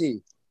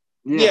UFC.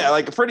 Yeah,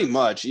 like pretty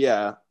much.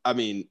 Yeah, I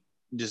mean,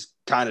 just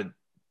kind of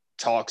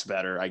talks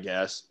better, I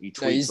guess. He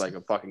tweets like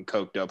a fucking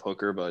coked up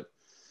hooker, but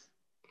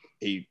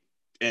he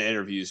in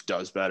interviews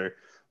does better.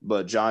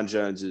 But John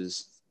Jones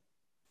is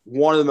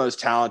one of the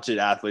most talented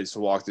athletes to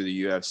walk through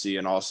the UFC,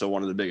 and also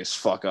one of the biggest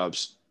fuck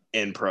ups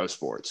in pro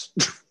sports.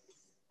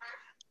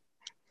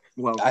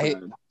 Well,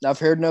 I've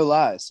heard no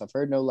lies.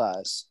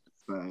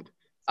 But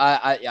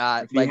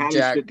I like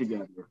Jack. Shit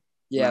together.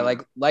 Yeah,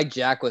 like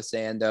Jack was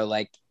saying though,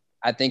 like,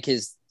 I think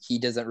he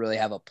doesn't really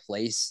have a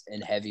place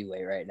in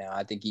heavyweight right now.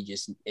 I think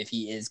if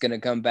he is gonna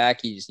come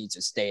back, he just needs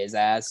to stay his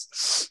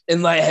ass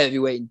in light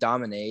heavyweight and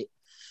dominate.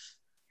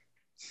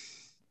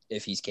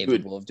 If he's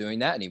capable of doing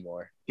that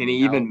anymore. Can he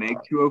even make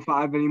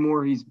 205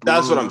 anymore?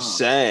 That's what I'm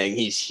saying.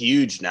 He's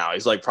huge now.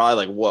 He's like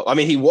probably like what? I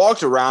mean, he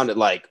walked around at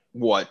like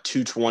what,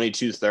 220,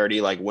 230,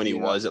 like when he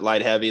was at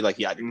light heavy. Like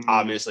he had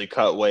obviously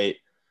cut weight,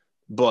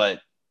 but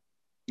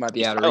might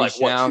be out of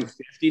reach now.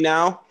 250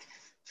 now?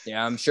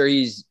 Yeah, I'm sure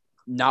he's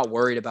not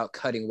worried about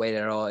cutting weight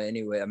at all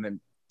anyway. I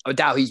mean, I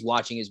doubt he's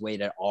watching his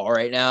weight at all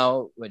right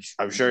now, which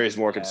I'm sure he's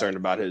more concerned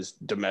about his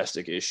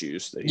domestic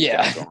issues that he's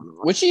got going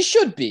on. Which he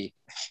should be.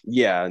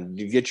 Yeah,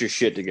 you get your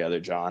shit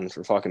together, John,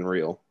 for fucking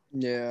real.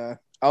 Yeah.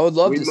 I would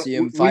love to see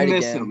him fight again. We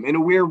miss him. In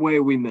a weird way,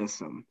 we miss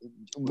him.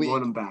 We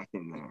want him back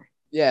in there.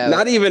 Yeah.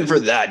 Not even for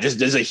that.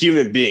 Just as a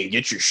human being,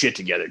 get your shit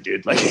together,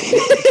 dude. Like,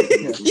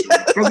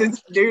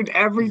 because dude,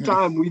 every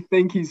time we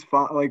think he's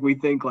all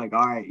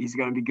right, he's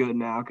gonna be good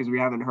now because we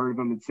haven't heard of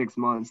him in 6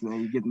 months, and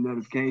then you get the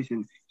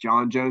notification,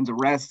 John Jones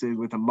arrested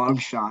with a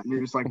mugshot, and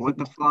you're just like, what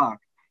the fuck?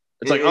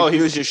 It's like,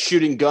 he was just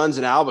shooting guns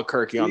in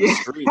Albuquerque on the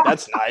street.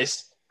 That's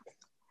nice.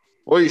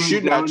 What are you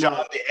shooting at, John?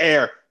 In the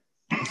air.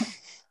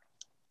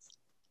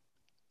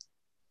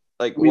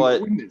 Like,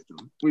 what? We miss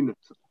him.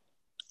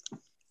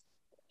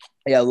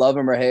 Yeah, love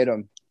him or hate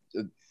him.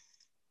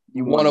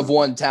 One of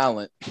one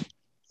talent.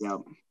 Yep.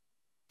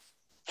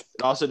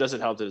 It also doesn't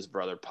help that his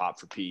brother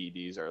popped for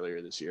PEDs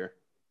earlier this year.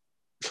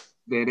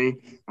 Did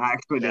he? I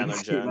actually Chandler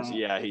didn't see Jones. that.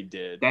 Yeah, he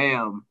did.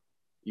 Damn.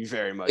 You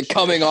very much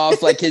coming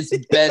off like his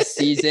best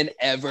season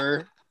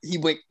ever. He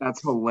went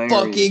That's hilarious.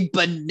 fucking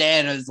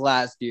bananas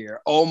last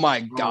year. Oh my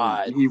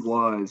god. He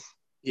was.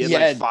 He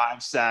had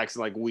 5 sacks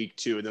in like week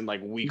 2, and then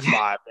like week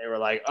 5, they were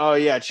like, "Oh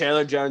yeah,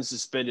 Chandler Jones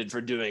suspended for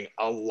doing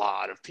a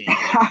lot of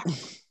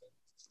PEDs."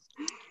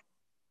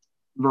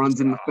 Runs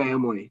in the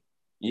family.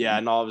 Yeah,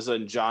 and all of a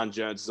sudden, John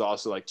Jones is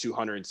also like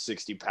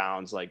 260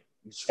 pounds, like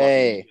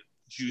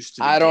juiced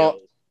to the gills.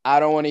 I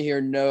don't want to hear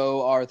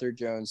no Arthur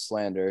Jones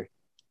slander.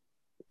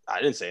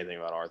 I didn't say anything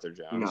about Arthur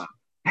Jones.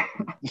 No.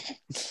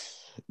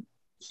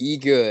 He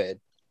good.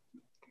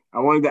 I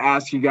wanted to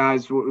ask you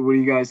guys, what do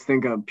you guys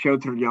think of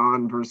Piotr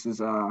Jan versus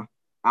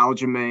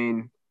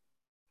Aljamain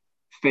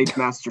Fake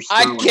Master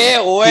Sterling? I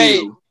can't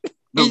wait.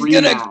 He's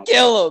gonna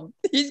kill him.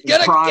 He's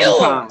gonna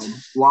kill him.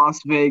 Las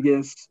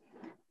Vegas.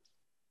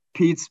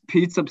 Pete's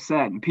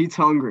upset and Pete's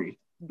hungry.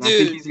 Dude, I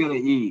think he's gonna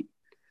eat.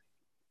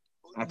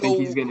 I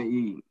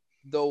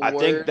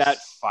think that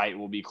fight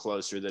will be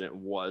closer than it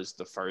was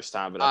the first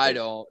time, but I think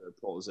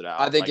pulls it out.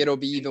 I think it'll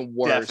be even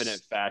worse. Definite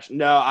fashion.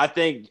 No, I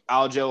think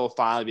Aljo will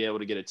finally be able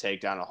to get a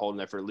takedown and hold him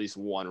there for at least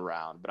one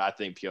round. But I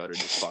think Piotr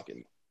just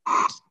fucking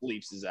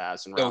sleeps his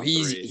ass in round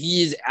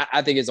 3.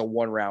 I think it's a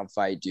 1-round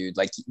fight, dude.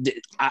 Like, that'd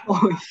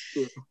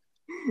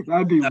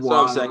be That's wild.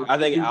 what I'm saying. I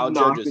think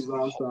Aljo just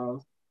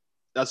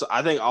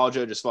I think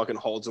Aljo just fucking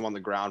holds him on the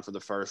ground for the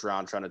first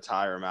round, trying to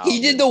tire him out.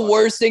 He did the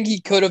worst thing he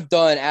could have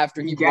done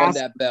after he won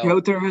that belt.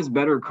 Piotr has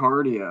better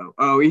cardio.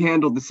 Oh, he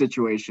handled the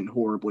situation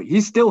horribly.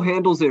 He still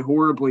handles it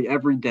horribly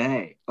every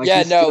day.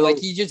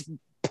 He just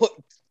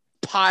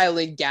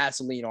piling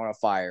gasoline on a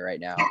fire right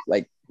now.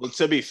 Like, well,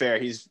 to be fair,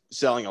 he's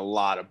selling a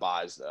lot of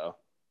buys though.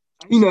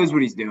 He knows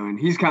what he's doing.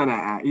 He's kind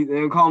of they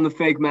don't call him the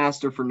fake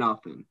master for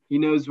nothing. He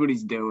knows what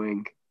he's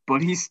doing,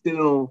 but he's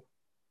still.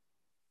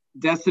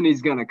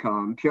 Destiny's gonna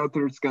come.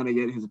 Piotr's gonna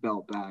get his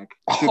belt back.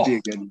 Should be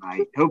a good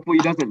night. Hopefully,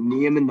 he doesn't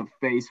knee him in the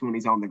face when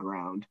he's on the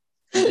ground.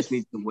 He just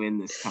needs to win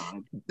this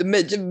time. The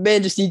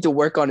man just needs to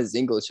work on his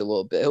English a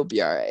little bit. He'll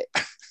be all right.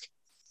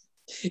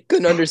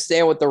 Couldn't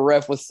understand what the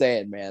ref was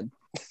saying, man.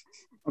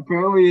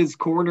 Apparently, his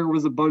corner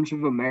was a bunch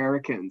of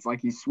Americans.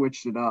 Like, he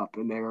switched it up,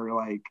 and they were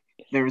like,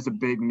 there was a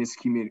big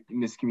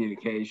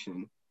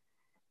miscommunication.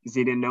 Because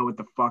he didn't know what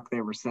the fuck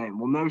they were saying.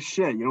 Well, no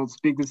shit. You don't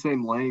speak the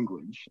same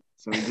language.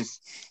 So he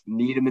just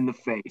kneed him in the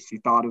face. He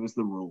thought it was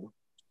the rule.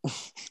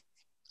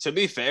 To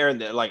be fair,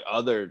 that like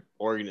other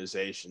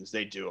organizations,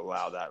 they do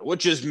allow that,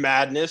 which is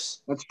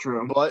madness. That's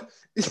true. But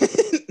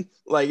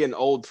like in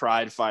old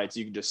pride fights,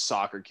 you can just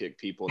soccer kick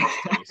people in the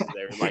face.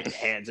 They're like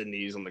hands and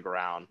knees on the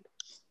ground.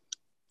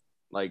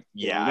 Like,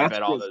 yeah, I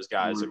bet all those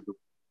guys are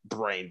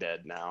brain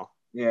dead now.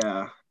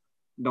 Yeah.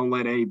 Don't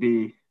let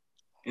AB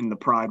in the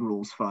pride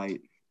rules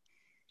fight.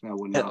 That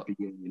would not be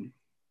good.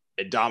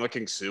 Adama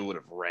King Su would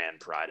have ran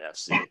Pride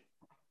FC.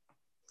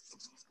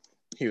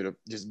 He would have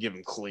just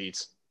given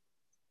cleats.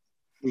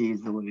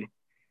 Easily.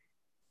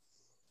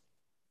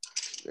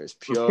 There's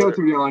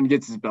Piotr Jan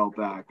gets his belt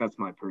back. That's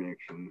my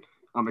prediction.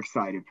 I'm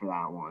excited for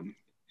that one.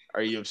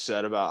 Are you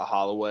upset about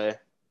Holloway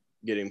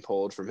getting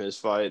pulled from his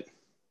fight?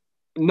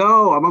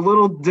 No, I'm a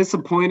little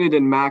disappointed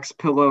in Max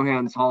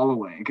Pillowhands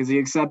Holloway because he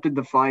accepted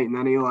the fight and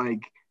then he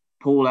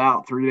pulled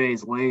out 3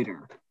 days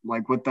later.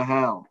 Like, what the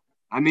hell?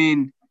 I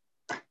mean,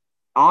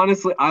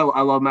 honestly,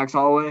 I love Max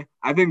Holloway.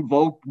 I think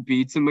Volk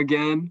beats him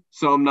again,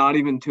 so I'm not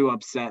even too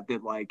upset that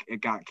it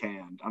got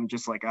canned. I'm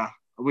just like,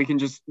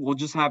 we'll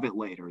just have it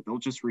later. They'll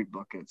just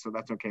rebook it, so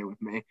that's okay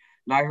with me.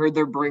 And I heard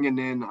they're bringing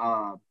in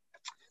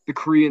the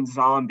Korean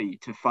Zombie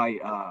to fight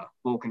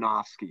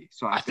Volkanovski.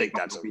 So I think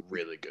that's a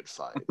really good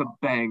fight. That's a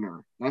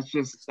banger. That's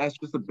just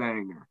a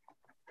banger.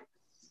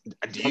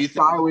 Do you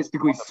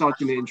stylistically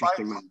such an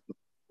interesting match?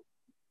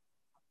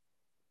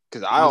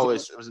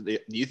 Because do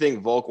you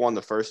think Volk won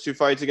the first two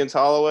fights against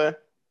Holloway?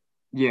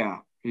 Yeah,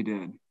 he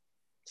did.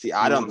 See,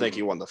 I don't think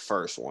he won the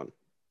first one.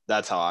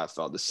 That's how I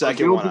felt. The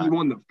second one. He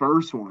won the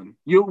first one.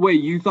 You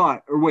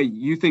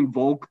think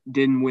Volk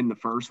didn't win the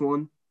first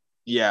one?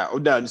 Yeah. Oh,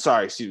 no,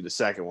 sorry. Excuse me. The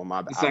second one.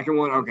 My bad. The second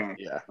one? Okay.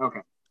 Yeah. Okay.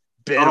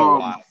 Been a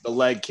while. The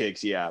leg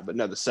kicks, yeah. But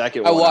no, the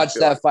second one. I watched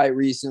that fight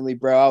recently,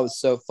 bro. I was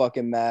so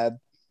fucking mad.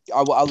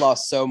 I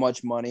lost so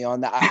much money on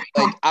that.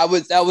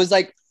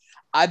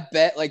 I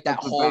bet that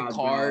whole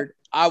card. Bet.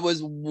 I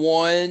was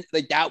one.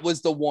 That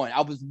was the one.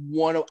 I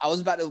was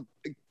about to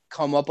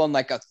come up on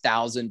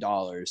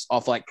 $1,000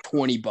 off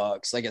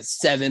 $20, a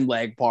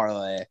 7-leg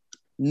parlay.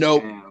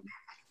 Nope. Damn.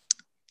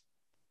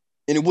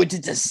 And it went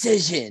to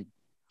decision.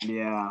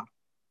 Yeah,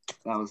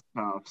 that was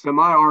tough. So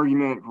my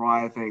argument for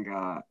why I think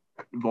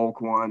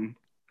Volk won,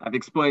 I've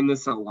explained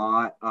this a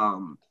lot.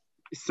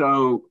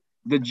 So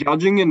the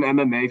judging in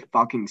MMA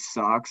fucking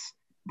sucks.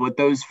 But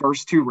those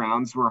first 2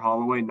 rounds where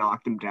Holloway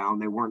knocked him down,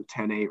 they weren't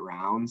 10-8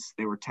 rounds.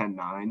 They were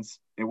 10-9s.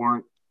 They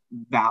weren't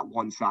that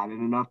one-sided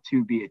enough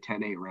to be a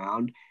 10-8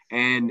 round.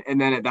 And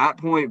then at that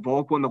point,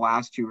 Volk won the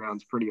last 2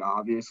 rounds pretty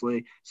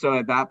obviously. So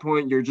at that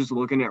point, you're just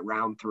looking at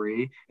round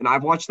 3. And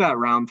I've watched that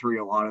round 3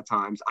 a lot of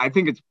times. I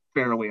think it's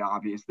fairly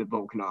obvious that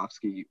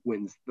Volkanovski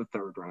wins the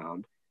 3rd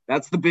round.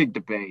 That's the big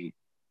debate.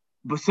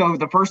 But so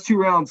the first 2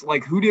 rounds,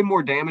 who did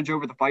more damage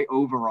over the fight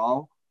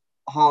overall?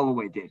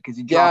 Holloway did because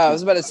he dropped. Yeah, I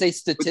was about to say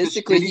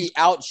statistically he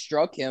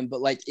outstruck him,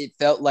 but it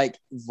felt like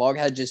Volk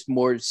had just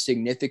more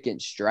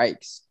significant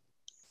strikes.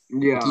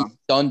 Yeah, he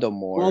stunned him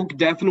more. Volk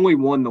definitely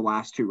won the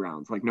last 2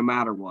 rounds. No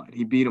matter what,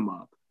 he beat him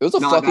up. It was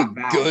a fucking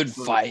good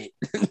fight,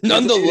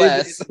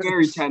 nonetheless. It's a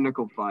very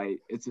technical fight.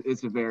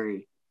 It's a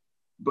very.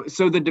 But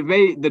so the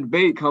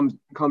debate comes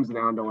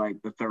down to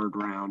the 3rd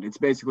round. It's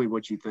basically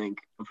what you think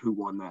of who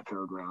won that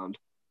 3rd round.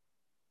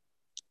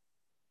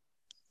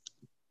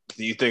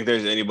 Do you think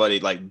there's anybody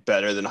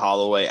better than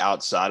Holloway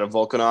outside of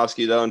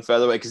Volkanovski though in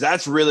featherweight? Because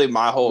that's really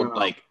my whole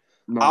I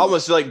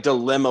almost feel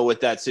dilemma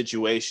with that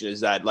situation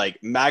is that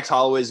Max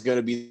Holloway is going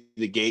to be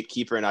the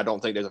gatekeeper, and I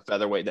don't think there's a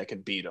featherweight that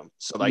can beat him.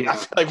 So I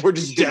feel we're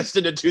just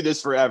destined to do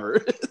this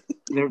forever.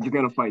 They're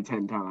going to fight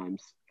 10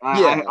 times.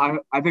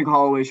 I think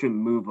Holloway should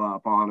move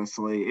up.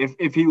 Honestly,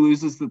 if he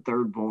loses the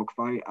 3rd Volk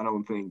fight, I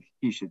don't think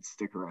he should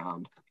stick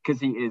around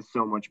because he is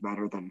so much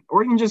better than,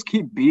 or he can just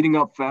keep beating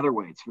up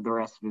featherweights for the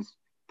rest of his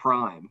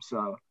prime.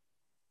 So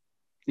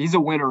he's a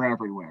winner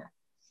everywhere.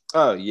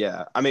 Oh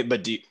yeah, I mean,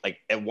 but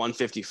at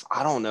 150,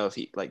 I don't know if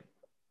he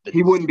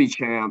he wouldn't be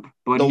champ.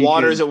 But the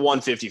waters at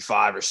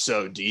 155 are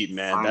so deep,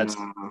 man.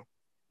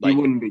 He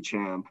wouldn't be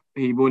champ.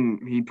 He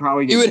wouldn't. He'd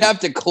probably. He would have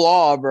to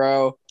claw,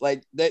 bro.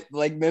 Like that.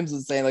 Like Mims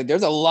was saying, like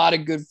there's a lot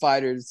of good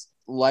fighters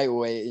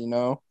lightweight. You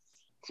know.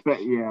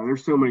 Yeah,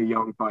 there's so many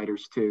young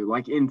fighters too.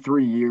 Like in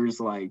 3 years,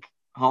 like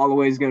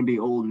Holloway's gonna be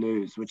old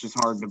news, which is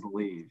hard to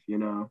believe. You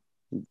know.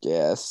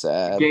 Yeah,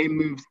 sad.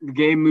 The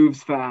game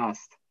moves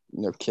fast.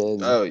 No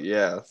kidding. Oh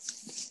yeah.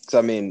 So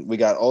I mean, we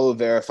got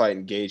Oliveira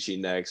fighting Gaethje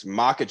next.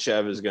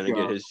 Makachev is going to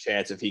get his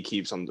chance if he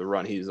keeps on the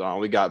run he's on.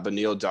 We got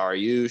Beneil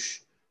Dariush.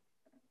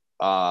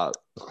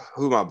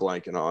 Who am I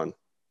blanking on?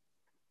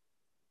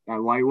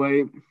 At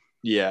lightweight.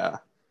 Yeah.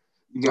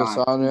 You got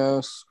Dos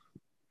Anjos,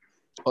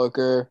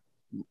 Hooker.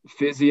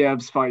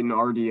 Fiziev's fighting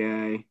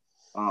RDA.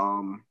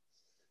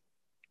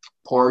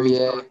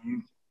 Poirier.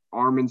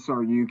 Armin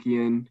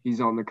Saryukian,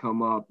 he's on the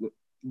come up.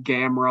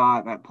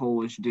 Gamrot, that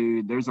Polish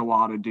dude. There's a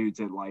lot of dudes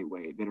at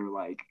lightweight that are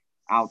like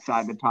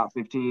outside the top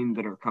 15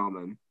 that are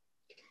coming.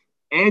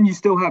 And you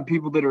still have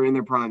people that are in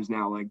their primes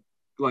now, like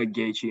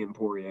Gaethje and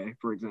Poirier,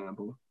 for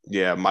example.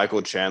 Yeah,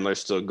 Michael Chandler's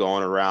still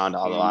going around,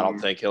 although I don't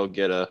think he'll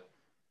get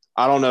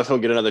I don't know if he'll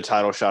get another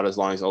title shot as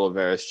long as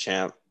Oliveira's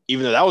champ.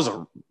 Even though that was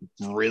a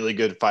really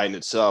good fight in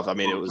itself. I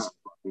mean, it was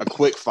a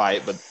quick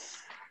fight, but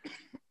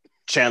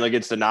Chandler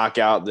gets the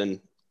knockout,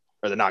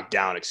 or the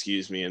knockdown,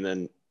 excuse me, and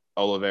then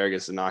Oliveira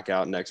gets the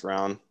knockout next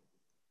round.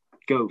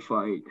 Goat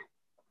fight.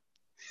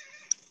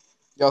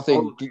 Y'all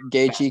think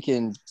Gaethje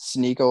can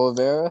sneak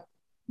Oliveira?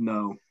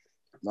 No.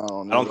 I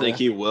don't think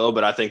he will,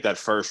 but I think that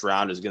first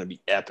round is going to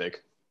be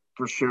epic.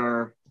 For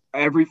sure.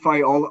 Every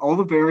fight,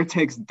 Oliveira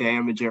takes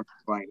damage every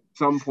fight. At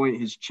some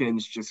point, his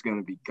chin's just going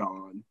to be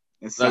gone.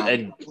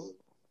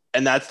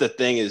 And that's the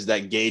thing, is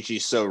that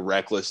Gaethje's so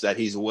reckless that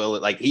he's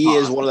willing. Like, he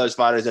is one of those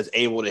fighters that's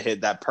able to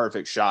hit that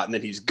perfect shot, and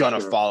then he's going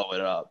to follow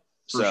it up.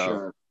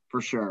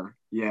 For sure.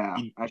 Yeah.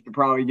 I should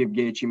probably give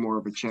Gaethje more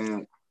of a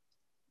chance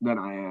than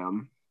I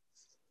am.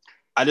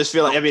 I just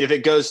feel like, I mean, if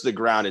it goes to the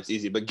ground, it's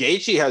easy. But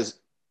Gaethje has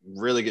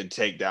really good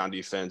takedown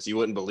defense. You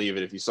wouldn't believe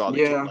it if you saw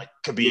the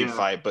Khabib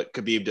fight, but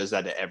Khabib does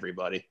that to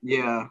everybody.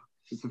 Yeah,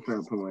 it's a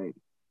fair point.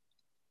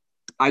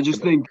 I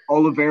just think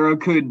Oliveira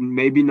could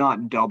maybe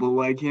not double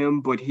leg him,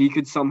 but he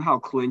could somehow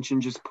clinch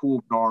and just pull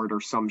guard or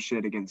some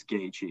shit against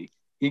Gaethje.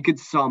 He could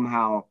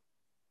somehow,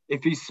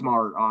 if he's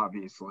smart,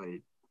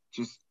 obviously,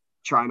 just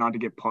try not to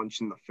get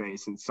punched in the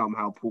face and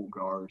somehow pull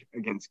guard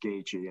against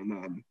Gaethje, and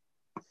then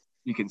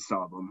you can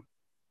sub him.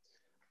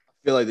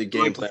 I feel like the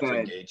game plan for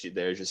Gaethje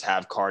there is just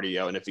have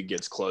cardio, and if he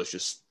gets close,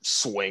 just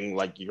swing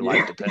like your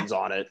life depends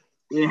on it.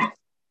 Yeah.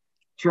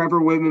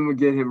 Trevor Whitman would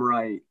get him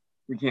right.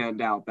 We can't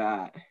doubt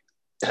that.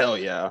 Hell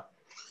yeah.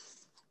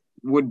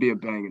 Would be a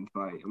banging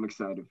fight. I'm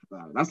excited for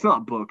that. That's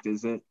not booked,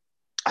 is it?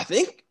 I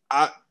think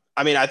I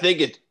think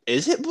it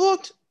is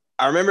booked?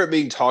 I remember it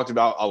being talked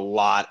about a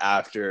lot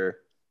after,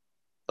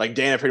 like,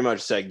 Dana pretty much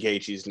said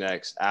Gaethje's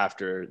next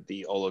after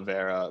the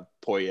Oliveira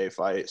Poirier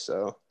fight.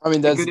 So I mean,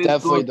 that's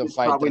definitely the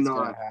fight that's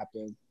going to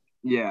happen.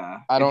 Yeah.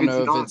 I don't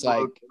know if it's like,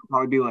 it'll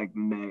probably be like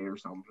May or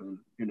something.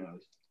 Who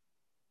knows?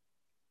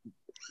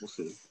 We'll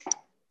see.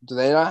 Do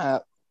they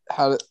not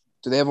have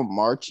do they have a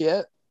March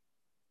yet?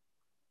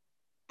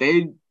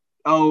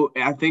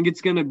 I think it's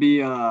gonna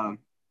be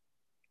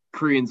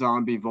Korean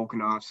Zombie,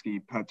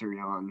 Volkanovski,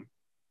 Petrian,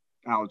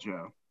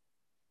 Aljo.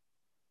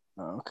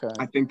 Oh, okay.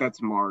 I think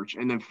that's March.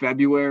 And then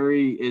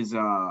February is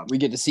we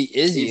get to see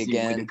Izzy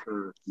again.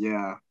 Whitaker.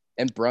 Yeah.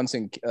 And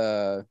Brunson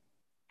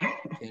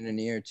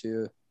Cannonier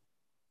too.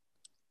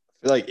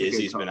 I feel like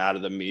Izzy's been out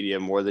of the media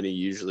more than he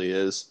usually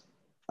is.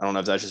 I don't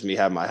know if that's just me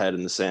having my head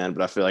in the sand,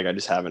 but I feel like I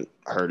just haven't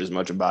heard as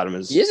much about him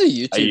as he has a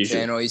YouTube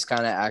channel he's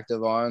kind of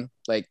active on.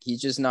 Like,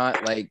 he's just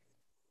not like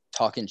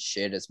talking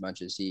shit as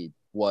much as he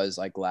was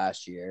like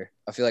last year.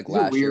 I feel like he's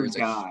last year was a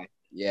weird guy.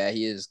 Yeah,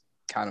 he is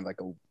kind of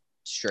like a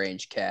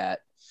strange cat.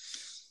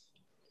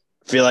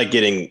 I feel like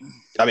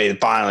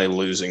finally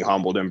losing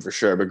humbled him for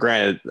sure. But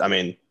granted, I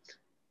mean,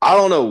 I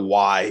don't know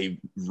why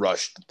he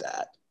rushed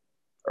that.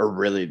 Or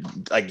really,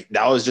 like,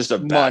 that was just a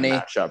bad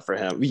matchup for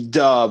him.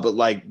 Duh, but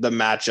like the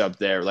matchup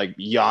there, like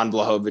Jan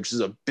Blachowicz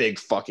is a big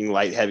fucking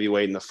light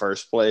heavyweight in the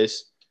first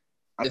place.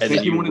 I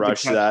think he wanted to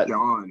catch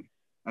John.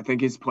 I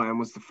think his plan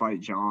was to fight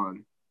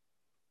John.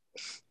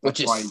 Which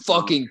is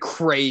fucking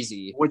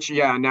crazy. Which,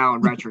 yeah, now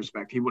in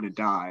retrospect, he would have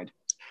died.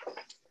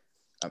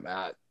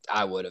 I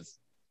would have.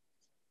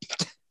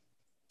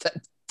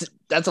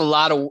 That's a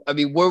lot of. I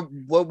mean, what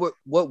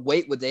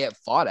weight would they have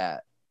fought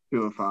at?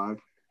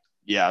 205.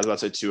 Yeah, I was about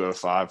to say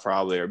 205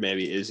 probably, or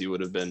maybe Izzy would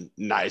have been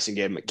nice and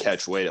gave him a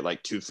catch weight at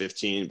like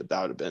 215, but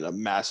that would have been a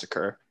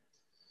massacre.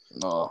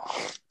 No,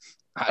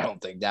 I don't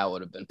think that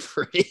would have been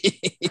pretty.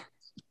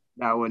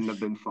 That wouldn't have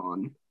been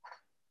fun.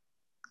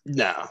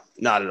 No,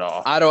 not at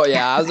all. I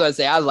was going to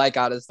say, I like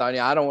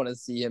Adesanya. I don't want to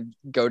see him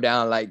go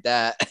down like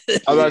that.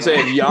 I was about to say,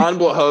 if Jan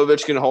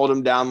Blachowicz can hold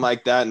him down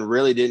like that and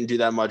really didn't do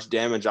that much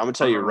damage, I'm going to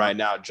tell you right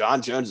now,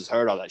 John Jones has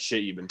heard all that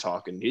shit you've been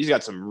talking. He's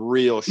got some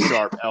real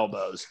sharp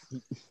elbows.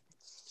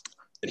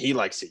 And he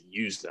likes to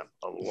use them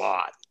a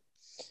lot.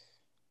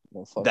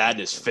 That and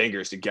his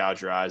fingers to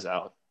gouge your eyes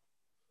out.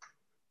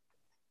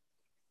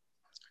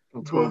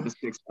 He'll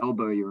 12-6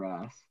 elbow your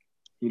ass.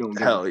 He don't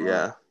give Hell a fuck.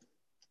 yeah.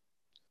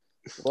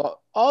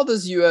 Well, all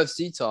this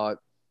UFC talk.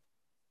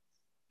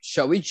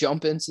 Shall we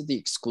jump into the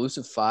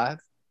exclusive 5?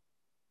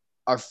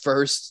 Our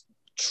first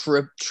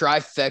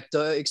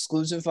trifecta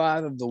exclusive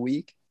 5 of the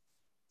week.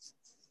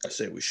 I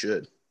say we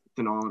should. It's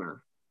an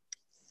honor.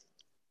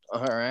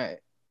 All right.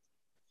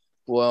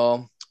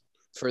 Well,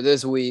 for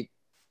this week,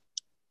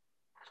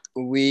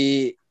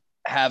 we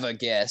have a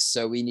guest,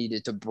 so we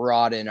needed to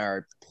broaden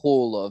our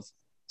pool of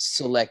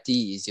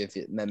selectees, if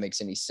that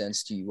makes any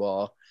sense to you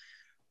all.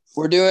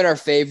 We're doing our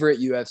favorite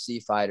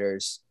UFC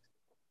fighters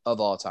of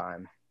all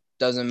time.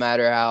 Doesn't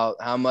matter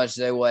how much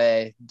they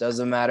weigh.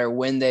 Doesn't matter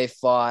when they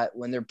fought,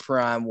 when their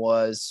prime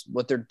was,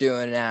 what they're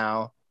doing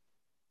now.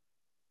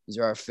 These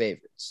are our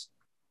favorites.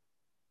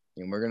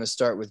 And we're going to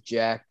start with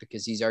Jack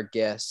because he's our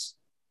guest.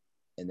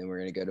 And then we're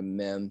going to go to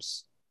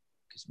Mims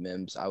because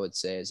Mims, I would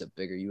say, is a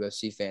bigger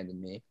UFC fan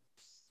than me.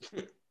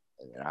 And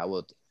then I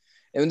will.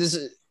 And this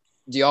is,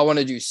 do y'all want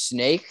to do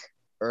Snake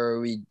or are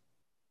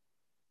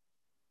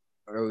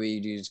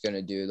we just going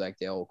to do like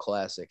the old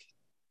classic?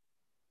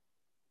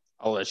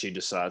 I'll let you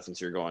decide since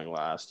you're going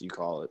last. You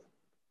call it.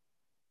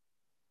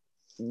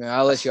 No,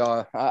 I'll let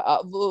y'all.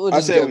 We'll I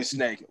just say go. we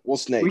snake it. We'll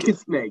snake We it. could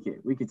snake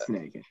it. We could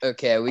snake it.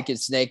 Okay, we could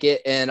snake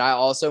it. And I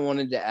also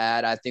wanted to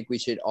add, I think we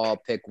should all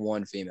pick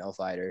one female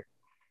fighter.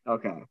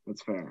 Okay,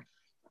 that's fair.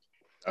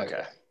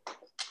 Okay.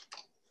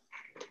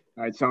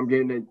 All right, so I'm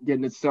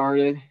getting it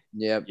started.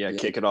 Yep. Yeah,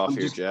 kick it off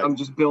here, Jack. I'm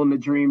just building a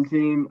dream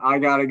team. I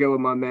gotta go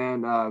with my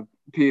man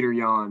Peter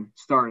Yan,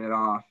 starting it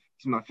off.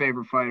 He's my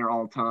favorite fighter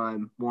all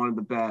time, one of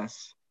the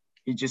best.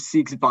 He just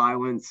seeks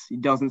violence. He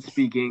doesn't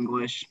speak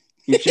English.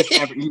 He's just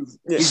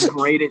he's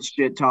great at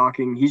shit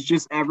talking. He's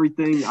just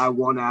everything I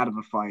want out of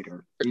a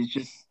fighter.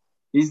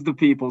 He's the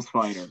people's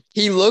fighter.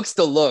 He looks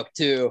the look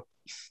too.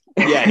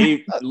 Yeah,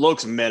 he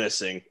looks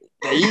menacing.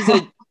 He's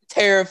a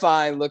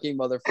terrifying looking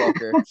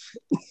motherfucker.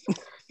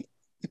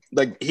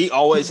 Like, he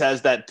always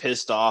has that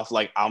pissed off,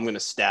 like, I'm going to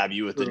stab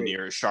you with the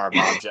nearest sharp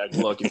object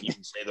look if you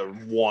can say the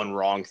one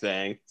wrong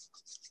thing.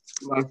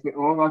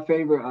 One of my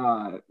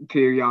favorite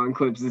Peter Yan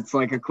clips, it's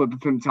like a clip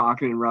of him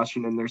talking in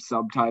Russian and there's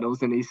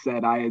subtitles, and he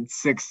said, I had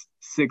six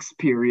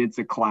periods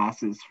of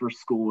classes for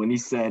school, and he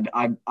said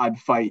I'd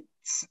fight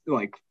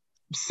like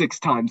 6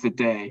 times a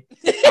day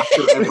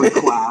after every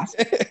class.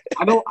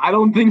 I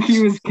don't think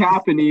he was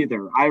capping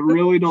either. I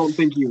really don't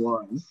think he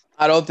was.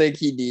 I don't think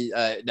he needs.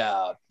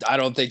 No, I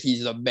don't think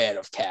he's a man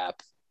of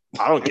cap.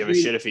 I don't give a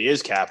shit if he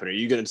is capping. Are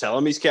you going to tell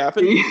him he's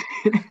capping?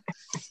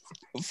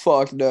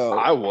 Fuck no.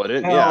 I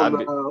wouldn't. Hell Yeah.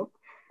 no.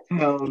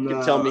 Hell no. You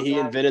could tell me he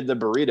invented the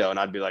burrito, and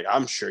I'd be like,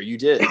 I'm sure you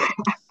did.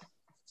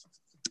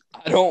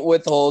 I don't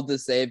withhold the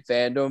same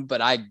fandom,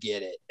 but I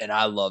get it, and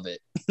I love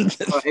it.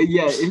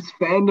 Yeah, his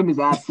fandom is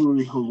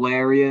absolutely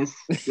hilarious.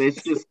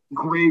 It's just a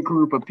great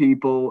group of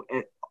people.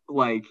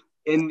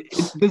 And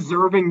it's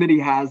deserving that he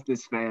has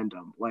this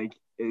fandom. Like,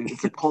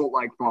 it's a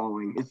cult-like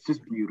following. It's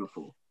just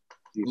beautiful.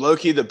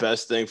 Low-key, the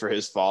best thing for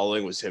his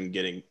following was him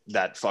getting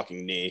that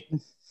fucking knee.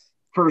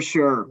 For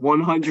sure,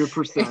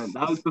 100%.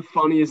 That was the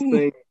funniest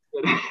thing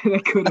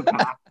that could have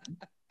happened.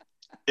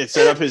 It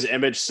set up his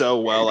image so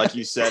well, like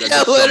you said.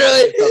 Yeah,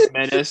 literally.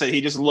 Menace, and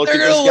he just looked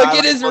They're at this gonna guy, look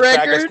at his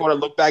record.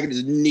 Look back and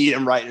just knee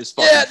him right in his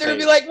fucking Yeah, they're face. gonna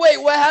be like,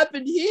 "Wait, what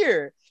happened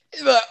here?"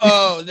 He's like,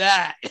 "Oh,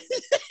 that."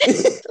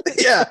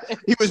 Yeah,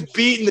 he was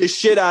beating the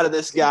shit out of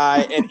this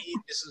guy, and he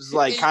just was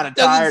like kind of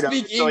tired of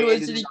it. Doesn't speak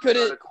English, and he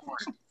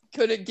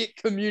couldn't get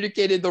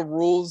communicated the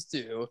rules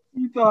to.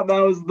 He thought that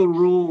was the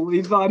rule.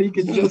 He thought he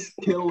could just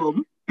kill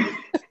him.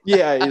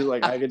 Yeah, he's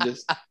like, I could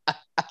just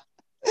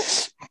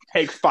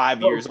take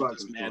 5 years of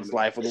this fucking man's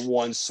funny. life with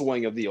one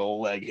swing of the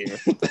old leg here.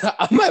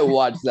 I might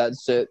watch that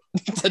shit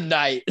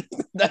tonight.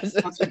 That's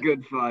a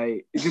good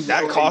fight. Because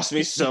That cost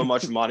me so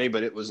much money,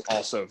 but it was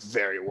also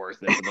very worth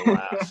it for the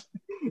laugh.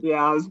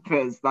 Yeah, I was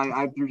pissed.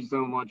 I threw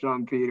so much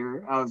on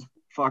Peter. I was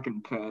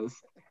fucking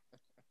pissed.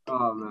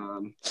 Oh,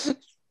 man.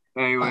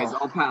 Anyways,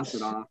 I'll pass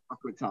it off. I'll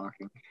quit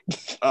talking.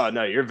 Oh,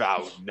 no, you're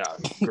valid. No,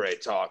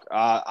 great talk.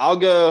 I'll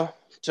go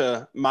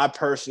to my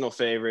personal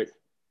favorite,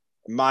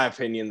 in my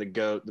opinion, the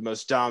GOAT, the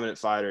most dominant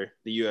fighter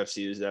the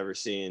UFC has ever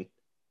seen.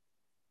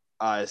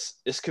 It's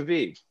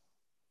Khabib.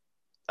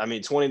 I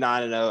mean,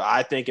 29-0,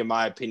 I think, in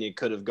my opinion,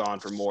 could have gone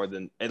for more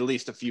than at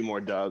least a few more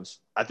dubs.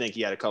 I think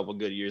he had a couple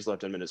good years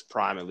left in his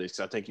prime, at least,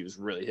 because I think he was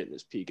really hitting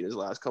his peak in his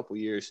last couple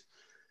years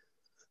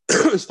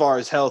as far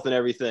as health and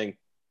everything.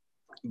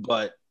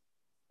 But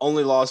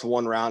only lost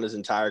 1 round his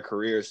entire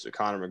career to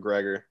Conor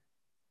McGregor.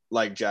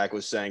 Like Jack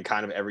was saying,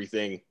 kind of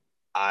everything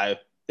I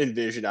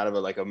envisioned out of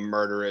a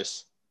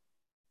murderous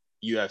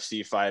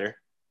UFC fighter,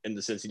 in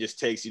the sense he just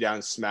takes you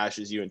down,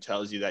 smashes you, and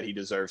tells you that he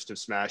deserves to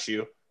smash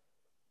you.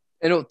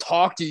 And he'll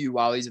talk to you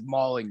while he's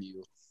mauling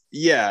you.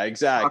 Yeah,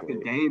 exactly.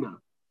 Talk to Dana.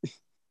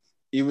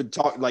 He would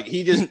talk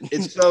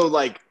it's so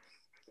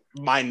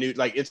minute,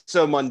 it's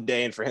so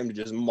mundane for him to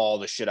just maul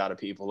the shit out of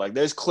people. Like,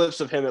 there's clips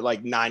of him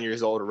at 9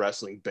 years old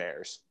wrestling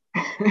bears.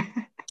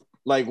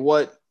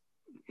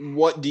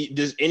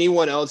 Does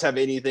anyone else have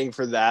anything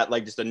for that?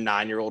 Like, just a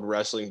 9-year-old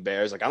wrestling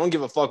bears? Like, I don't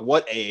give a fuck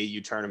what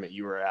AAU tournament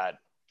you were at.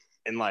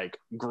 in like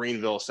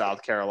Greenville,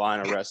 South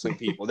Carolina, wrestling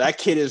people. That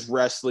kid is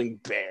wrestling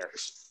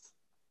bears.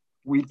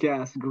 Weak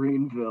ass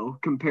Greenville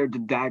compared to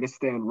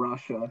Dagestan,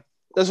 Russia.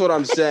 That's what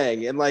I'm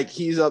saying. And like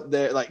he's up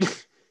there, like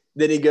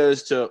then he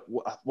goes to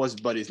what's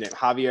buddy's name?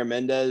 Javier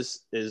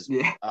Mendez is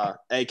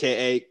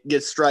AKA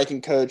gets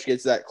striking coach,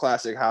 gets that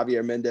classic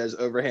Javier Mendez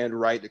overhand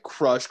right to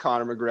crush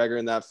Conor McGregor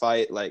in that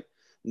fight. Like,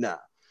 nah.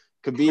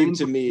 Khabib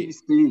to me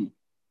PC.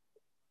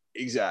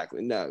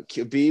 Exactly. No,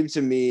 Khabib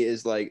to me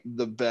is like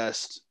the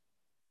best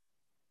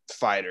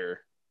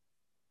fighter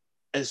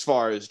as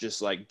far as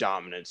just like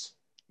dominance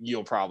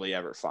you'll probably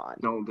ever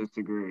find. Don't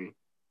disagree.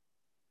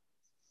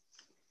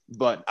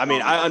 But I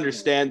mean, I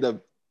understand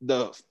the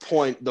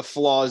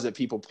flaws that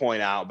people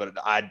point out, but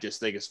I just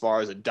think as far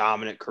as a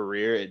dominant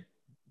career, it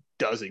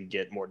doesn't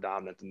get more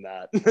dominant than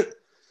that.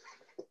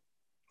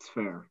 It's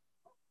fair.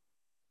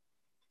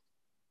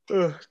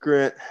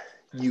 Grant,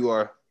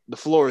 the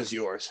floor is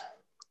yours.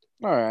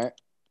 All right.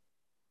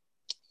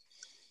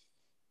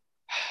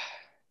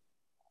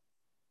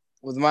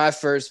 With my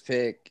first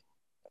pick,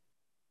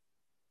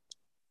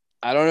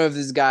 I don't know if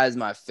this guy is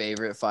my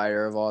favorite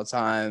fighter of all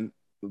time,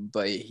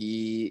 but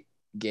he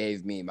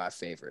gave me my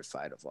favorite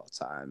fight of all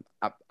time.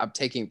 I'm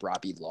taking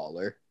Robbie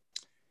Lawler.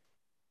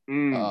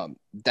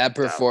 That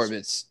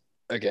performance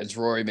against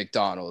Rory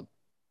McDonald,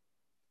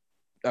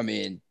 I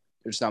mean,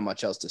 there's not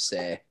much else to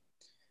say.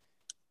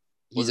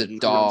 He's a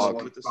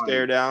dog. With the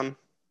stare down?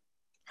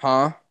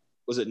 Huh?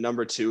 Was it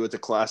number 2 with the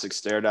classic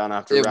stare down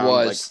after it round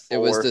was, like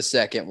 4? It was the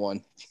second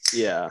one.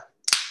 Yeah.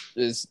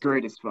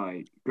 Greatest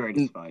fight.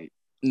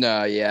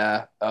 No,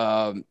 yeah.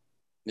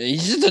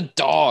 He's just a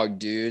dog,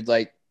 dude.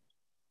 Like,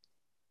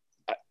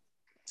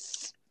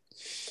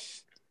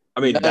 I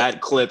mean,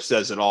 that clip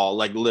says it all.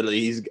 Like, literally,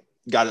 he's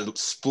got a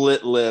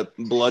split lip,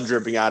 blood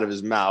dripping out of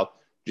his mouth,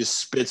 just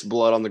spits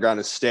blood on the ground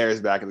and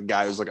stares back at the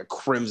guy who's like a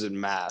crimson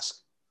mask.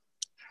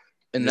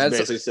 And that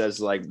basically says,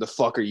 like, the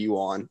fuck are you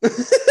on?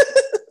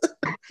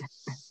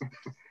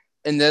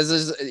 And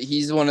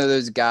he's one of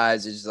those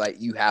guys is like,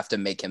 you have to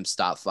make him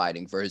stop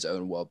fighting for his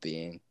own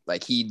well-being.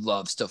 Like, he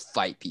loves to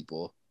fight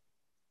people.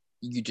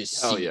 You just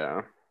see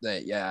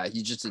that. Yeah,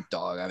 he's just a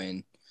dog. I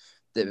mean,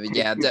 literally,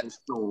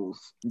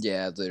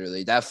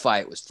 that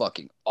fight was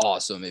fucking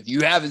awesome. If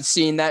you haven't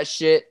seen that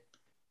shit,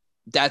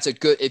 that's a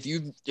good. If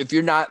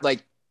you're not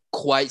like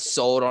quite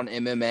sold on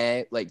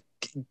MMA, like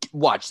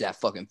watch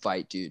that fucking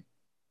fight, dude.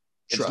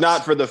 It's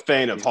not for the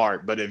faint of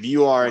heart, but if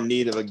you are in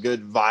need of a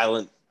good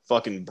violent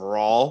fucking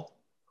brawl,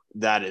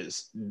 that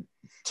is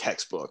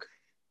textbook.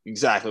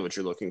 Exactly what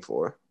you're looking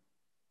for.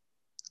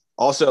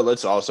 Also,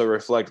 let's also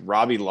reflect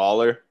Robbie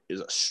Lawler is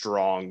a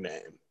strong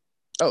name.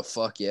 Oh,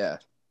 fuck yeah.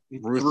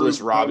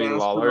 Ruthless Robbie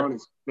Lawler. On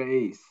his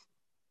face.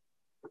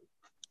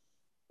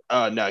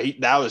 No,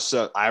 that was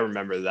so. I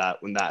remember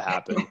that when that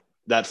happened.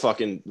 That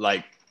fucking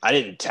like I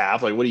didn't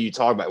tap. Like, what are you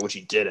talking about? Which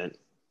he didn't.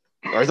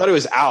 Or I thought it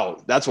was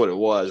out. That's what it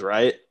was,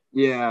 right?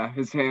 Yeah,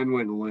 his hand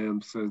went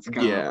limp, so it's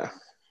kind of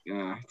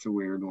it's a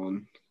weird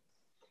one.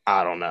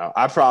 I don't know.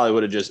 I probably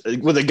would have just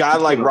with a guy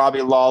like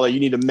Robbie Lawler. You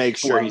need to make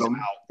sure he's out.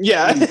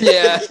 Yeah,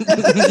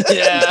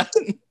 yeah.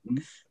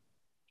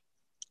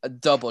 A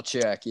double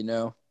check, you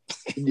know.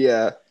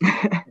 Yeah.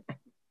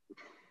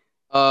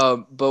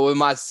 But with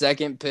my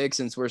second pick,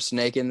 since we're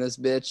snaking this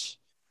bitch,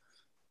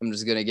 I'm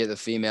just gonna get the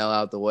female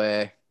out the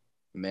way.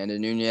 Amanda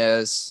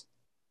Nunes.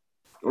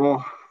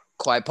 Oh,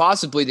 quite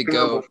possibly the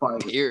GOAT,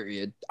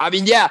 period. I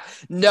mean, yeah,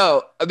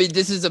 no. I mean,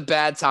 this is a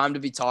bad time to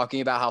be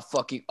talking about how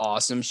fucking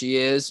awesome she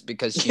is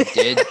because she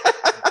did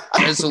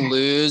just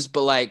lose.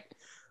 But, like,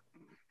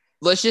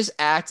 let's just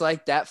act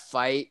like that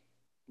fight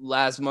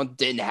last month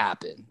didn't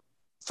happen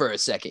for a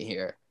second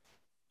here.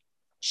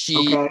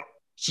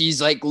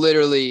 She's, like,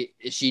 literally,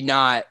 is she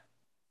not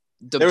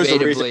debatably. There was a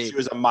reason she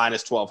was a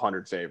minus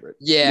 1,200 favorite.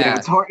 Yeah.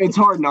 It's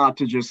hard not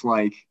to just,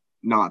 like,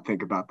 not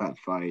think about that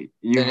fight.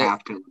 You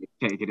have to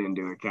take it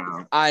into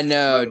account. I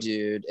know,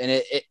 dude.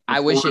 And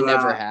I wish it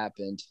never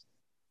happened.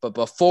 But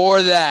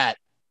before that,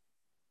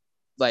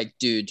 like,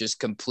 dude, just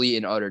complete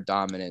and utter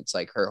dominance,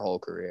 like her whole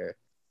career.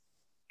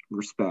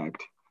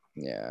 Respect.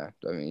 Yeah.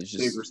 I mean, it's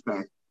just big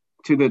respect.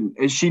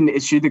 Is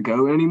she the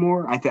GOAT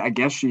anymore? I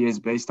guess she is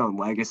based on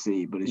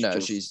legacy, but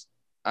she's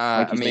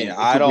I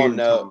don't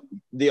know.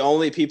 The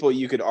only people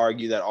you could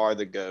argue that are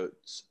the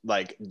GOATs,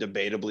 like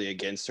debatably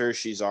against her,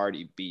 she's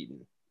already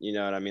beaten. You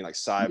know what I mean? Like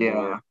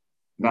Cyborg,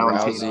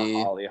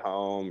 Rousey, Holly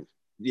Holm,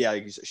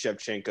 like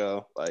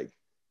Shevchenko. Like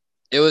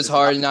it was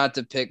hard not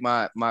to pick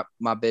my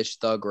bitch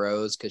Thug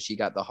Rose because she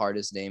got the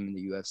hardest name in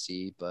the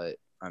UFC. But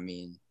I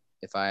mean,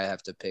 if I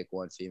have to pick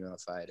one female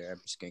fighter,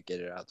 I'm just gonna get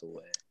it out the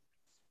way.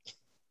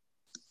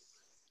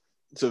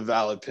 It's a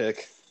valid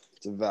pick.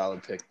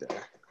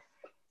 There.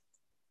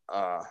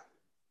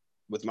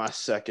 With my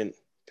second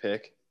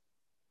pick,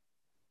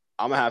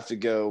 I'm gonna have to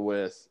go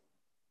with.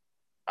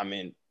 I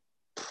mean.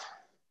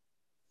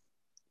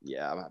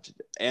 Yeah, I'm gonna have to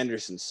do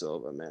Anderson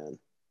Silva, man.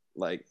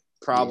 Like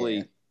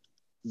probably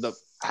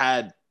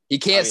he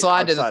can't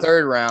slide to the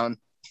third round.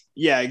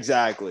 Yeah,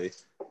 exactly.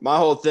 My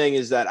whole thing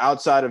is that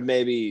outside of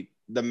maybe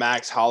the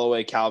Max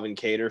Holloway Calvin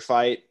Kattar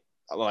fight,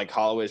 like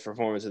Holloway's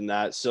performance in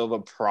that, Silva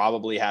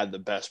probably had the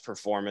best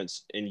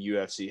performance in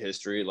UFC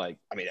history. Like,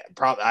 I mean,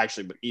 probably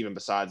actually, but even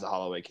besides the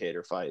Holloway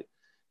Kattar fight,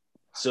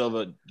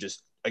 Silva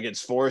just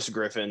against Forrest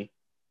Griffin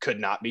could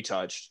not be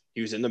touched.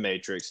 He was in the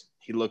Matrix.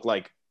 He looked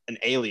like an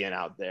alien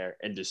out there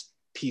and just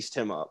pieced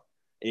him up.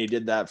 And he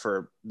did that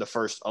for the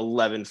first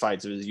 11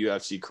 fights of his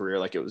UFC career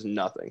like it was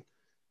nothing.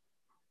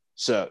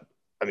 So,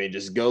 I mean,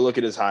 just go look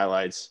at his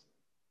highlights.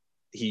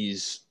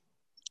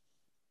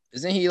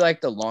 Isn't he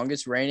like the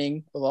longest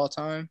reigning of all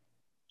time?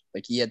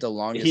 Like he had the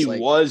longest. He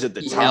was at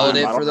the he time. Held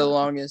it for the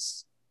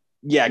longest.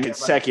 Yeah,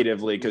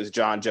 consecutively because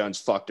John Jones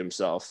fucked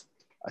himself,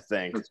 I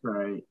think. That's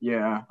right.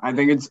 Yeah, I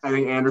think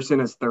Anderson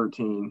has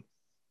 13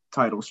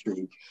 title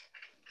streak,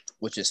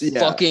 which is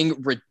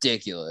fucking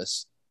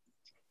ridiculous.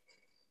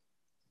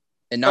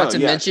 And not to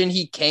mention,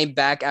 he came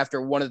back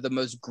after one of the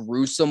most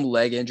gruesome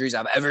leg injuries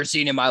I've ever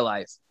seen in my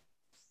life.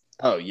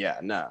 Oh, yeah,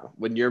 no.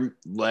 When your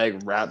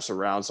leg wraps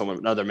around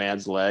another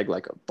man's leg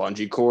like a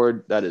bungee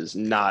cord, that is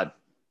not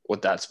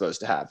what that's supposed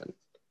to happen.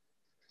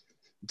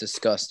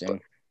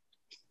 Disgusting.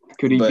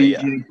 Could he beat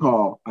Jake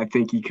Paul? I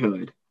think he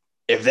could.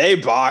 If they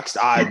boxed,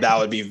 that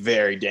would be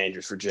very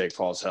dangerous for Jake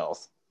Paul's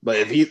health. But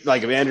if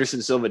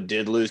Anderson Silva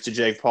did lose to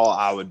Jake Paul,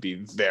 I would be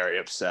very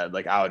upset.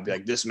 Like, I would be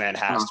like, this man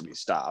has to be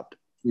stopped.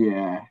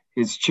 Yeah,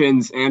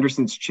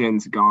 Anderson's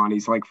chin's gone.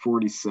 He's like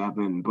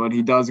 47, but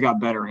he does got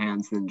better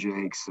hands than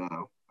Jake.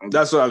 So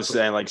that's what I was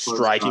saying. Like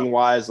striking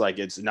wise, like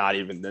it's not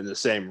even in the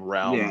same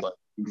realm. Yeah, but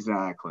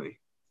exactly.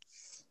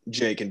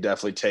 Jake can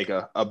definitely take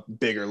a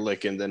bigger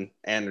licking than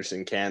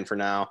Anderson can for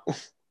now.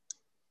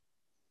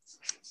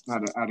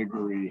 I'd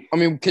agree. I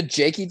mean, could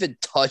Jake even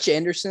touch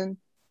Anderson?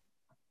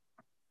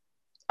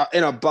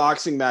 In a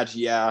boxing match,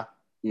 yeah.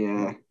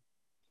 Yeah.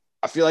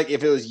 I feel like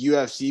if it was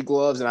UFC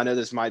gloves, and I know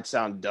this might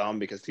sound dumb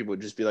because people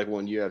would just be like, well,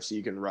 in UFC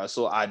you can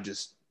wrestle.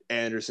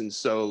 Anderson's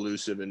so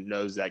elusive and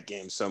knows that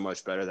game so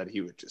much better that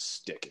he would just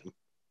stick him.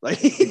 Like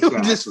he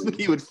would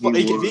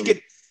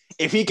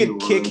if he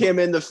could kick him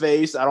in the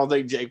face, I don't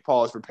think Jake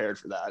Paul is prepared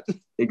for that.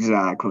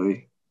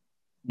 Exactly.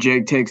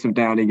 Jake takes him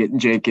down,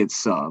 Jake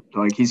gets subbed.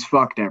 Like he's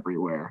fucked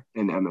everywhere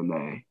in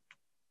MMA.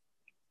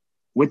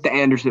 With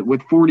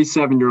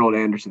 47-year-old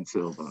Anderson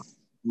Silva,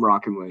 I'm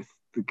rocking with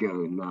the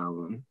GOAT in that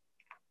one.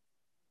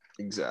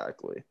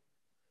 Exactly.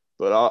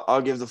 But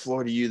I'll give the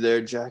floor to you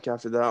there, Jack,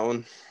 after that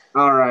one.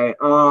 All right.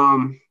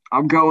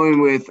 I'm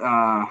going with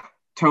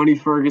Tony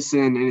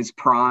Ferguson in his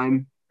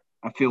prime.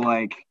 I feel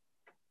like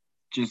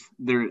just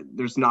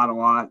there's not a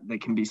lot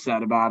that can be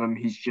said about him.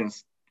 He's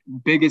just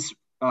biggest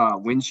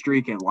win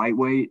streak at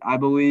lightweight, I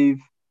believe.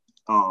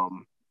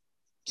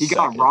 He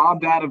got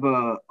robbed out of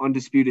a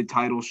undisputed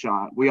title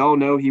shot. We all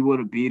know he would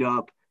have beat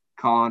up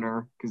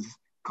Conor because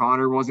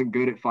Conor wasn't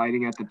good at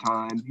fighting at the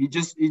time. He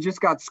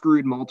just got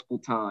screwed multiple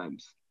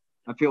times.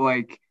 I feel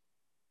like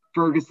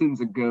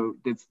Ferguson's a GOAT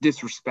that's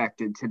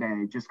disrespected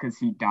today just because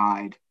he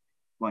died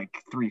like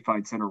 3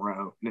 fights in a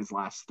row in his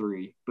last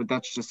 3. But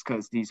that's just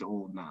because he's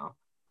old now.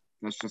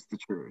 That's just the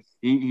truth.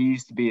 He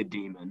used to be a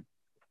demon.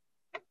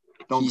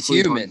 He's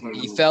human.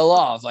 He fell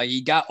off. Like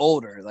he got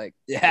older. Like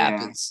it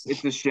happens.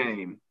 It's a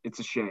shame. It's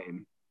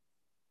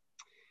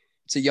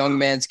a young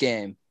man's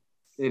game.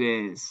 It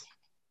is.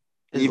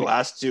 His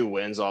last 2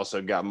 wins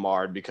also got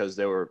marred because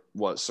they were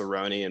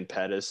Cerrone and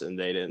Pettis, and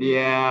they didn't.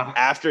 Yeah.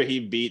 After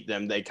he beat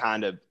them, they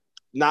kind of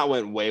not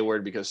went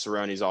wayward because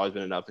Cerrone's always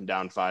been an up and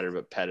down fighter,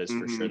 but Pettis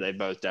for sure. They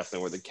both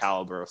definitely were the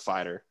caliber of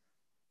fighter.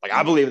 Like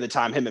I believe at the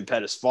time him and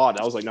Pettis fought,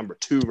 that was like number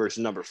 2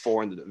 versus number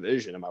 4 in the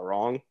division. Am I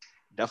wrong?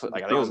 Definitely.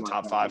 Like I think it was a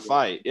top 5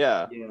 fight.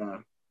 Yeah. Yeah.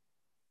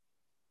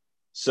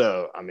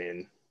 So I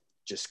mean,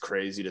 just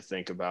crazy to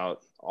think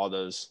about all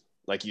those,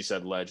 like you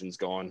said, legends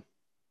going.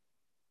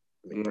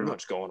 I mean, pretty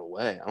much going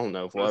away. I don't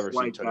know if we'll ever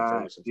see Tony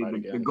Ferguson fight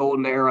again. The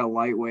golden era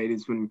lightweight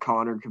is when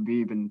Conor,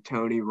 Khabib, and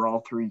Tony were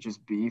all 3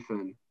 just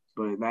beefing.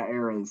 But that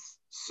era is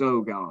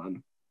so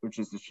gone, which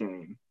is a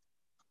shame.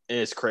 And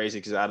it's crazy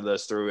because out of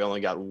those 3, we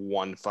only got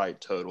 1 fight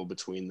total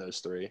between those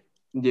 3.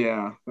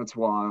 Yeah, that's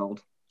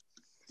wild.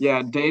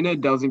 Yeah, Dana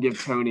doesn't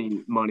give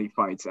Tony money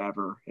fights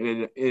ever.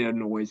 And it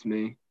annoys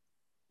me.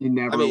 He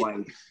never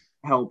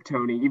helped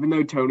Tony, even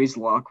though Tony's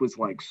luck was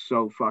like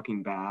so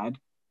fucking bad.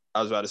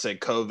 I was about to say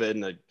COVID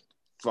and the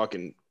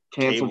fucking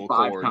canceled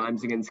 5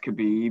 times against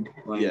Khabib.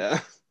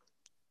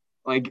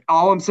 Like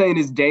all I'm saying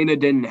is Dana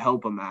didn't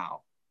help him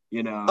out,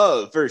 you know.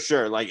 Oh, for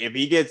sure. Like if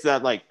he gets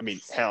that, like I mean,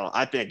 hell,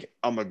 I think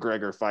a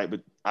McGregor fight,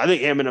 but I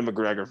think him and a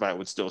McGregor fight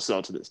would still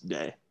sell to this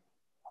day.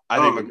 I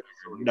think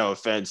McGregor, no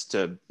offense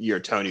to your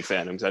Tony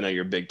fandom, because I know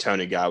you're a big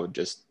Tony guy, would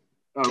just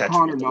catch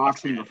Conor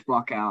knocks him the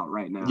fuck out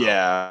right now.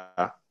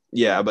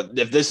 Yeah, but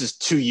if this is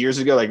 2 years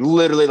ago, like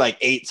literally like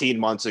 18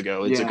 months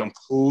ago, it's a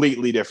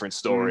completely different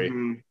story.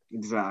 Mm-hmm.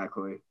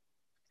 Exactly.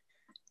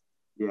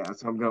 Yeah,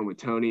 so I'm going with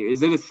Tony.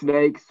 Is it a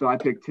snake? So I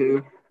picked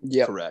 2?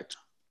 Yeah, correct.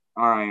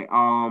 All right.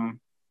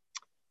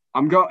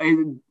 I'm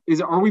going.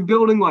 Are we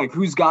building like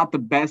who's got the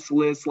best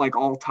list like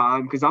all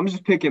time? Because I'm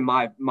just picking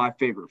my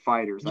favorite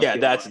fighters.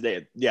 That's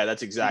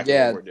exactly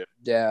what we're doing.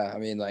 Yeah, I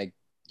mean like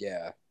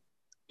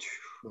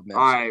All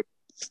right.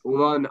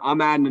 Well, then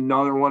I'm adding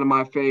another one of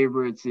my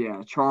favorites.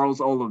 Yeah,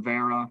 Charles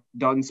Oliveira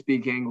doesn't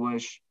speak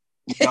English.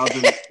 He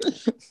doesn't.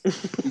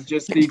 He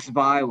just speaks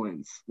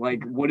violence.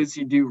 Like, what does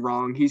he do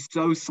wrong? He's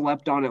so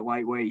slept on at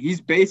lightweight.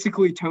 He's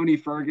basically Tony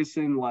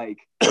Ferguson, like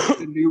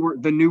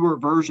the newer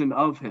version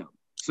of him.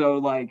 So,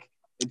 like,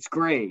 it's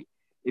great.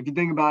 If you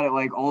think about it,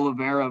 like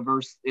Oliveira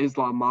versus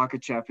Islam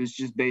Makhachev is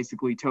just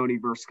basically Tony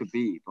versus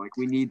Khabib. Like,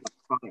 we need the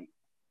fight.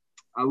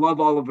 I love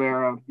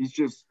Oliveira. He's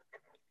just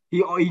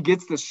he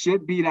gets the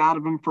shit beat out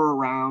of him for a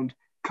round,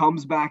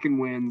 comes back and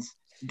wins.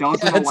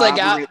 Doesn't it's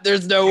like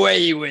there's no way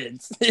he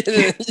wins.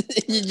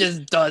 He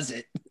just does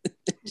it.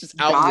 Just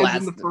dies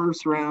in the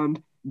first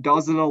round.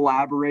 Doesn't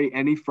elaborate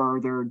any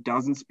further.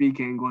 Doesn't speak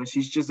English.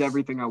 He's just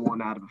everything I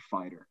want out of a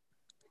fighter.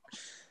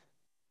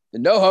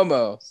 No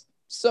homo.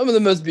 Some of the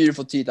most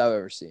beautiful teeth I've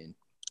ever seen.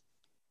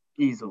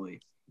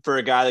 Easily. For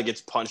a guy that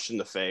gets punched in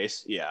the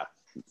face, yeah.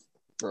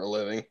 For a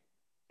living.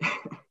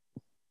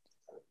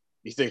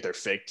 You think they're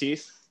fake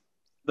teeth?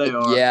 They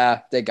are.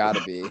 Yeah, they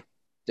gotta be.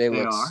 They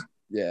look. are.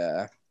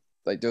 Yeah,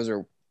 like those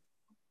are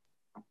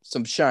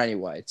some shiny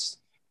whites.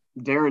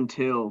 Darren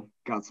Till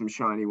got some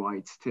shiny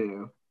whites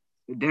too.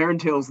 Darren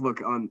Till's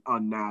look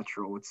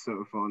unnatural. It's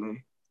so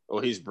funny.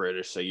 Well, he's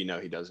British, so you know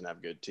he doesn't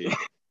have good teeth.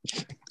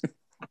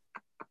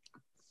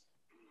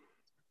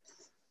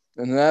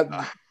 And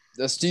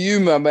that's to you,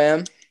 my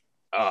man.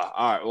 All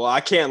right. Well,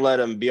 I can't let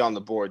him be on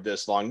the board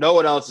this long. No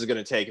one else is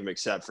going to take him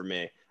except for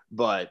me.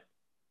 But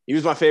he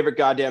was my favorite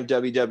goddamn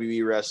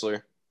WWE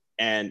wrestler.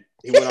 And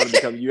he went on to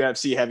become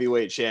UFC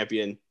heavyweight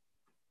champion.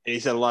 And he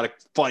said a lot of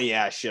funny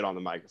ass shit on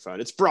the microphone.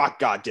 It's Brock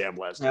goddamn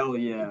Lesnar. Hell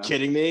yeah. Are you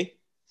kidding me?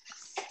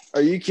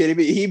 Are you kidding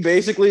me? He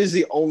basically is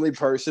the only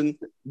person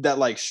that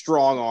like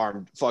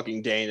strong-armed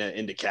fucking Dana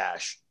into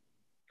cash.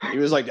 He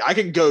was like, I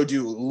could go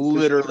do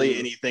literally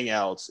anything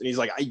else. And he's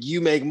like, you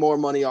make more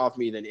money off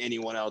me than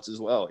anyone else as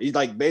well. He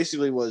like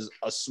basically was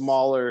a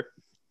smaller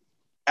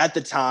at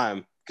the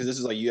time, because this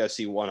is like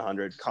UFC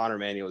 100. Conor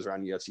Mania was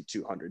around UFC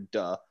 200,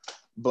 duh.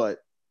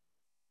 But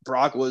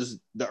Brock was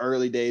the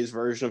early days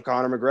version of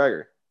Conor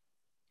McGregor.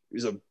 He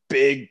was a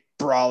big,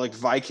 brolic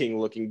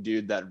Viking-looking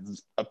dude that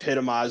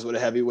epitomized what a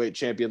heavyweight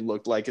champion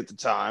looked like at the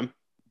time.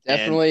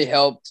 Definitely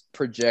helped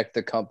project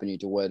the company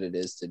to what it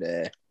is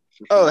today.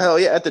 Oh, hell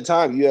yeah. At the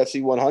time,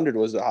 UFC 100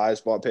 was the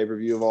highest bought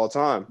pay-per-view of all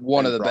time.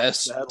 One of the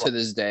best to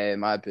this day,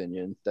 in my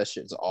opinion. That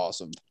shit's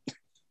awesome.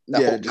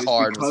 That whole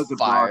card was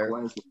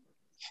fire.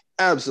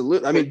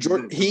 Absolutely. I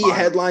mean, he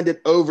headlined it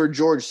over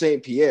George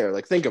St. Pierre.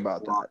 Like, think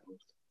about that.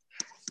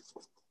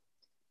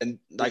 And,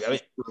 like, I mean,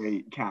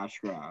 great cash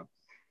grab.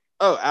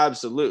 Oh,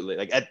 absolutely.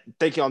 Like,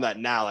 thinking on that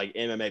now, like,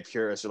 MMA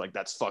purists are like,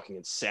 that's fucking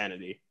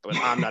insanity. But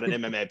I'm not an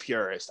MMA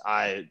purist.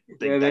 I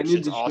think that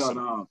shit's awesome.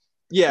 Shut up.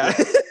 Yeah.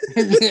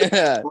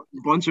 Yeah.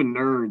 Bunch of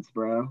nerds,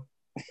 bro.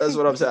 That's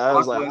what I'm saying. I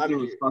was like,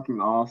 was fucking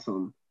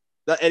awesome.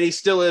 And he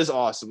still is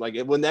awesome. Like,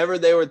 whenever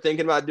they were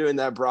thinking about doing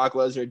that Brock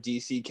Lesnar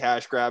DC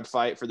cash grab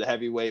fight for the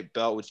heavyweight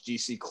belt, which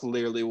DC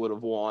clearly would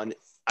have won,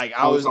 like,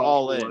 I was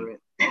all in.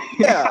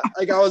 Yeah.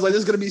 Like, I was like, this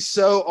is going to be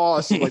so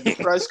awesome. Like, the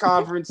press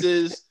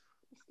conferences.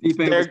 He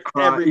was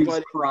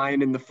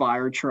crying in the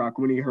fire truck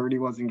when he heard he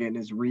wasn't getting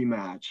his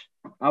rematch.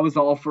 I was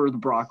all for the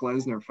Brock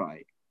Lesnar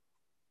fight.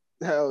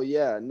 Hell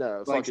yeah,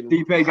 no. Like,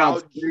 Stipe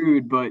got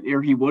screwed,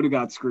 or he would have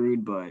got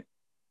screwed, but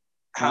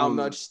how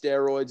much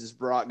steroids is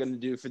Brock going to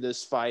do for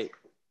this fight?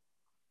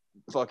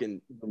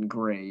 Fucking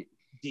great.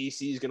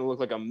 DC's going to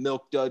look like a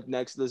milk dud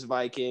next to this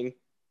Viking.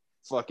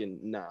 Fucking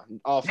no,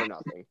 all for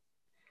nothing.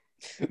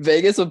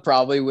 Vegas would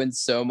probably win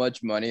so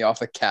much money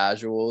off of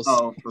casuals.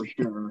 Oh, for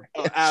sure.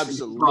 Oh,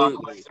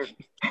 absolutely.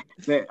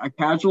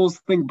 Casuals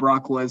think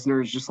Brock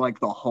Lesnar is just like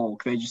the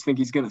Hulk. They just think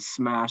he's going to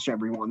smash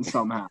everyone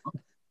somehow.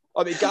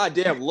 I mean,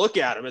 goddamn, look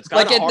at him. It's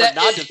kind of hard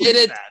not to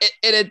think that.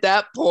 And at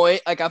that point,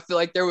 like, I feel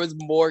like there was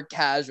more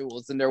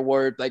casuals than there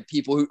were, like,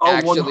 people who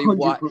actually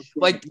watch.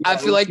 Like, I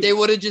feel like they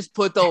would have just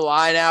put the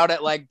line out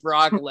at, like,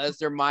 Brock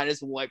Lesnar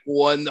minus, like,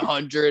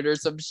 100 or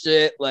some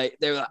shit. Like,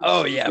 they were like,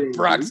 oh, yeah,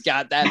 Brock's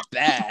got that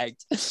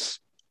bagged. It's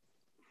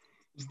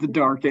the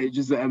dark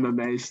ages of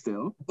MMA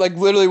still. Like,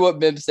 literally what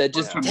Mim said.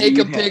 Just take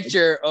a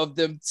picture of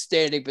them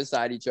standing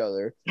beside each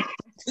other.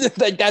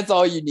 Like, that's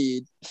all you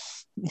need.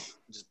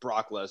 Just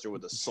Brock Lesnar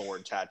with a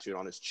sword tattooed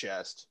on his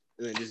chest,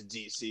 and then just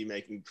DC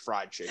making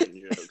fried chicken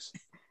jokes.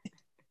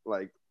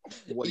 Like,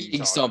 what are you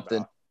talking something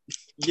about?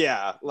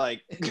 Yeah,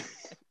 like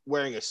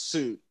wearing a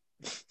suit.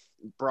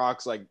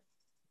 Brock's like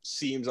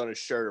seams on his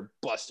shirt are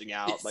busting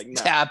out. Like, no.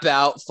 Tap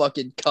out,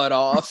 fucking cut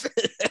off.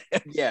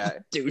 Yeah,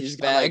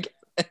 douchebag.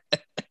 Like,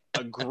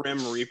 a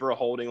Grim Reaper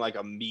holding like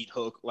a meat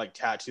hook, like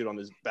tattooed on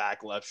his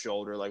back left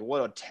shoulder. Like,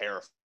 what a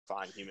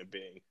terrifying human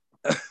being.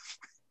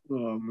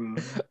 Oh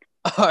man.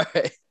 All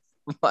right,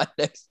 my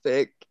next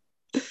pick.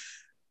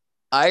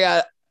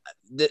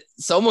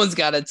 Someone's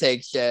got to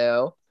take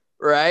Shale,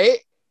 right?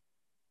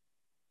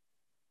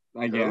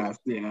 I guess,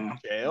 yeah.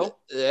 Shale?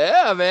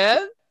 Yeah,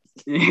 man.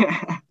 Yeah.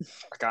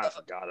 I kind of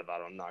forgot about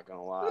him, I'm not going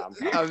to lie. I'm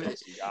kind of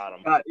pissed you got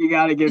him. You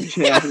got to give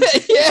Shale.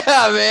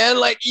 Yeah, man.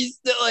 Like, he's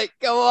still like,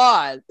 come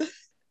on.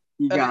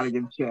 You got to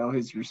give Shale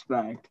his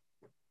respect.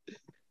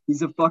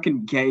 He's a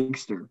fucking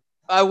gangster.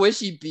 I wish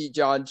he beat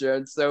John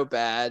Jones so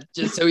bad,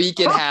 just so he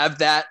can have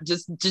that.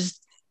 Just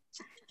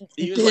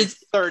he was like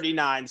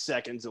 39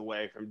 seconds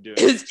away from doing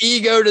his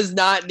ego does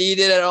not need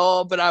it at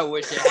all, but I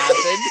wish it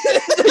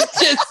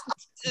happened.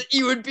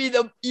 He would be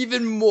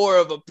even more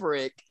of a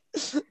prick.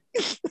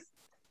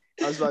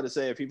 I was about to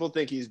say, if people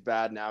think he's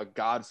bad now,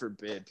 God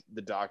forbid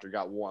the doctor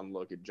got one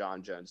look at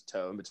John Jones'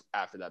 toe, and it's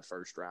after that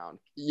first round.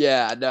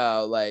 Yeah,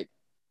 no, like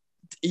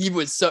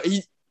he's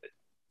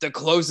the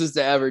closest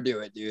to ever do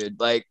it, dude.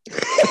 Like,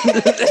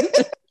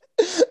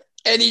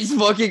 and he's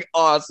fucking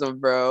awesome,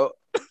 bro.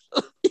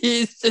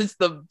 He's just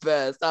the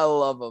best. I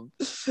love him.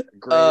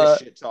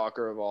 Greatest shit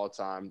talker of all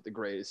time. The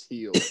greatest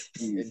heel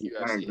in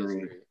UFC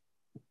history.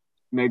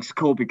 Makes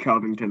Colby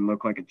Covington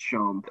look like a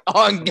chump.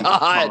 Oh,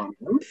 God.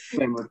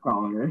 Same with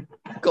Connor.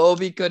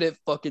 Colby couldn't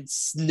fucking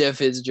sniff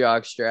his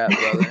jockstrap,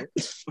 brother.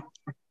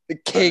 The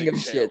king of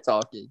shit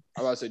talking.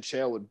 I was about to say,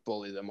 Chael would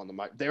bully them on the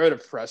mic. They were at a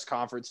press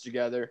conference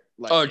together.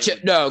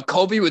 Like, no,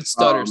 Colby would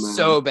stutter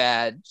so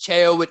bad.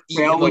 Chael would eat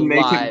him alive.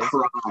 Make him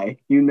cry.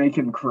 You'd make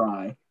him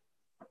cry.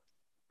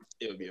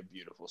 It would be a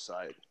beautiful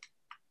sight.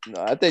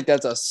 No, I think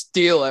that's a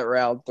steal at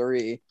round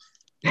 3.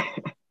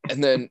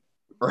 And then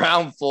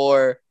round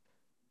 4,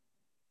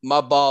 my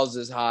balls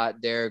is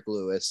hot, Derek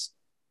Lewis.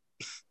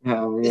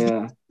 Hell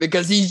yeah.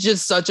 Because he's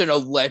just such an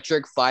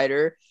electric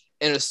fighter.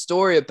 And a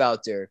story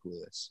about Derek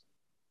Lewis.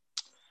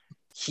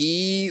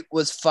 He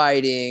was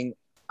fighting.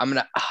 Was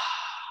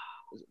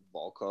it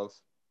Volkov?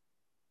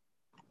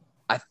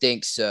 I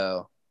think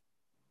so.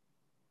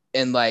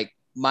 And like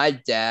my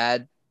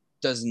dad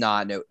does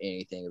not know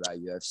anything about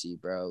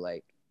UFC, bro.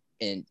 Like,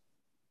 and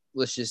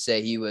let's just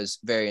say he was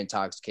very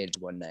intoxicated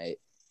one night,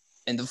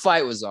 and the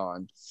fight was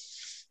on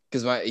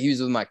because he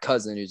was with my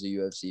cousin who's a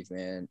UFC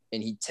fan,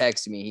 and he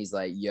texted me. He's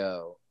like,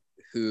 "Yo,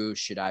 who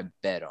should I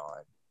bet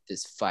on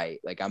this fight?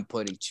 Like, I'm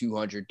putting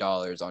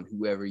 $200 on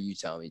whoever you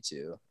tell me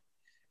to."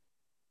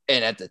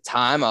 And at the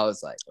time, I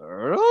was like, "I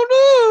don't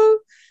know,"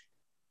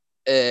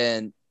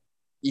 and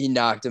he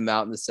knocked him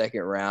out in the second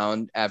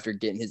round after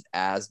getting his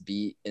ass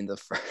beat in the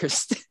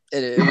first.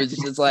 And it was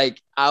just like,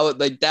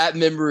 that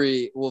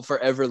memory will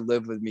forever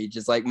live with me.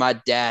 Just like my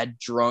dad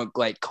drunk,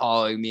 like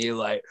calling me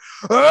like,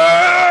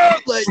 "Ah!"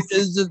 Like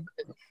it's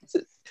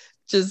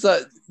just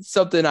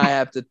something I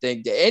have to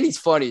think. And he's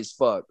funny as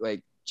fuck.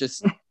 Like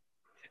just,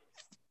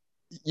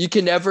 you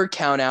can never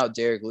count out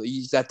Derek Lewis.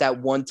 He's got that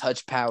one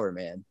touch power,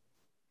 man.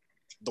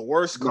 The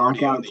worst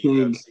cardio in the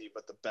UFC,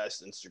 but the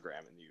best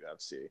Instagram in the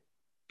UFC.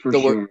 For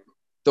sure.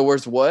 The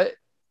worst what?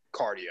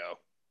 Cardio.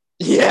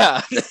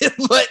 Yeah.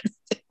 But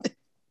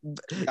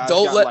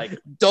don't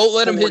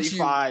let him hit you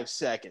 45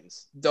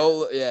 seconds.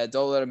 Don't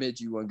let him hit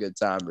you one good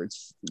time or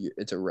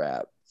it's a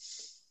wrap.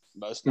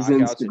 Most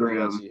knockouts in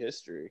UFC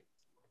history.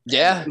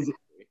 Yeah.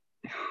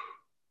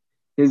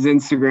 His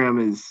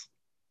Instagram is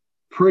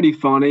pretty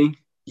funny.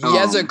 He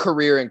has a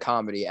career in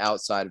comedy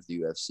outside of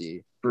the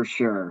UFC. For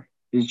sure.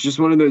 He's just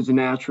one of those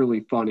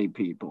naturally funny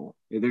people.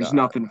 There's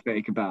nothing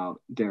fake about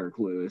Derek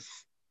Lewis.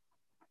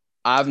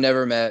 I've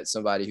never met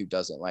somebody who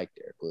doesn't like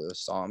Derek Lewis.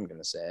 That's all I'm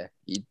gonna say.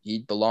 He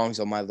belongs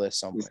on my list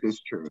somewhere. This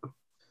is true.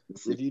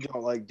 If you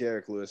don't like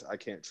Derek Lewis, I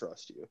can't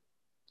trust you.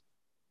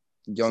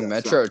 Young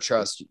Metro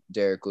trusts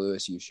Derek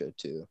Lewis. You should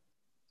too.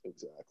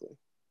 Exactly.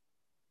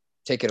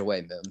 Take it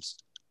away, Mims.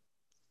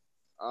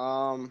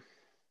 Trying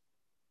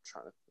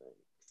to think.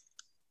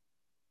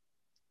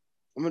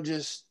 I'm gonna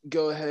just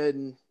go ahead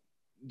and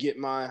get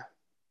my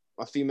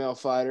female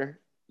fighter.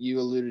 You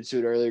alluded to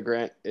it earlier,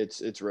 Grant.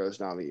 It's Rose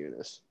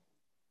Namajunas.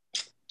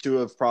 2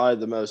 of probably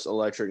the most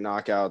electric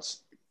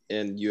knockouts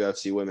in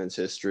UFC women's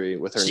history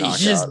with her knockout.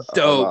 She's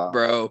dope,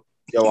 bro.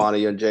 Joanna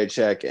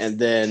Jędrzejczyk, and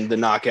then the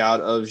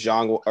knockout of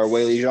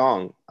Weili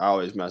Zhang. I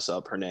always mess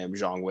up her name,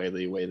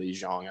 Weili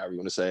Zhang, however you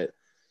want to say it.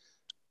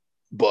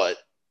 But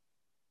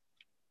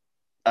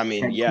I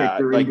mean, kicked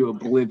her into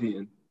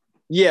oblivion.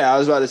 Yeah, I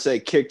was about to say,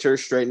 kicked her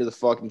straight into the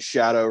fucking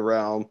shadow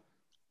realm.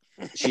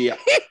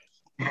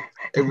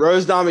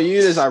 Rose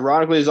Namajunas,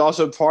 ironically, is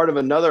also part of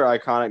another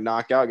iconic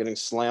knockout, getting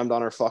slammed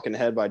on her fucking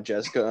head by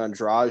Jessica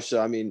Andrade.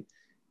 So, I mean,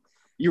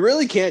 you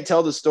really can't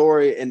tell the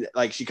story, and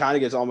like she kind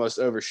of gets almost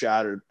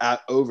overshadowed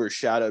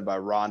by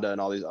Ronda and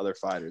all these other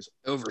fighters.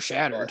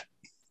 Overshadowed.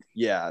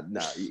 Yeah,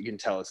 no, you can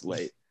tell it's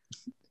late,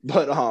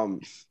 but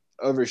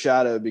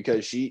overshadowed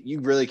because you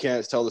really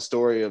can't tell the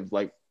story of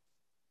like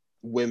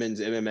women's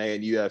MMA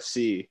and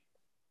UFC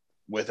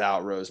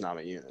without Rose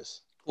Namajunas.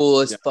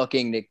 Coolest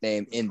fucking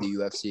nickname in the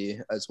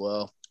UFC as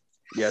well.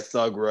 Yeah,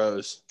 Thug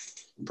Rose.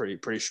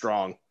 Pretty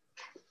strong.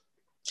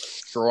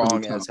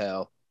 Strong as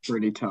hell.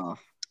 Pretty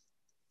tough.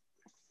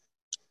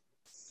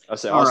 I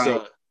say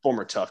also a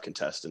former tough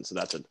contestant, so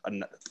that's a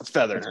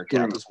feather in her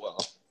cap as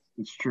well.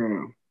 It's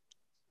true.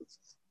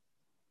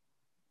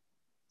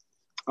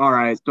 All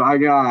right, so I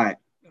got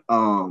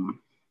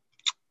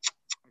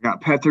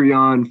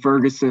Petr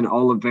Ferguson,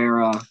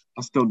 Oliveira.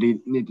 I still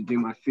need to do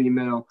my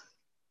female.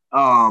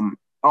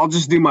 I'll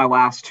just do my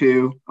last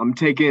 2. I'm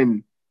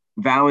taking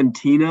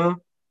Valentina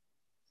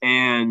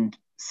and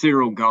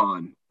Cyril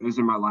Gahn. Those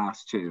are my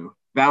last 2.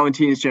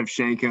 Valentina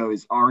Shevchenko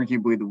is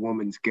arguably the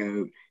woman's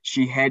GOAT.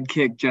 She head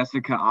kicked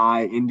Jessica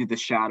Ai into the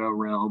shadow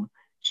realm.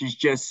 She's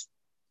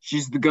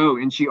the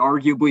GOAT, and she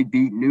arguably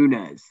beat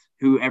Nunes,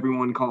 who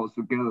everyone calls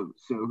the GOAT.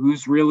 So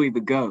who's really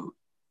the GOAT?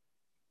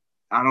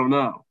 I don't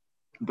know.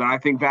 But I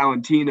think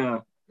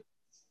Valentina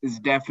is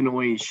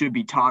definitely should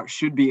be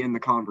in the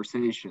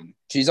conversation.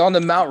 She's on the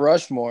Mount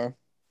Rushmore.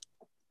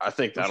 I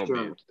think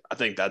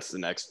that's the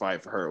next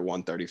fight for her at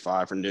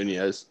 135 for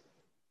Nunes.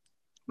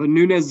 But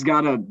Nunes has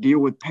got to deal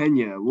with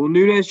Pena. Will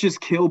Nunes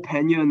just kill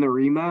Pena in the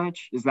rematch?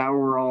 Is that what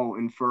we're all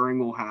inferring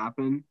will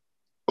happen?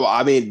 Well,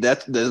 I mean,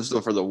 that's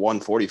for the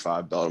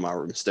 145 belt. Am I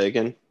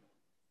mistaken?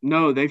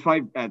 No, they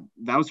fight that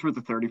was for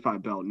the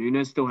 35 belt.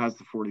 Nunes still has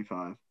the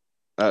 45.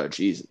 Oh,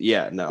 geez.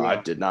 Yeah, no, Yeah. I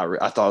did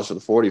not. I thought it was for the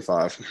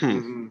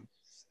 45.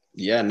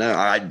 Yeah, no,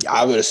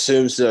 I would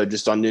assume so.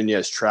 Just on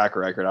Nunes' track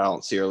record, I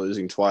don't see her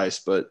losing twice,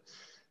 but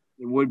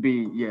it would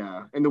be,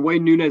 yeah. And the way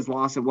Nunes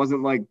lost, it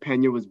wasn't like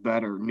Pena was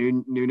better.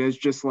 Nunes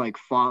just like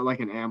fought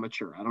like an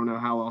amateur. I don't know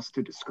how else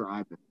to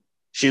describe it.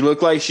 She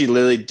looked like she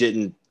literally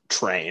didn't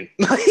train.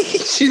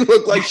 She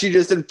looked like she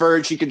just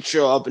inferred she could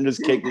show up and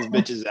just kick this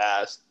bitch's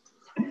ass,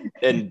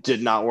 and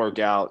did not work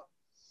out.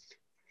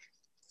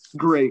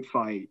 Great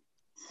fight.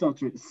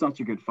 Such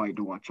a good fight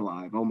to watch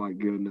live. Oh my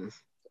goodness.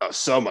 Oh,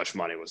 so much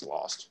money was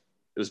lost.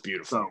 It was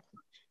beautiful.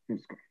 It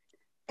was great.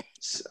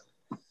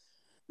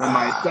 And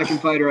my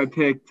second fighter I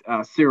picked,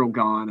 Cyril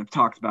Gahn. I've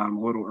talked about him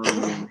a little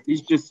earlier.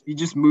 He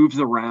just moves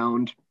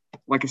around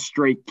like a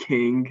straight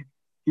king.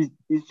 He's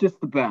just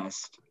the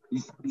best.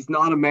 He's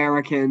not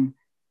American.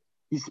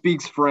 He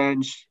speaks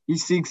French. He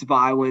seeks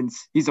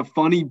violence. He's a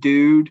funny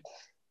dude.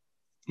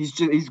 He's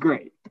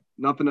great.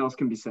 Nothing else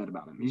can be said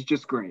about him. He's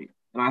just great.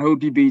 And I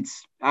hope he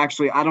beats.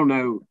 Actually, I don't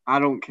know. I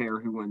don't care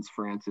who wins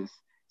Francis.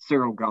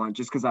 Cyril Gahn,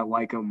 just because I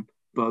like them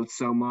both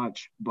so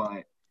much.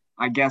 But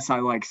I guess I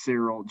like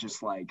Cyril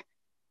just like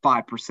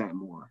 5%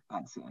 more,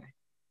 I'd say.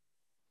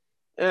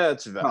 Yeah,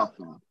 it's valid.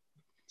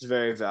 It's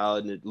very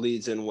valid, and it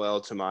leads in well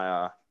to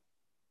my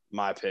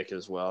pick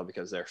as well,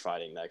 because they're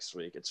fighting next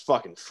week. It's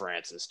fucking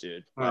Francis,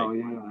 dude. Oh,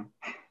 yeah.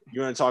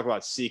 You want to talk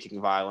about seeking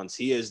violence?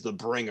 He is the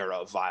bringer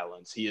of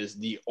violence. He is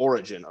the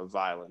origin of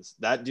violence.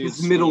 That dude's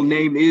his middle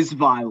name is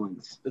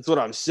Violence. That's what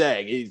I'm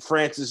saying.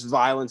 Francis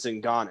Violence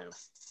Ngannou.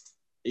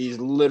 He's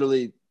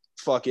literally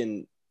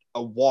fucking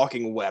a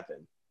walking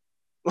weapon.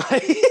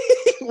 Like,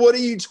 what are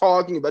you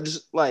talking about?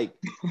 Just like,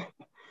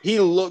 he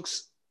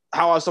looks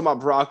how I was talking about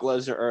Brock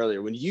Lesnar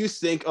earlier. When you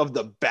think of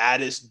the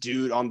baddest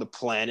dude on the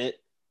planet,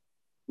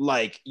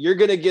 like, you're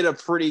going to get a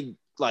pretty,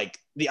 like,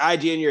 the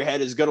idea in your head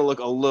is going to look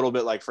a little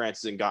bit like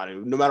Francis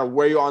Ngannou. No matter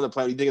where you are on the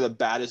planet, you think of the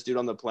baddest dude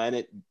on the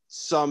planet,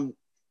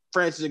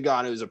 Francis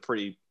Ngannou is a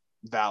pretty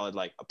valid,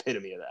 like,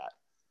 epitome of that.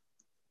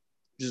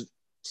 Just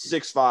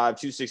 6'5",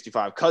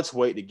 265, cuts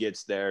weight and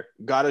gets there.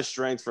 Got his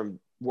strength from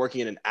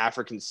working in an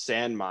African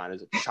sand mine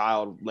as a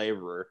child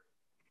laborer,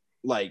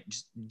 like,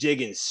 just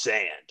digging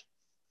sand.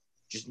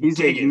 He's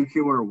a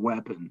nuclear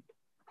weapon.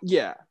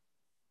 Yeah.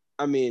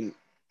 I mean,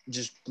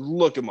 just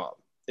look him up.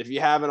 If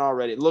you haven't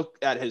already, look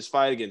at his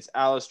fight against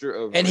Alistair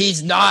Overeem. And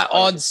he's not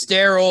on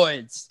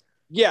steroids.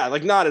 Yeah,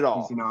 like, not at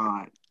all. He's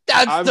not.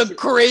 That's the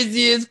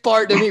craziest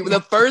part to me. The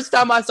first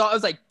time I saw it, I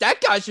was like,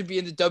 that guy should be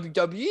in the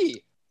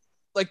WWE.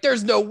 Like,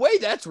 there's no way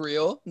that's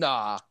real.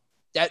 Nah,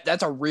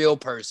 that's a real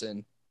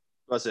person.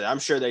 Listen, I'm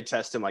sure they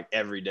test him like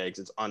every day because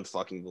it's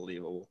unfucking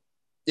believable.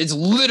 It's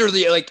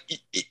literally like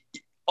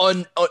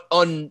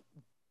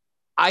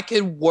I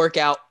could work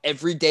out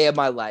every day of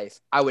my life.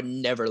 I would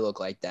never look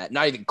like that.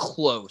 Not even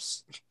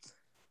close.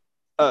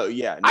 Oh,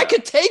 yeah. No. I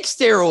could take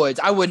steroids.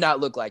 I would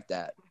not look like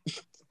that.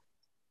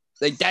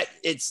 Like that,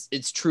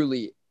 it's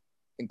truly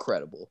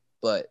incredible.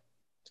 But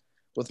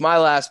with my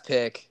last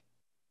pick,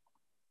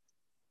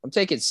 I'm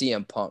taking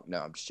CM Punk. No,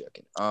 I'm just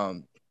joking.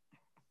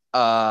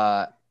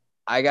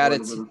 I got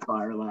it.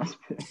 Fire last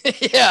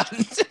pick. Yeah.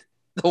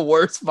 The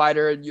worst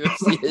fighter in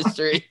UFC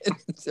history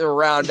to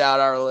round out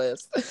our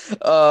list.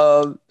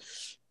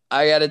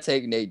 I gotta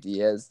take Nate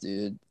Diaz,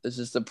 dude. It's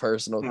just a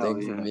personal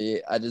thing for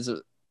me.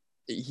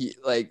 He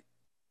like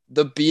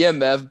the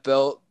BMF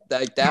belt,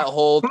 like that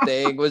whole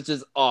thing was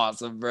just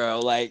awesome, bro.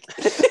 Like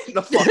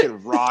the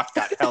fucking Rock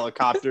got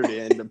helicoptered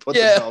in to put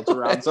the belt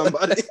around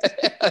somebody.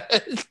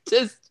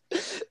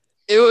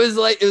 It was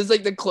like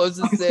the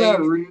closest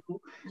thing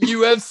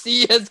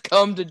UFC has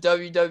come to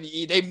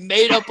WWE. They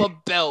made up a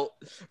belt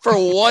for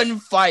one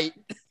fight.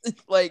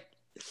 Like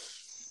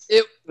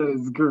it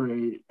was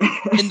great.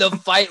 And the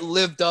fight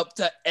lived up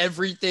to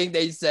everything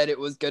they said it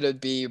was gonna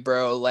be,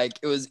 bro. Like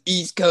it was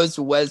East Coast,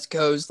 West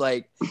Coast.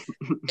 Like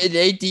in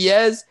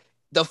ATS,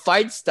 the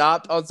fight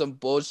stopped on some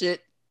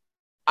bullshit.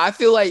 I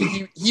feel like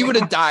he would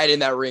have died in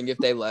that ring if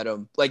they let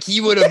him. Like he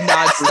would have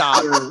not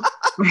stopped.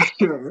 For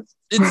sure.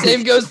 And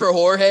same goes for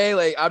Jorge.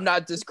 Like I'm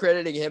not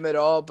discrediting him at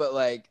all, but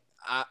like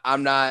I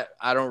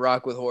don't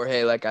rock with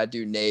Jorge like I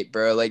do Nate,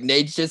 bro. Like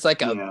Nate's just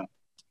like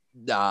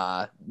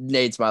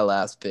Nate's my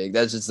last pick.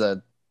 That's just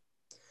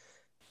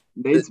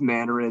Nate's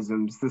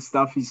mannerisms, the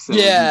stuff he says.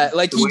 Yeah,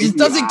 like he just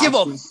doesn't give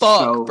a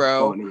fuck,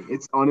 bro. Funny.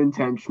 It's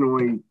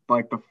unintentionally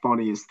like the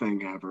funniest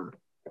thing ever.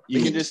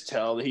 You can just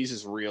tell that he's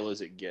as real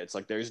as it gets.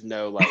 Like there's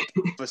no like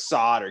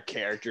facade or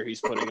character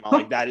he's putting on.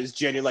 Like that is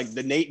genuine. Like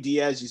the Nate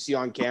Diaz you see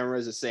on camera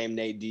is the same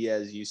Nate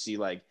Diaz you see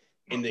like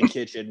in the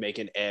kitchen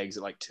making eggs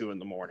at like 2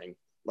 a.m.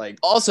 Like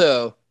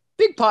also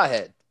big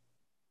pothead.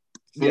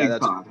 Yeah,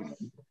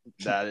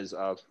 that is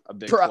a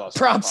big plus.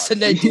 Props to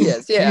Nate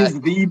Diaz. Yeah,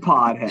 he's the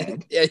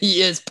pothead. Yeah,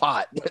 he is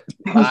pot. Who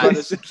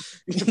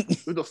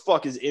the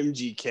fuck is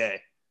MGK?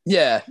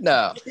 Yeah,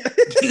 no.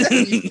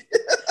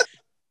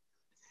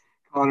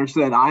 Connor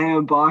said, "I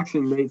am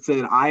boxing." Nate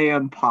said, "I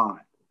am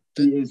pot."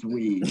 He is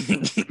weed.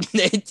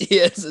 Nate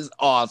Diaz is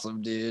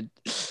awesome, dude.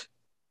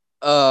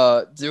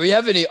 Do we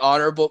have any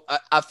honorable?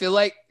 I feel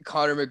like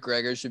Conor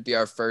McGregor should be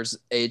our first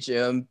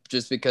HM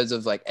just because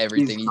of like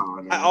everything.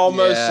 I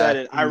almost said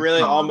it. I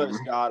really almost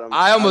got him.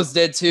 I almost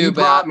did too. He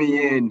brought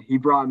me in. He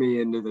brought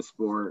me into the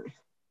sport.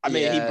 I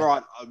mean, he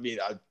brought. I mean,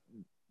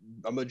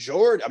 a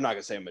majority. I'm not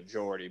gonna say a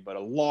majority, but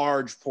a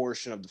large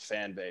portion of the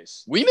fan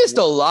base. We missed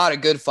a lot of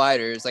good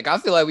fighters. Like I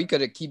feel like we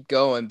could have keep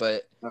going,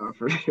 but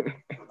for sure.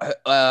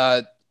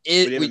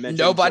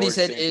 Nobody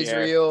said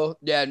Israel.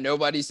 Yeah,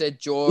 nobody said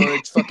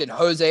George. Fucking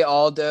Jose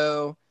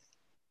Aldo.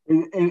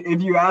 And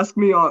if you ask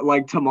me on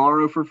like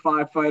tomorrow for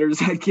 5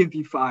 fighters, I'd give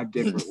you 5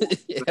 different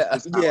ones.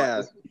 That's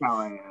how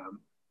I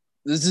am.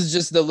 This is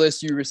just the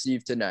list you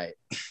received tonight.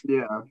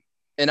 Yeah.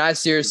 And I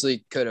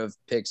seriously could have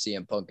picked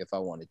CM Punk if I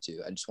wanted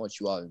to. I just want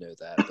you all to know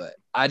that. But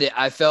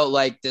I felt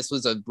like this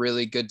was a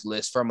really good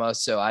list from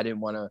us, so I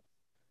didn't want to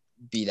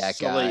be that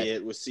guy.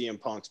 It with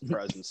CM Punk's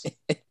presence.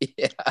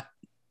 Yeah.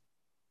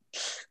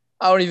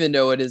 I don't even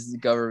know what his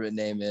government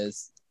name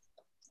is.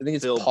 I think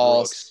it's Phil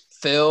Paul. Brooks.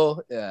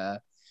 Phil? Yeah.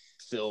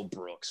 Phil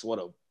Brooks.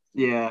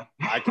 Yeah.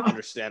 I can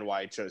understand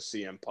why he chose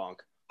CM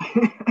Punk.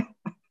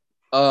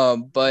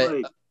 But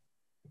like,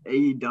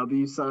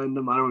 AEW signed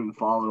him. I don't even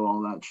follow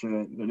all that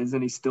shit. But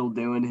isn't he still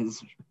doing his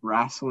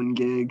wrestling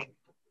gig?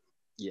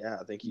 Yeah,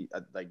 I think he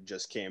like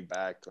just came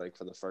back like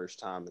for the first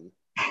time and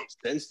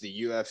since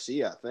the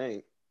UFC, I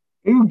think.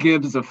 Who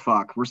gives a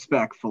fuck?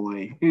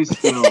 Respectfully, who's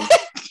still?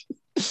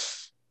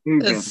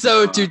 It's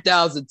so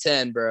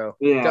 2010, bro.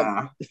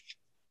 Yeah,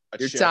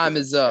 your time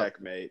is up,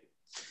 mate.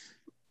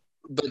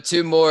 But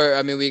 2 more.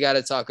 I mean, we got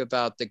to talk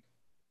about the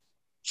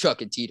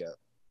Chuck and Tito.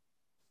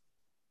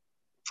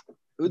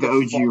 The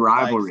OG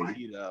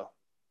rivalry.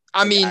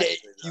 I mean,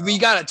 we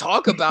got to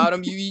talk about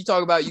him. You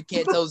talk about you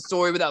can't tell the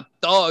story without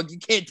Thug. You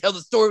can't tell the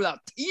story without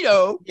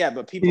Tito. Yeah,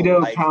 but people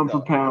Tito, pound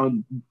for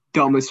pound,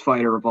 dumbest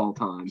fighter of all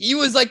time. He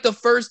was like the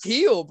first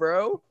heel,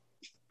 bro.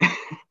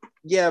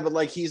 Yeah, but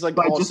like he's like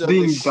also the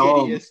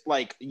shittiest,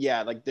 like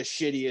the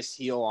shittiest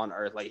heel on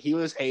earth. Like he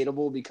was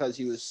hateable because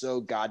he was so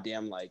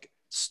goddamn like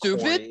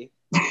stupid.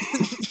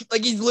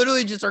 Like he's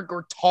literally just like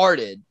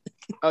retarded.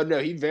 Oh no,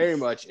 he very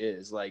much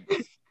is. Like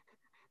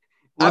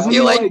I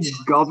feel like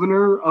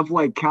governor of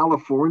like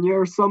California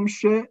or some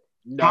shit.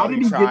 No, how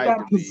did he get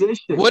that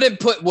position?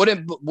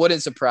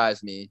 Wouldn't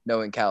surprise me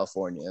knowing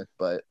California,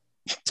 but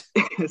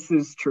this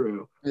is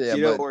true. Yeah,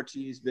 Tito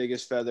Ortiz's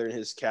biggest feather in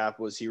his cap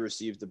was he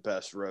received the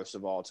best roast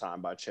of all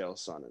time by Chael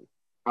Sonnen.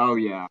 Oh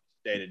yeah.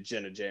 Stated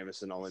Jenna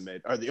Jameson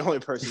the only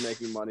person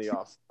making money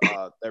off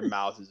their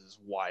mouth is his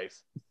wife.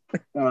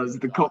 That was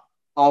the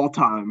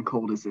all-time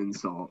coldest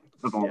insult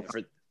of all time.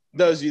 For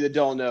those of you that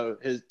don't know,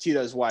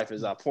 Tito's wife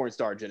is porn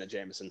star Jenna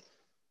Jameson.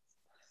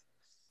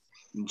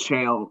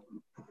 Chael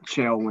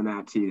went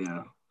at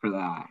Tito for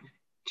that.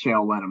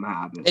 Chael let him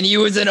have it. And he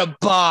was in a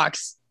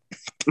box.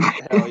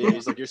 Hell yeah,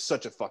 he's like, you're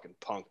such a fucking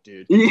punk,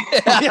 dude. Yeah,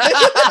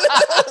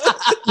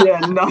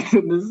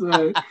 nothing to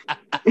say.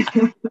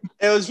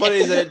 It was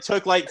funny that it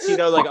took like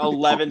Tito like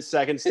 11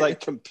 seconds to like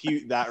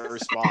compute that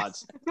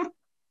response.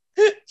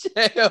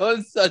 Chael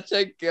is such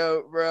a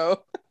goat,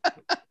 bro.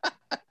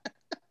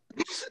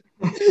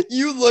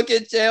 You look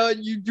at Chael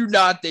and you do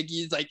not think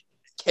he's like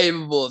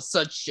capable of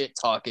such shit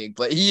talking,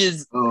 but he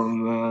is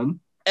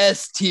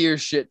S tier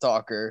shit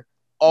talker,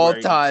 all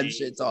time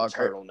shit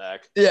talker.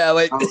 Turtleneck. Yeah,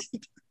 like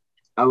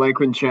I like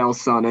when Chael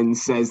Sonnen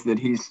says that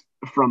he's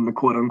from the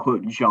quote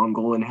unquote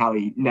jungle and how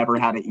he never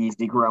had it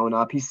easy growing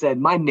up. He said,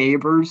 "My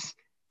neighbors,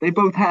 they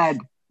both had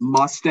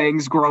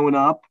Mustangs growing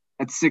up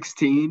at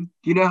 16.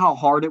 Do you know how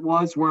hard it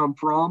was where I'm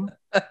from?"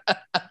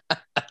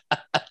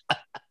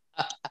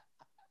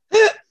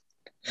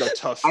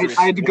 I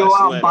had to go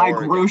out and buy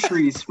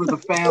groceries for the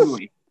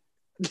family.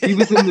 He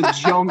was in the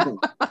jungle.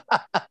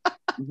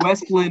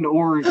 Westland,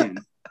 Oregon.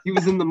 He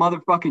was in the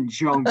motherfucking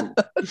jungle.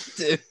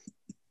 Dude.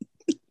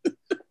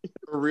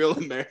 A real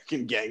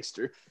American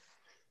gangster.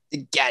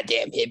 The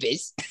goddamn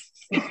hippies.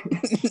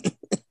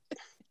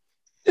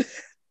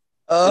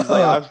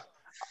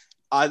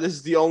 This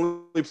is the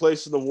only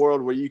place in the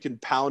world where you can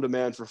pound a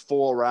man for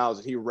 4 rounds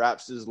and he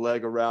wraps his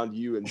leg around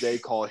you and they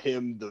call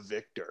him the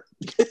victor.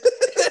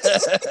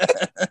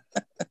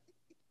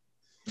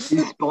 He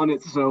spun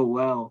it so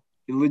well.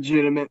 He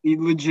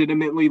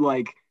legitimately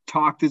like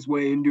talked his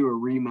way into a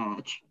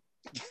rematch.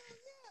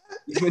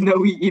 Even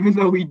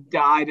though he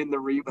died in the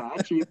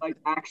rematch, he like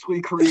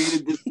actually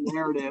created this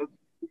narrative.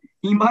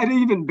 He might have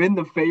even been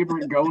the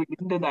favorite going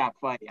into that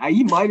fight.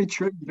 He might have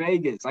tricked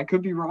Vegas. I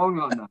could be wrong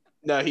on that.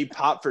 No, he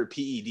popped for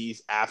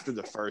PEDs after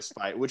the first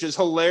fight, which is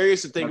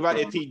hilarious to think about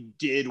if he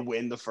did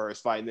win the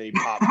first fight and then he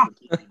popped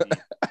for PEDs.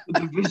 The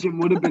division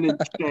would have been in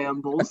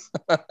shambles.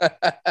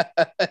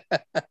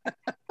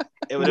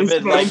 It would have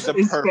been like the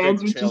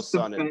perfect jail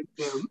son.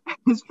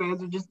 His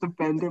fans would just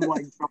defend him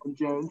like John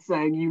Jones,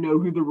 saying, "You know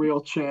who the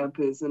real champ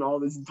is," and all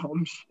this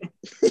dumb shit.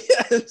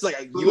 Yeah, it's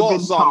like you all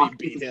saw me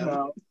beat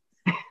him.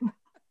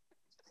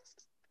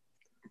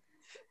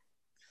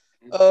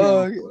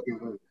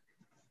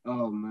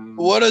 Oh man!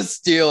 What a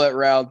steal at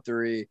round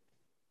 3.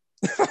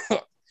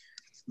 What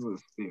a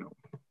steal!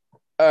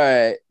 All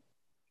right.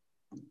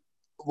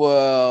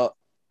 Well,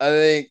 I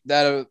think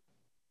that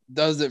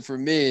does it for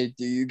me.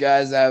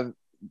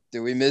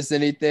 Do we miss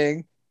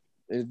anything?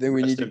 Anything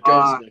we need to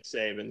go? Nick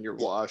Saban, you're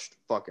washed.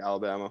 Fuck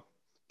Alabama.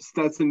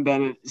 Stetson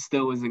Bennett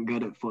still isn't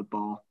good at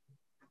football.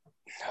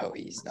 No,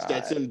 he's not.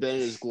 Stetson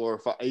Bennett is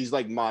glorified. He's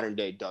like modern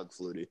day Doug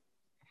Flutie.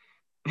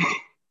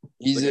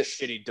 He's like a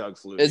shitty Doug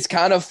Flutie. It's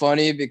kind of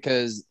funny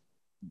because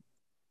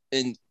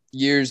in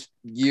years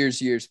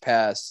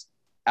past,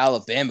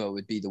 Alabama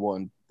would be the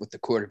one with the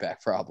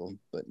quarterback problem,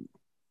 but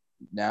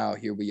now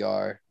here we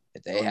are.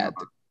 They had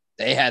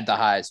the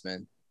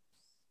Heisman,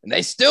 and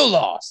they still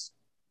lost.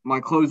 My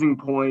closing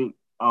point: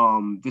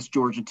 this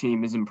Georgia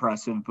team is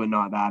impressive, but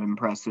not that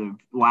impressive.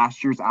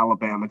 Last year's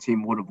Alabama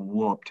team would have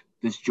whooped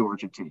this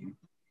Georgia team.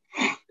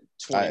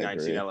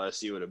 2019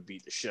 LSU would have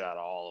beat the shit out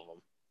of all of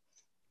them.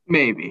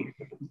 Maybe,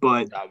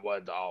 but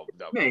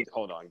maybe.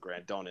 Hold on,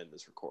 Grant. Don't end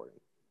this recording.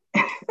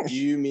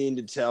 You mean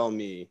to tell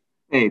me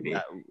maybe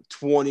that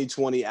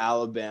 2020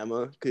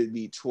 Alabama could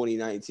beat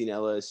 2019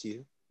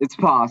 LSU? It's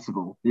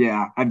possible.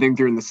 Yeah, I think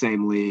they're in the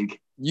same league.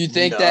 You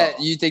think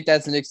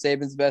that's Nick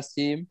Saban's best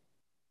team?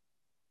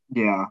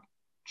 Yeah,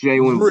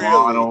 Jalen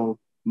Waddle,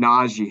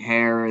 Najee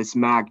Harris,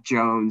 Mac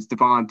Jones,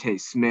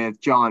 Devontae Smith,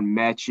 John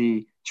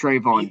Mechie,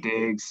 Trayvon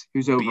Diggs,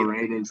 who's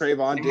overrated.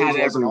 Trayvon Diggs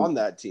wasn't on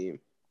that team.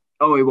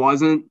 Oh, he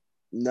wasn't?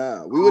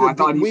 No,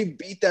 we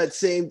beat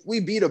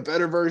a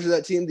better version of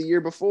that team the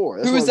year before.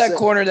 Who was that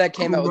corner that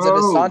came out? Was it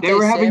Asante? They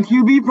were having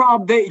QB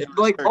problems.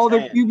 All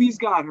their QBs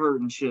got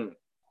hurt and shit.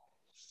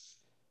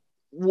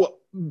 What?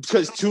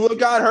 Because Tua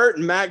got hurt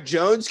and Mac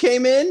Jones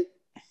came in?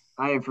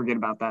 I didn't forget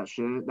about that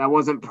shit. That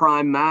wasn't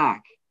prime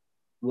Mac.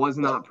 Was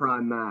not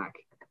prime Mac.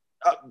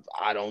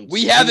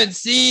 We haven't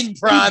seen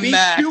prime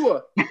Mac.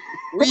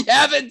 We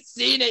haven't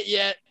seen it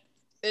yet.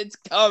 It's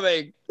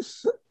coming.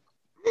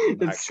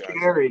 It's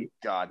scary.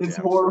 It's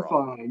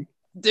horrifying.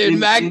 Dude,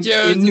 Mac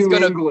Jones is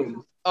going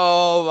to –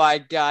 oh, my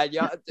God.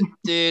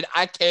 Dude,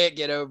 I can't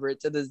get over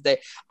it to this day.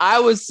 I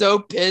was so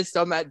pissed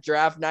on that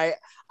draft night.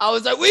 I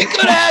was like, we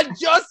could have had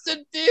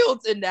Justin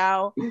Fields. And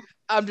now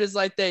I'm just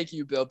like, thank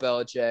you, Bill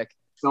Belichick.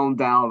 Don't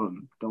doubt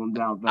him. Don't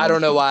doubt that. I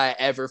don't know why I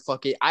ever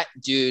I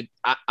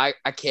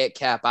can't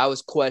cap. I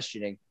was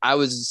questioning. I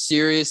was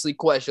seriously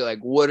questioning,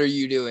 like, what are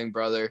you doing,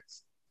 brother?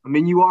 I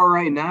mean, you are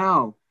right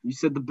now. You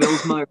said the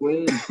Bills might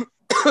win.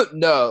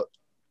 No,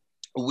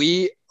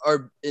 we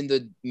are in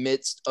the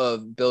midst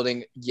of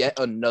building yet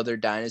another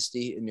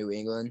dynasty in New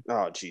England.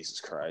 Oh, Jesus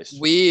Christ.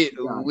 It's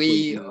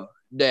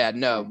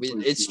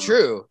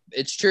true.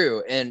 It's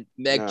true. And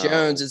Mac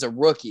Jones is a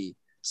rookie.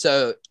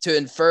 So to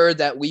infer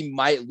that we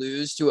might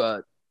lose to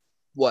a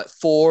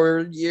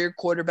 4-year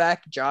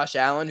quarterback, Josh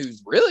Allen,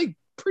 who's really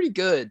pretty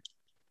good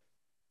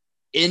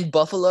in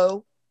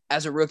Buffalo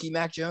as a rookie,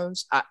 Mac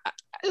Jones, I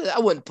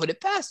wouldn't put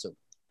it past him.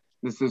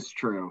 This is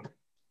true.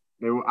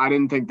 I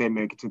didn't think they'd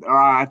make it to.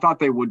 I thought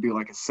they would be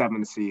like a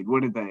 7 seed.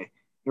 What did they?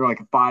 They were like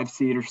a 5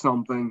 seed or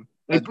something.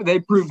 They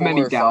proved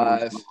many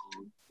doubters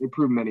wrong. They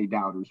proved many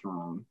doubters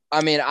wrong.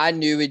 I mean, I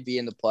knew we'd be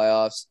in the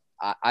playoffs.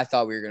 I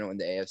thought we were going to win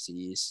the AFC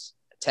East.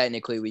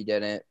 Technically, we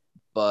didn't,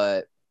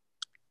 but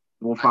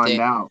we'll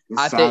find out.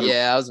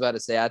 I was about to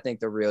say, I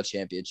think the real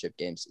championship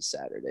game's is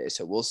Saturday,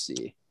 so we'll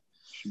see.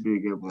 Should be a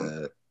good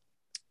one.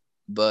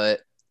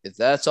 But if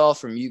that's all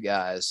from you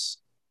guys,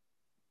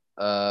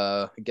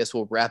 I guess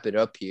we'll wrap it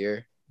up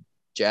here.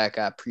 Jack,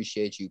 I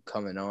appreciate you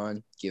coming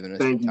on, giving us.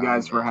 Thank you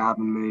guys for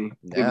having me.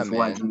 Yeah, it was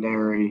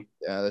legendary.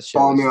 Yeah,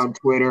 follow me on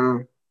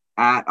Twitter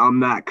at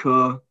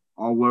 @I'mThatCuh,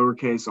 all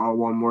lowercase, all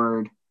one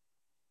word.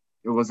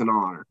 It was an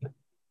honor.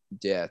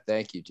 Yeah,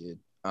 thank you, dude.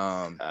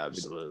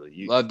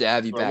 Absolutely. Love to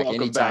have you back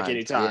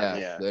anytime.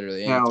 Yeah,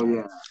 literally. Hell anytime.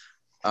 Yeah.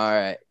 All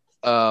right.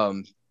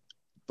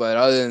 But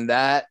other than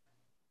that,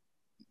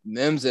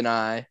 Mims and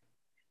I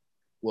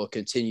will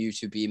continue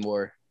to be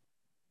more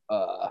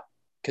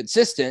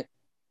consistent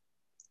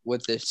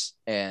with this,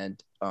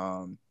 and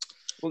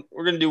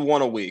we're gonna do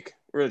one a week.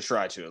 We're gonna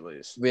try to at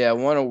least. Yeah,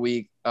 one a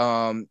week.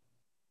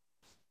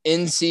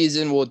 In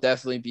season, we'll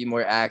definitely be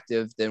more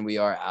active than we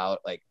are out.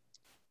 Like,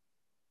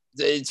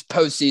 it's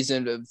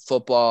postseason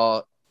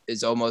football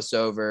is almost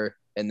over,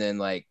 and then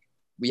like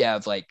we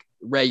have like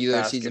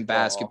regular season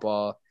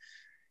basketball.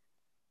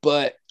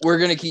 But we're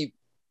gonna keep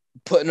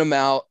putting them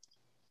out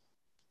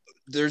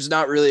there's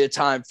not really a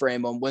time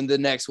frame on when the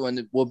next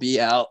one will be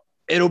out.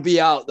 It'll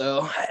be out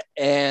though,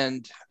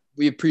 and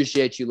we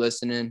appreciate you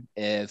listening.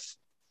 If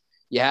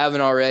you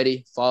haven't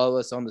already, follow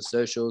us on the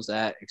socials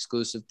at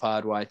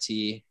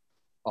ExclusivePodYT,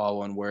 all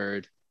one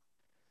word.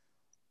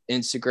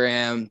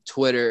 Instagram,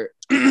 Twitter.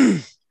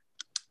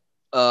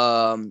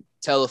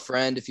 Tell a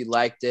friend if you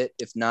liked it.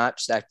 If not,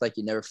 just act like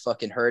you never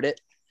fucking heard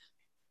it.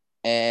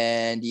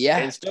 And yeah,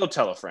 and still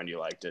tell a friend you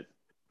liked it.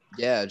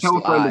 Yeah, just tell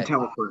a friend lie. to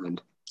tell a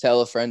friend.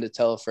 Tell a friend to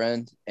tell a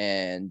friend,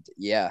 and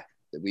yeah,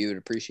 we would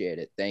appreciate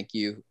it. Thank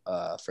you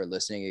for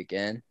listening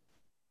again,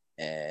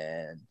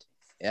 and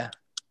yeah,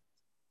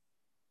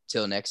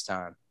 till next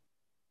time.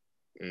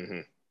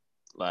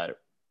 Later.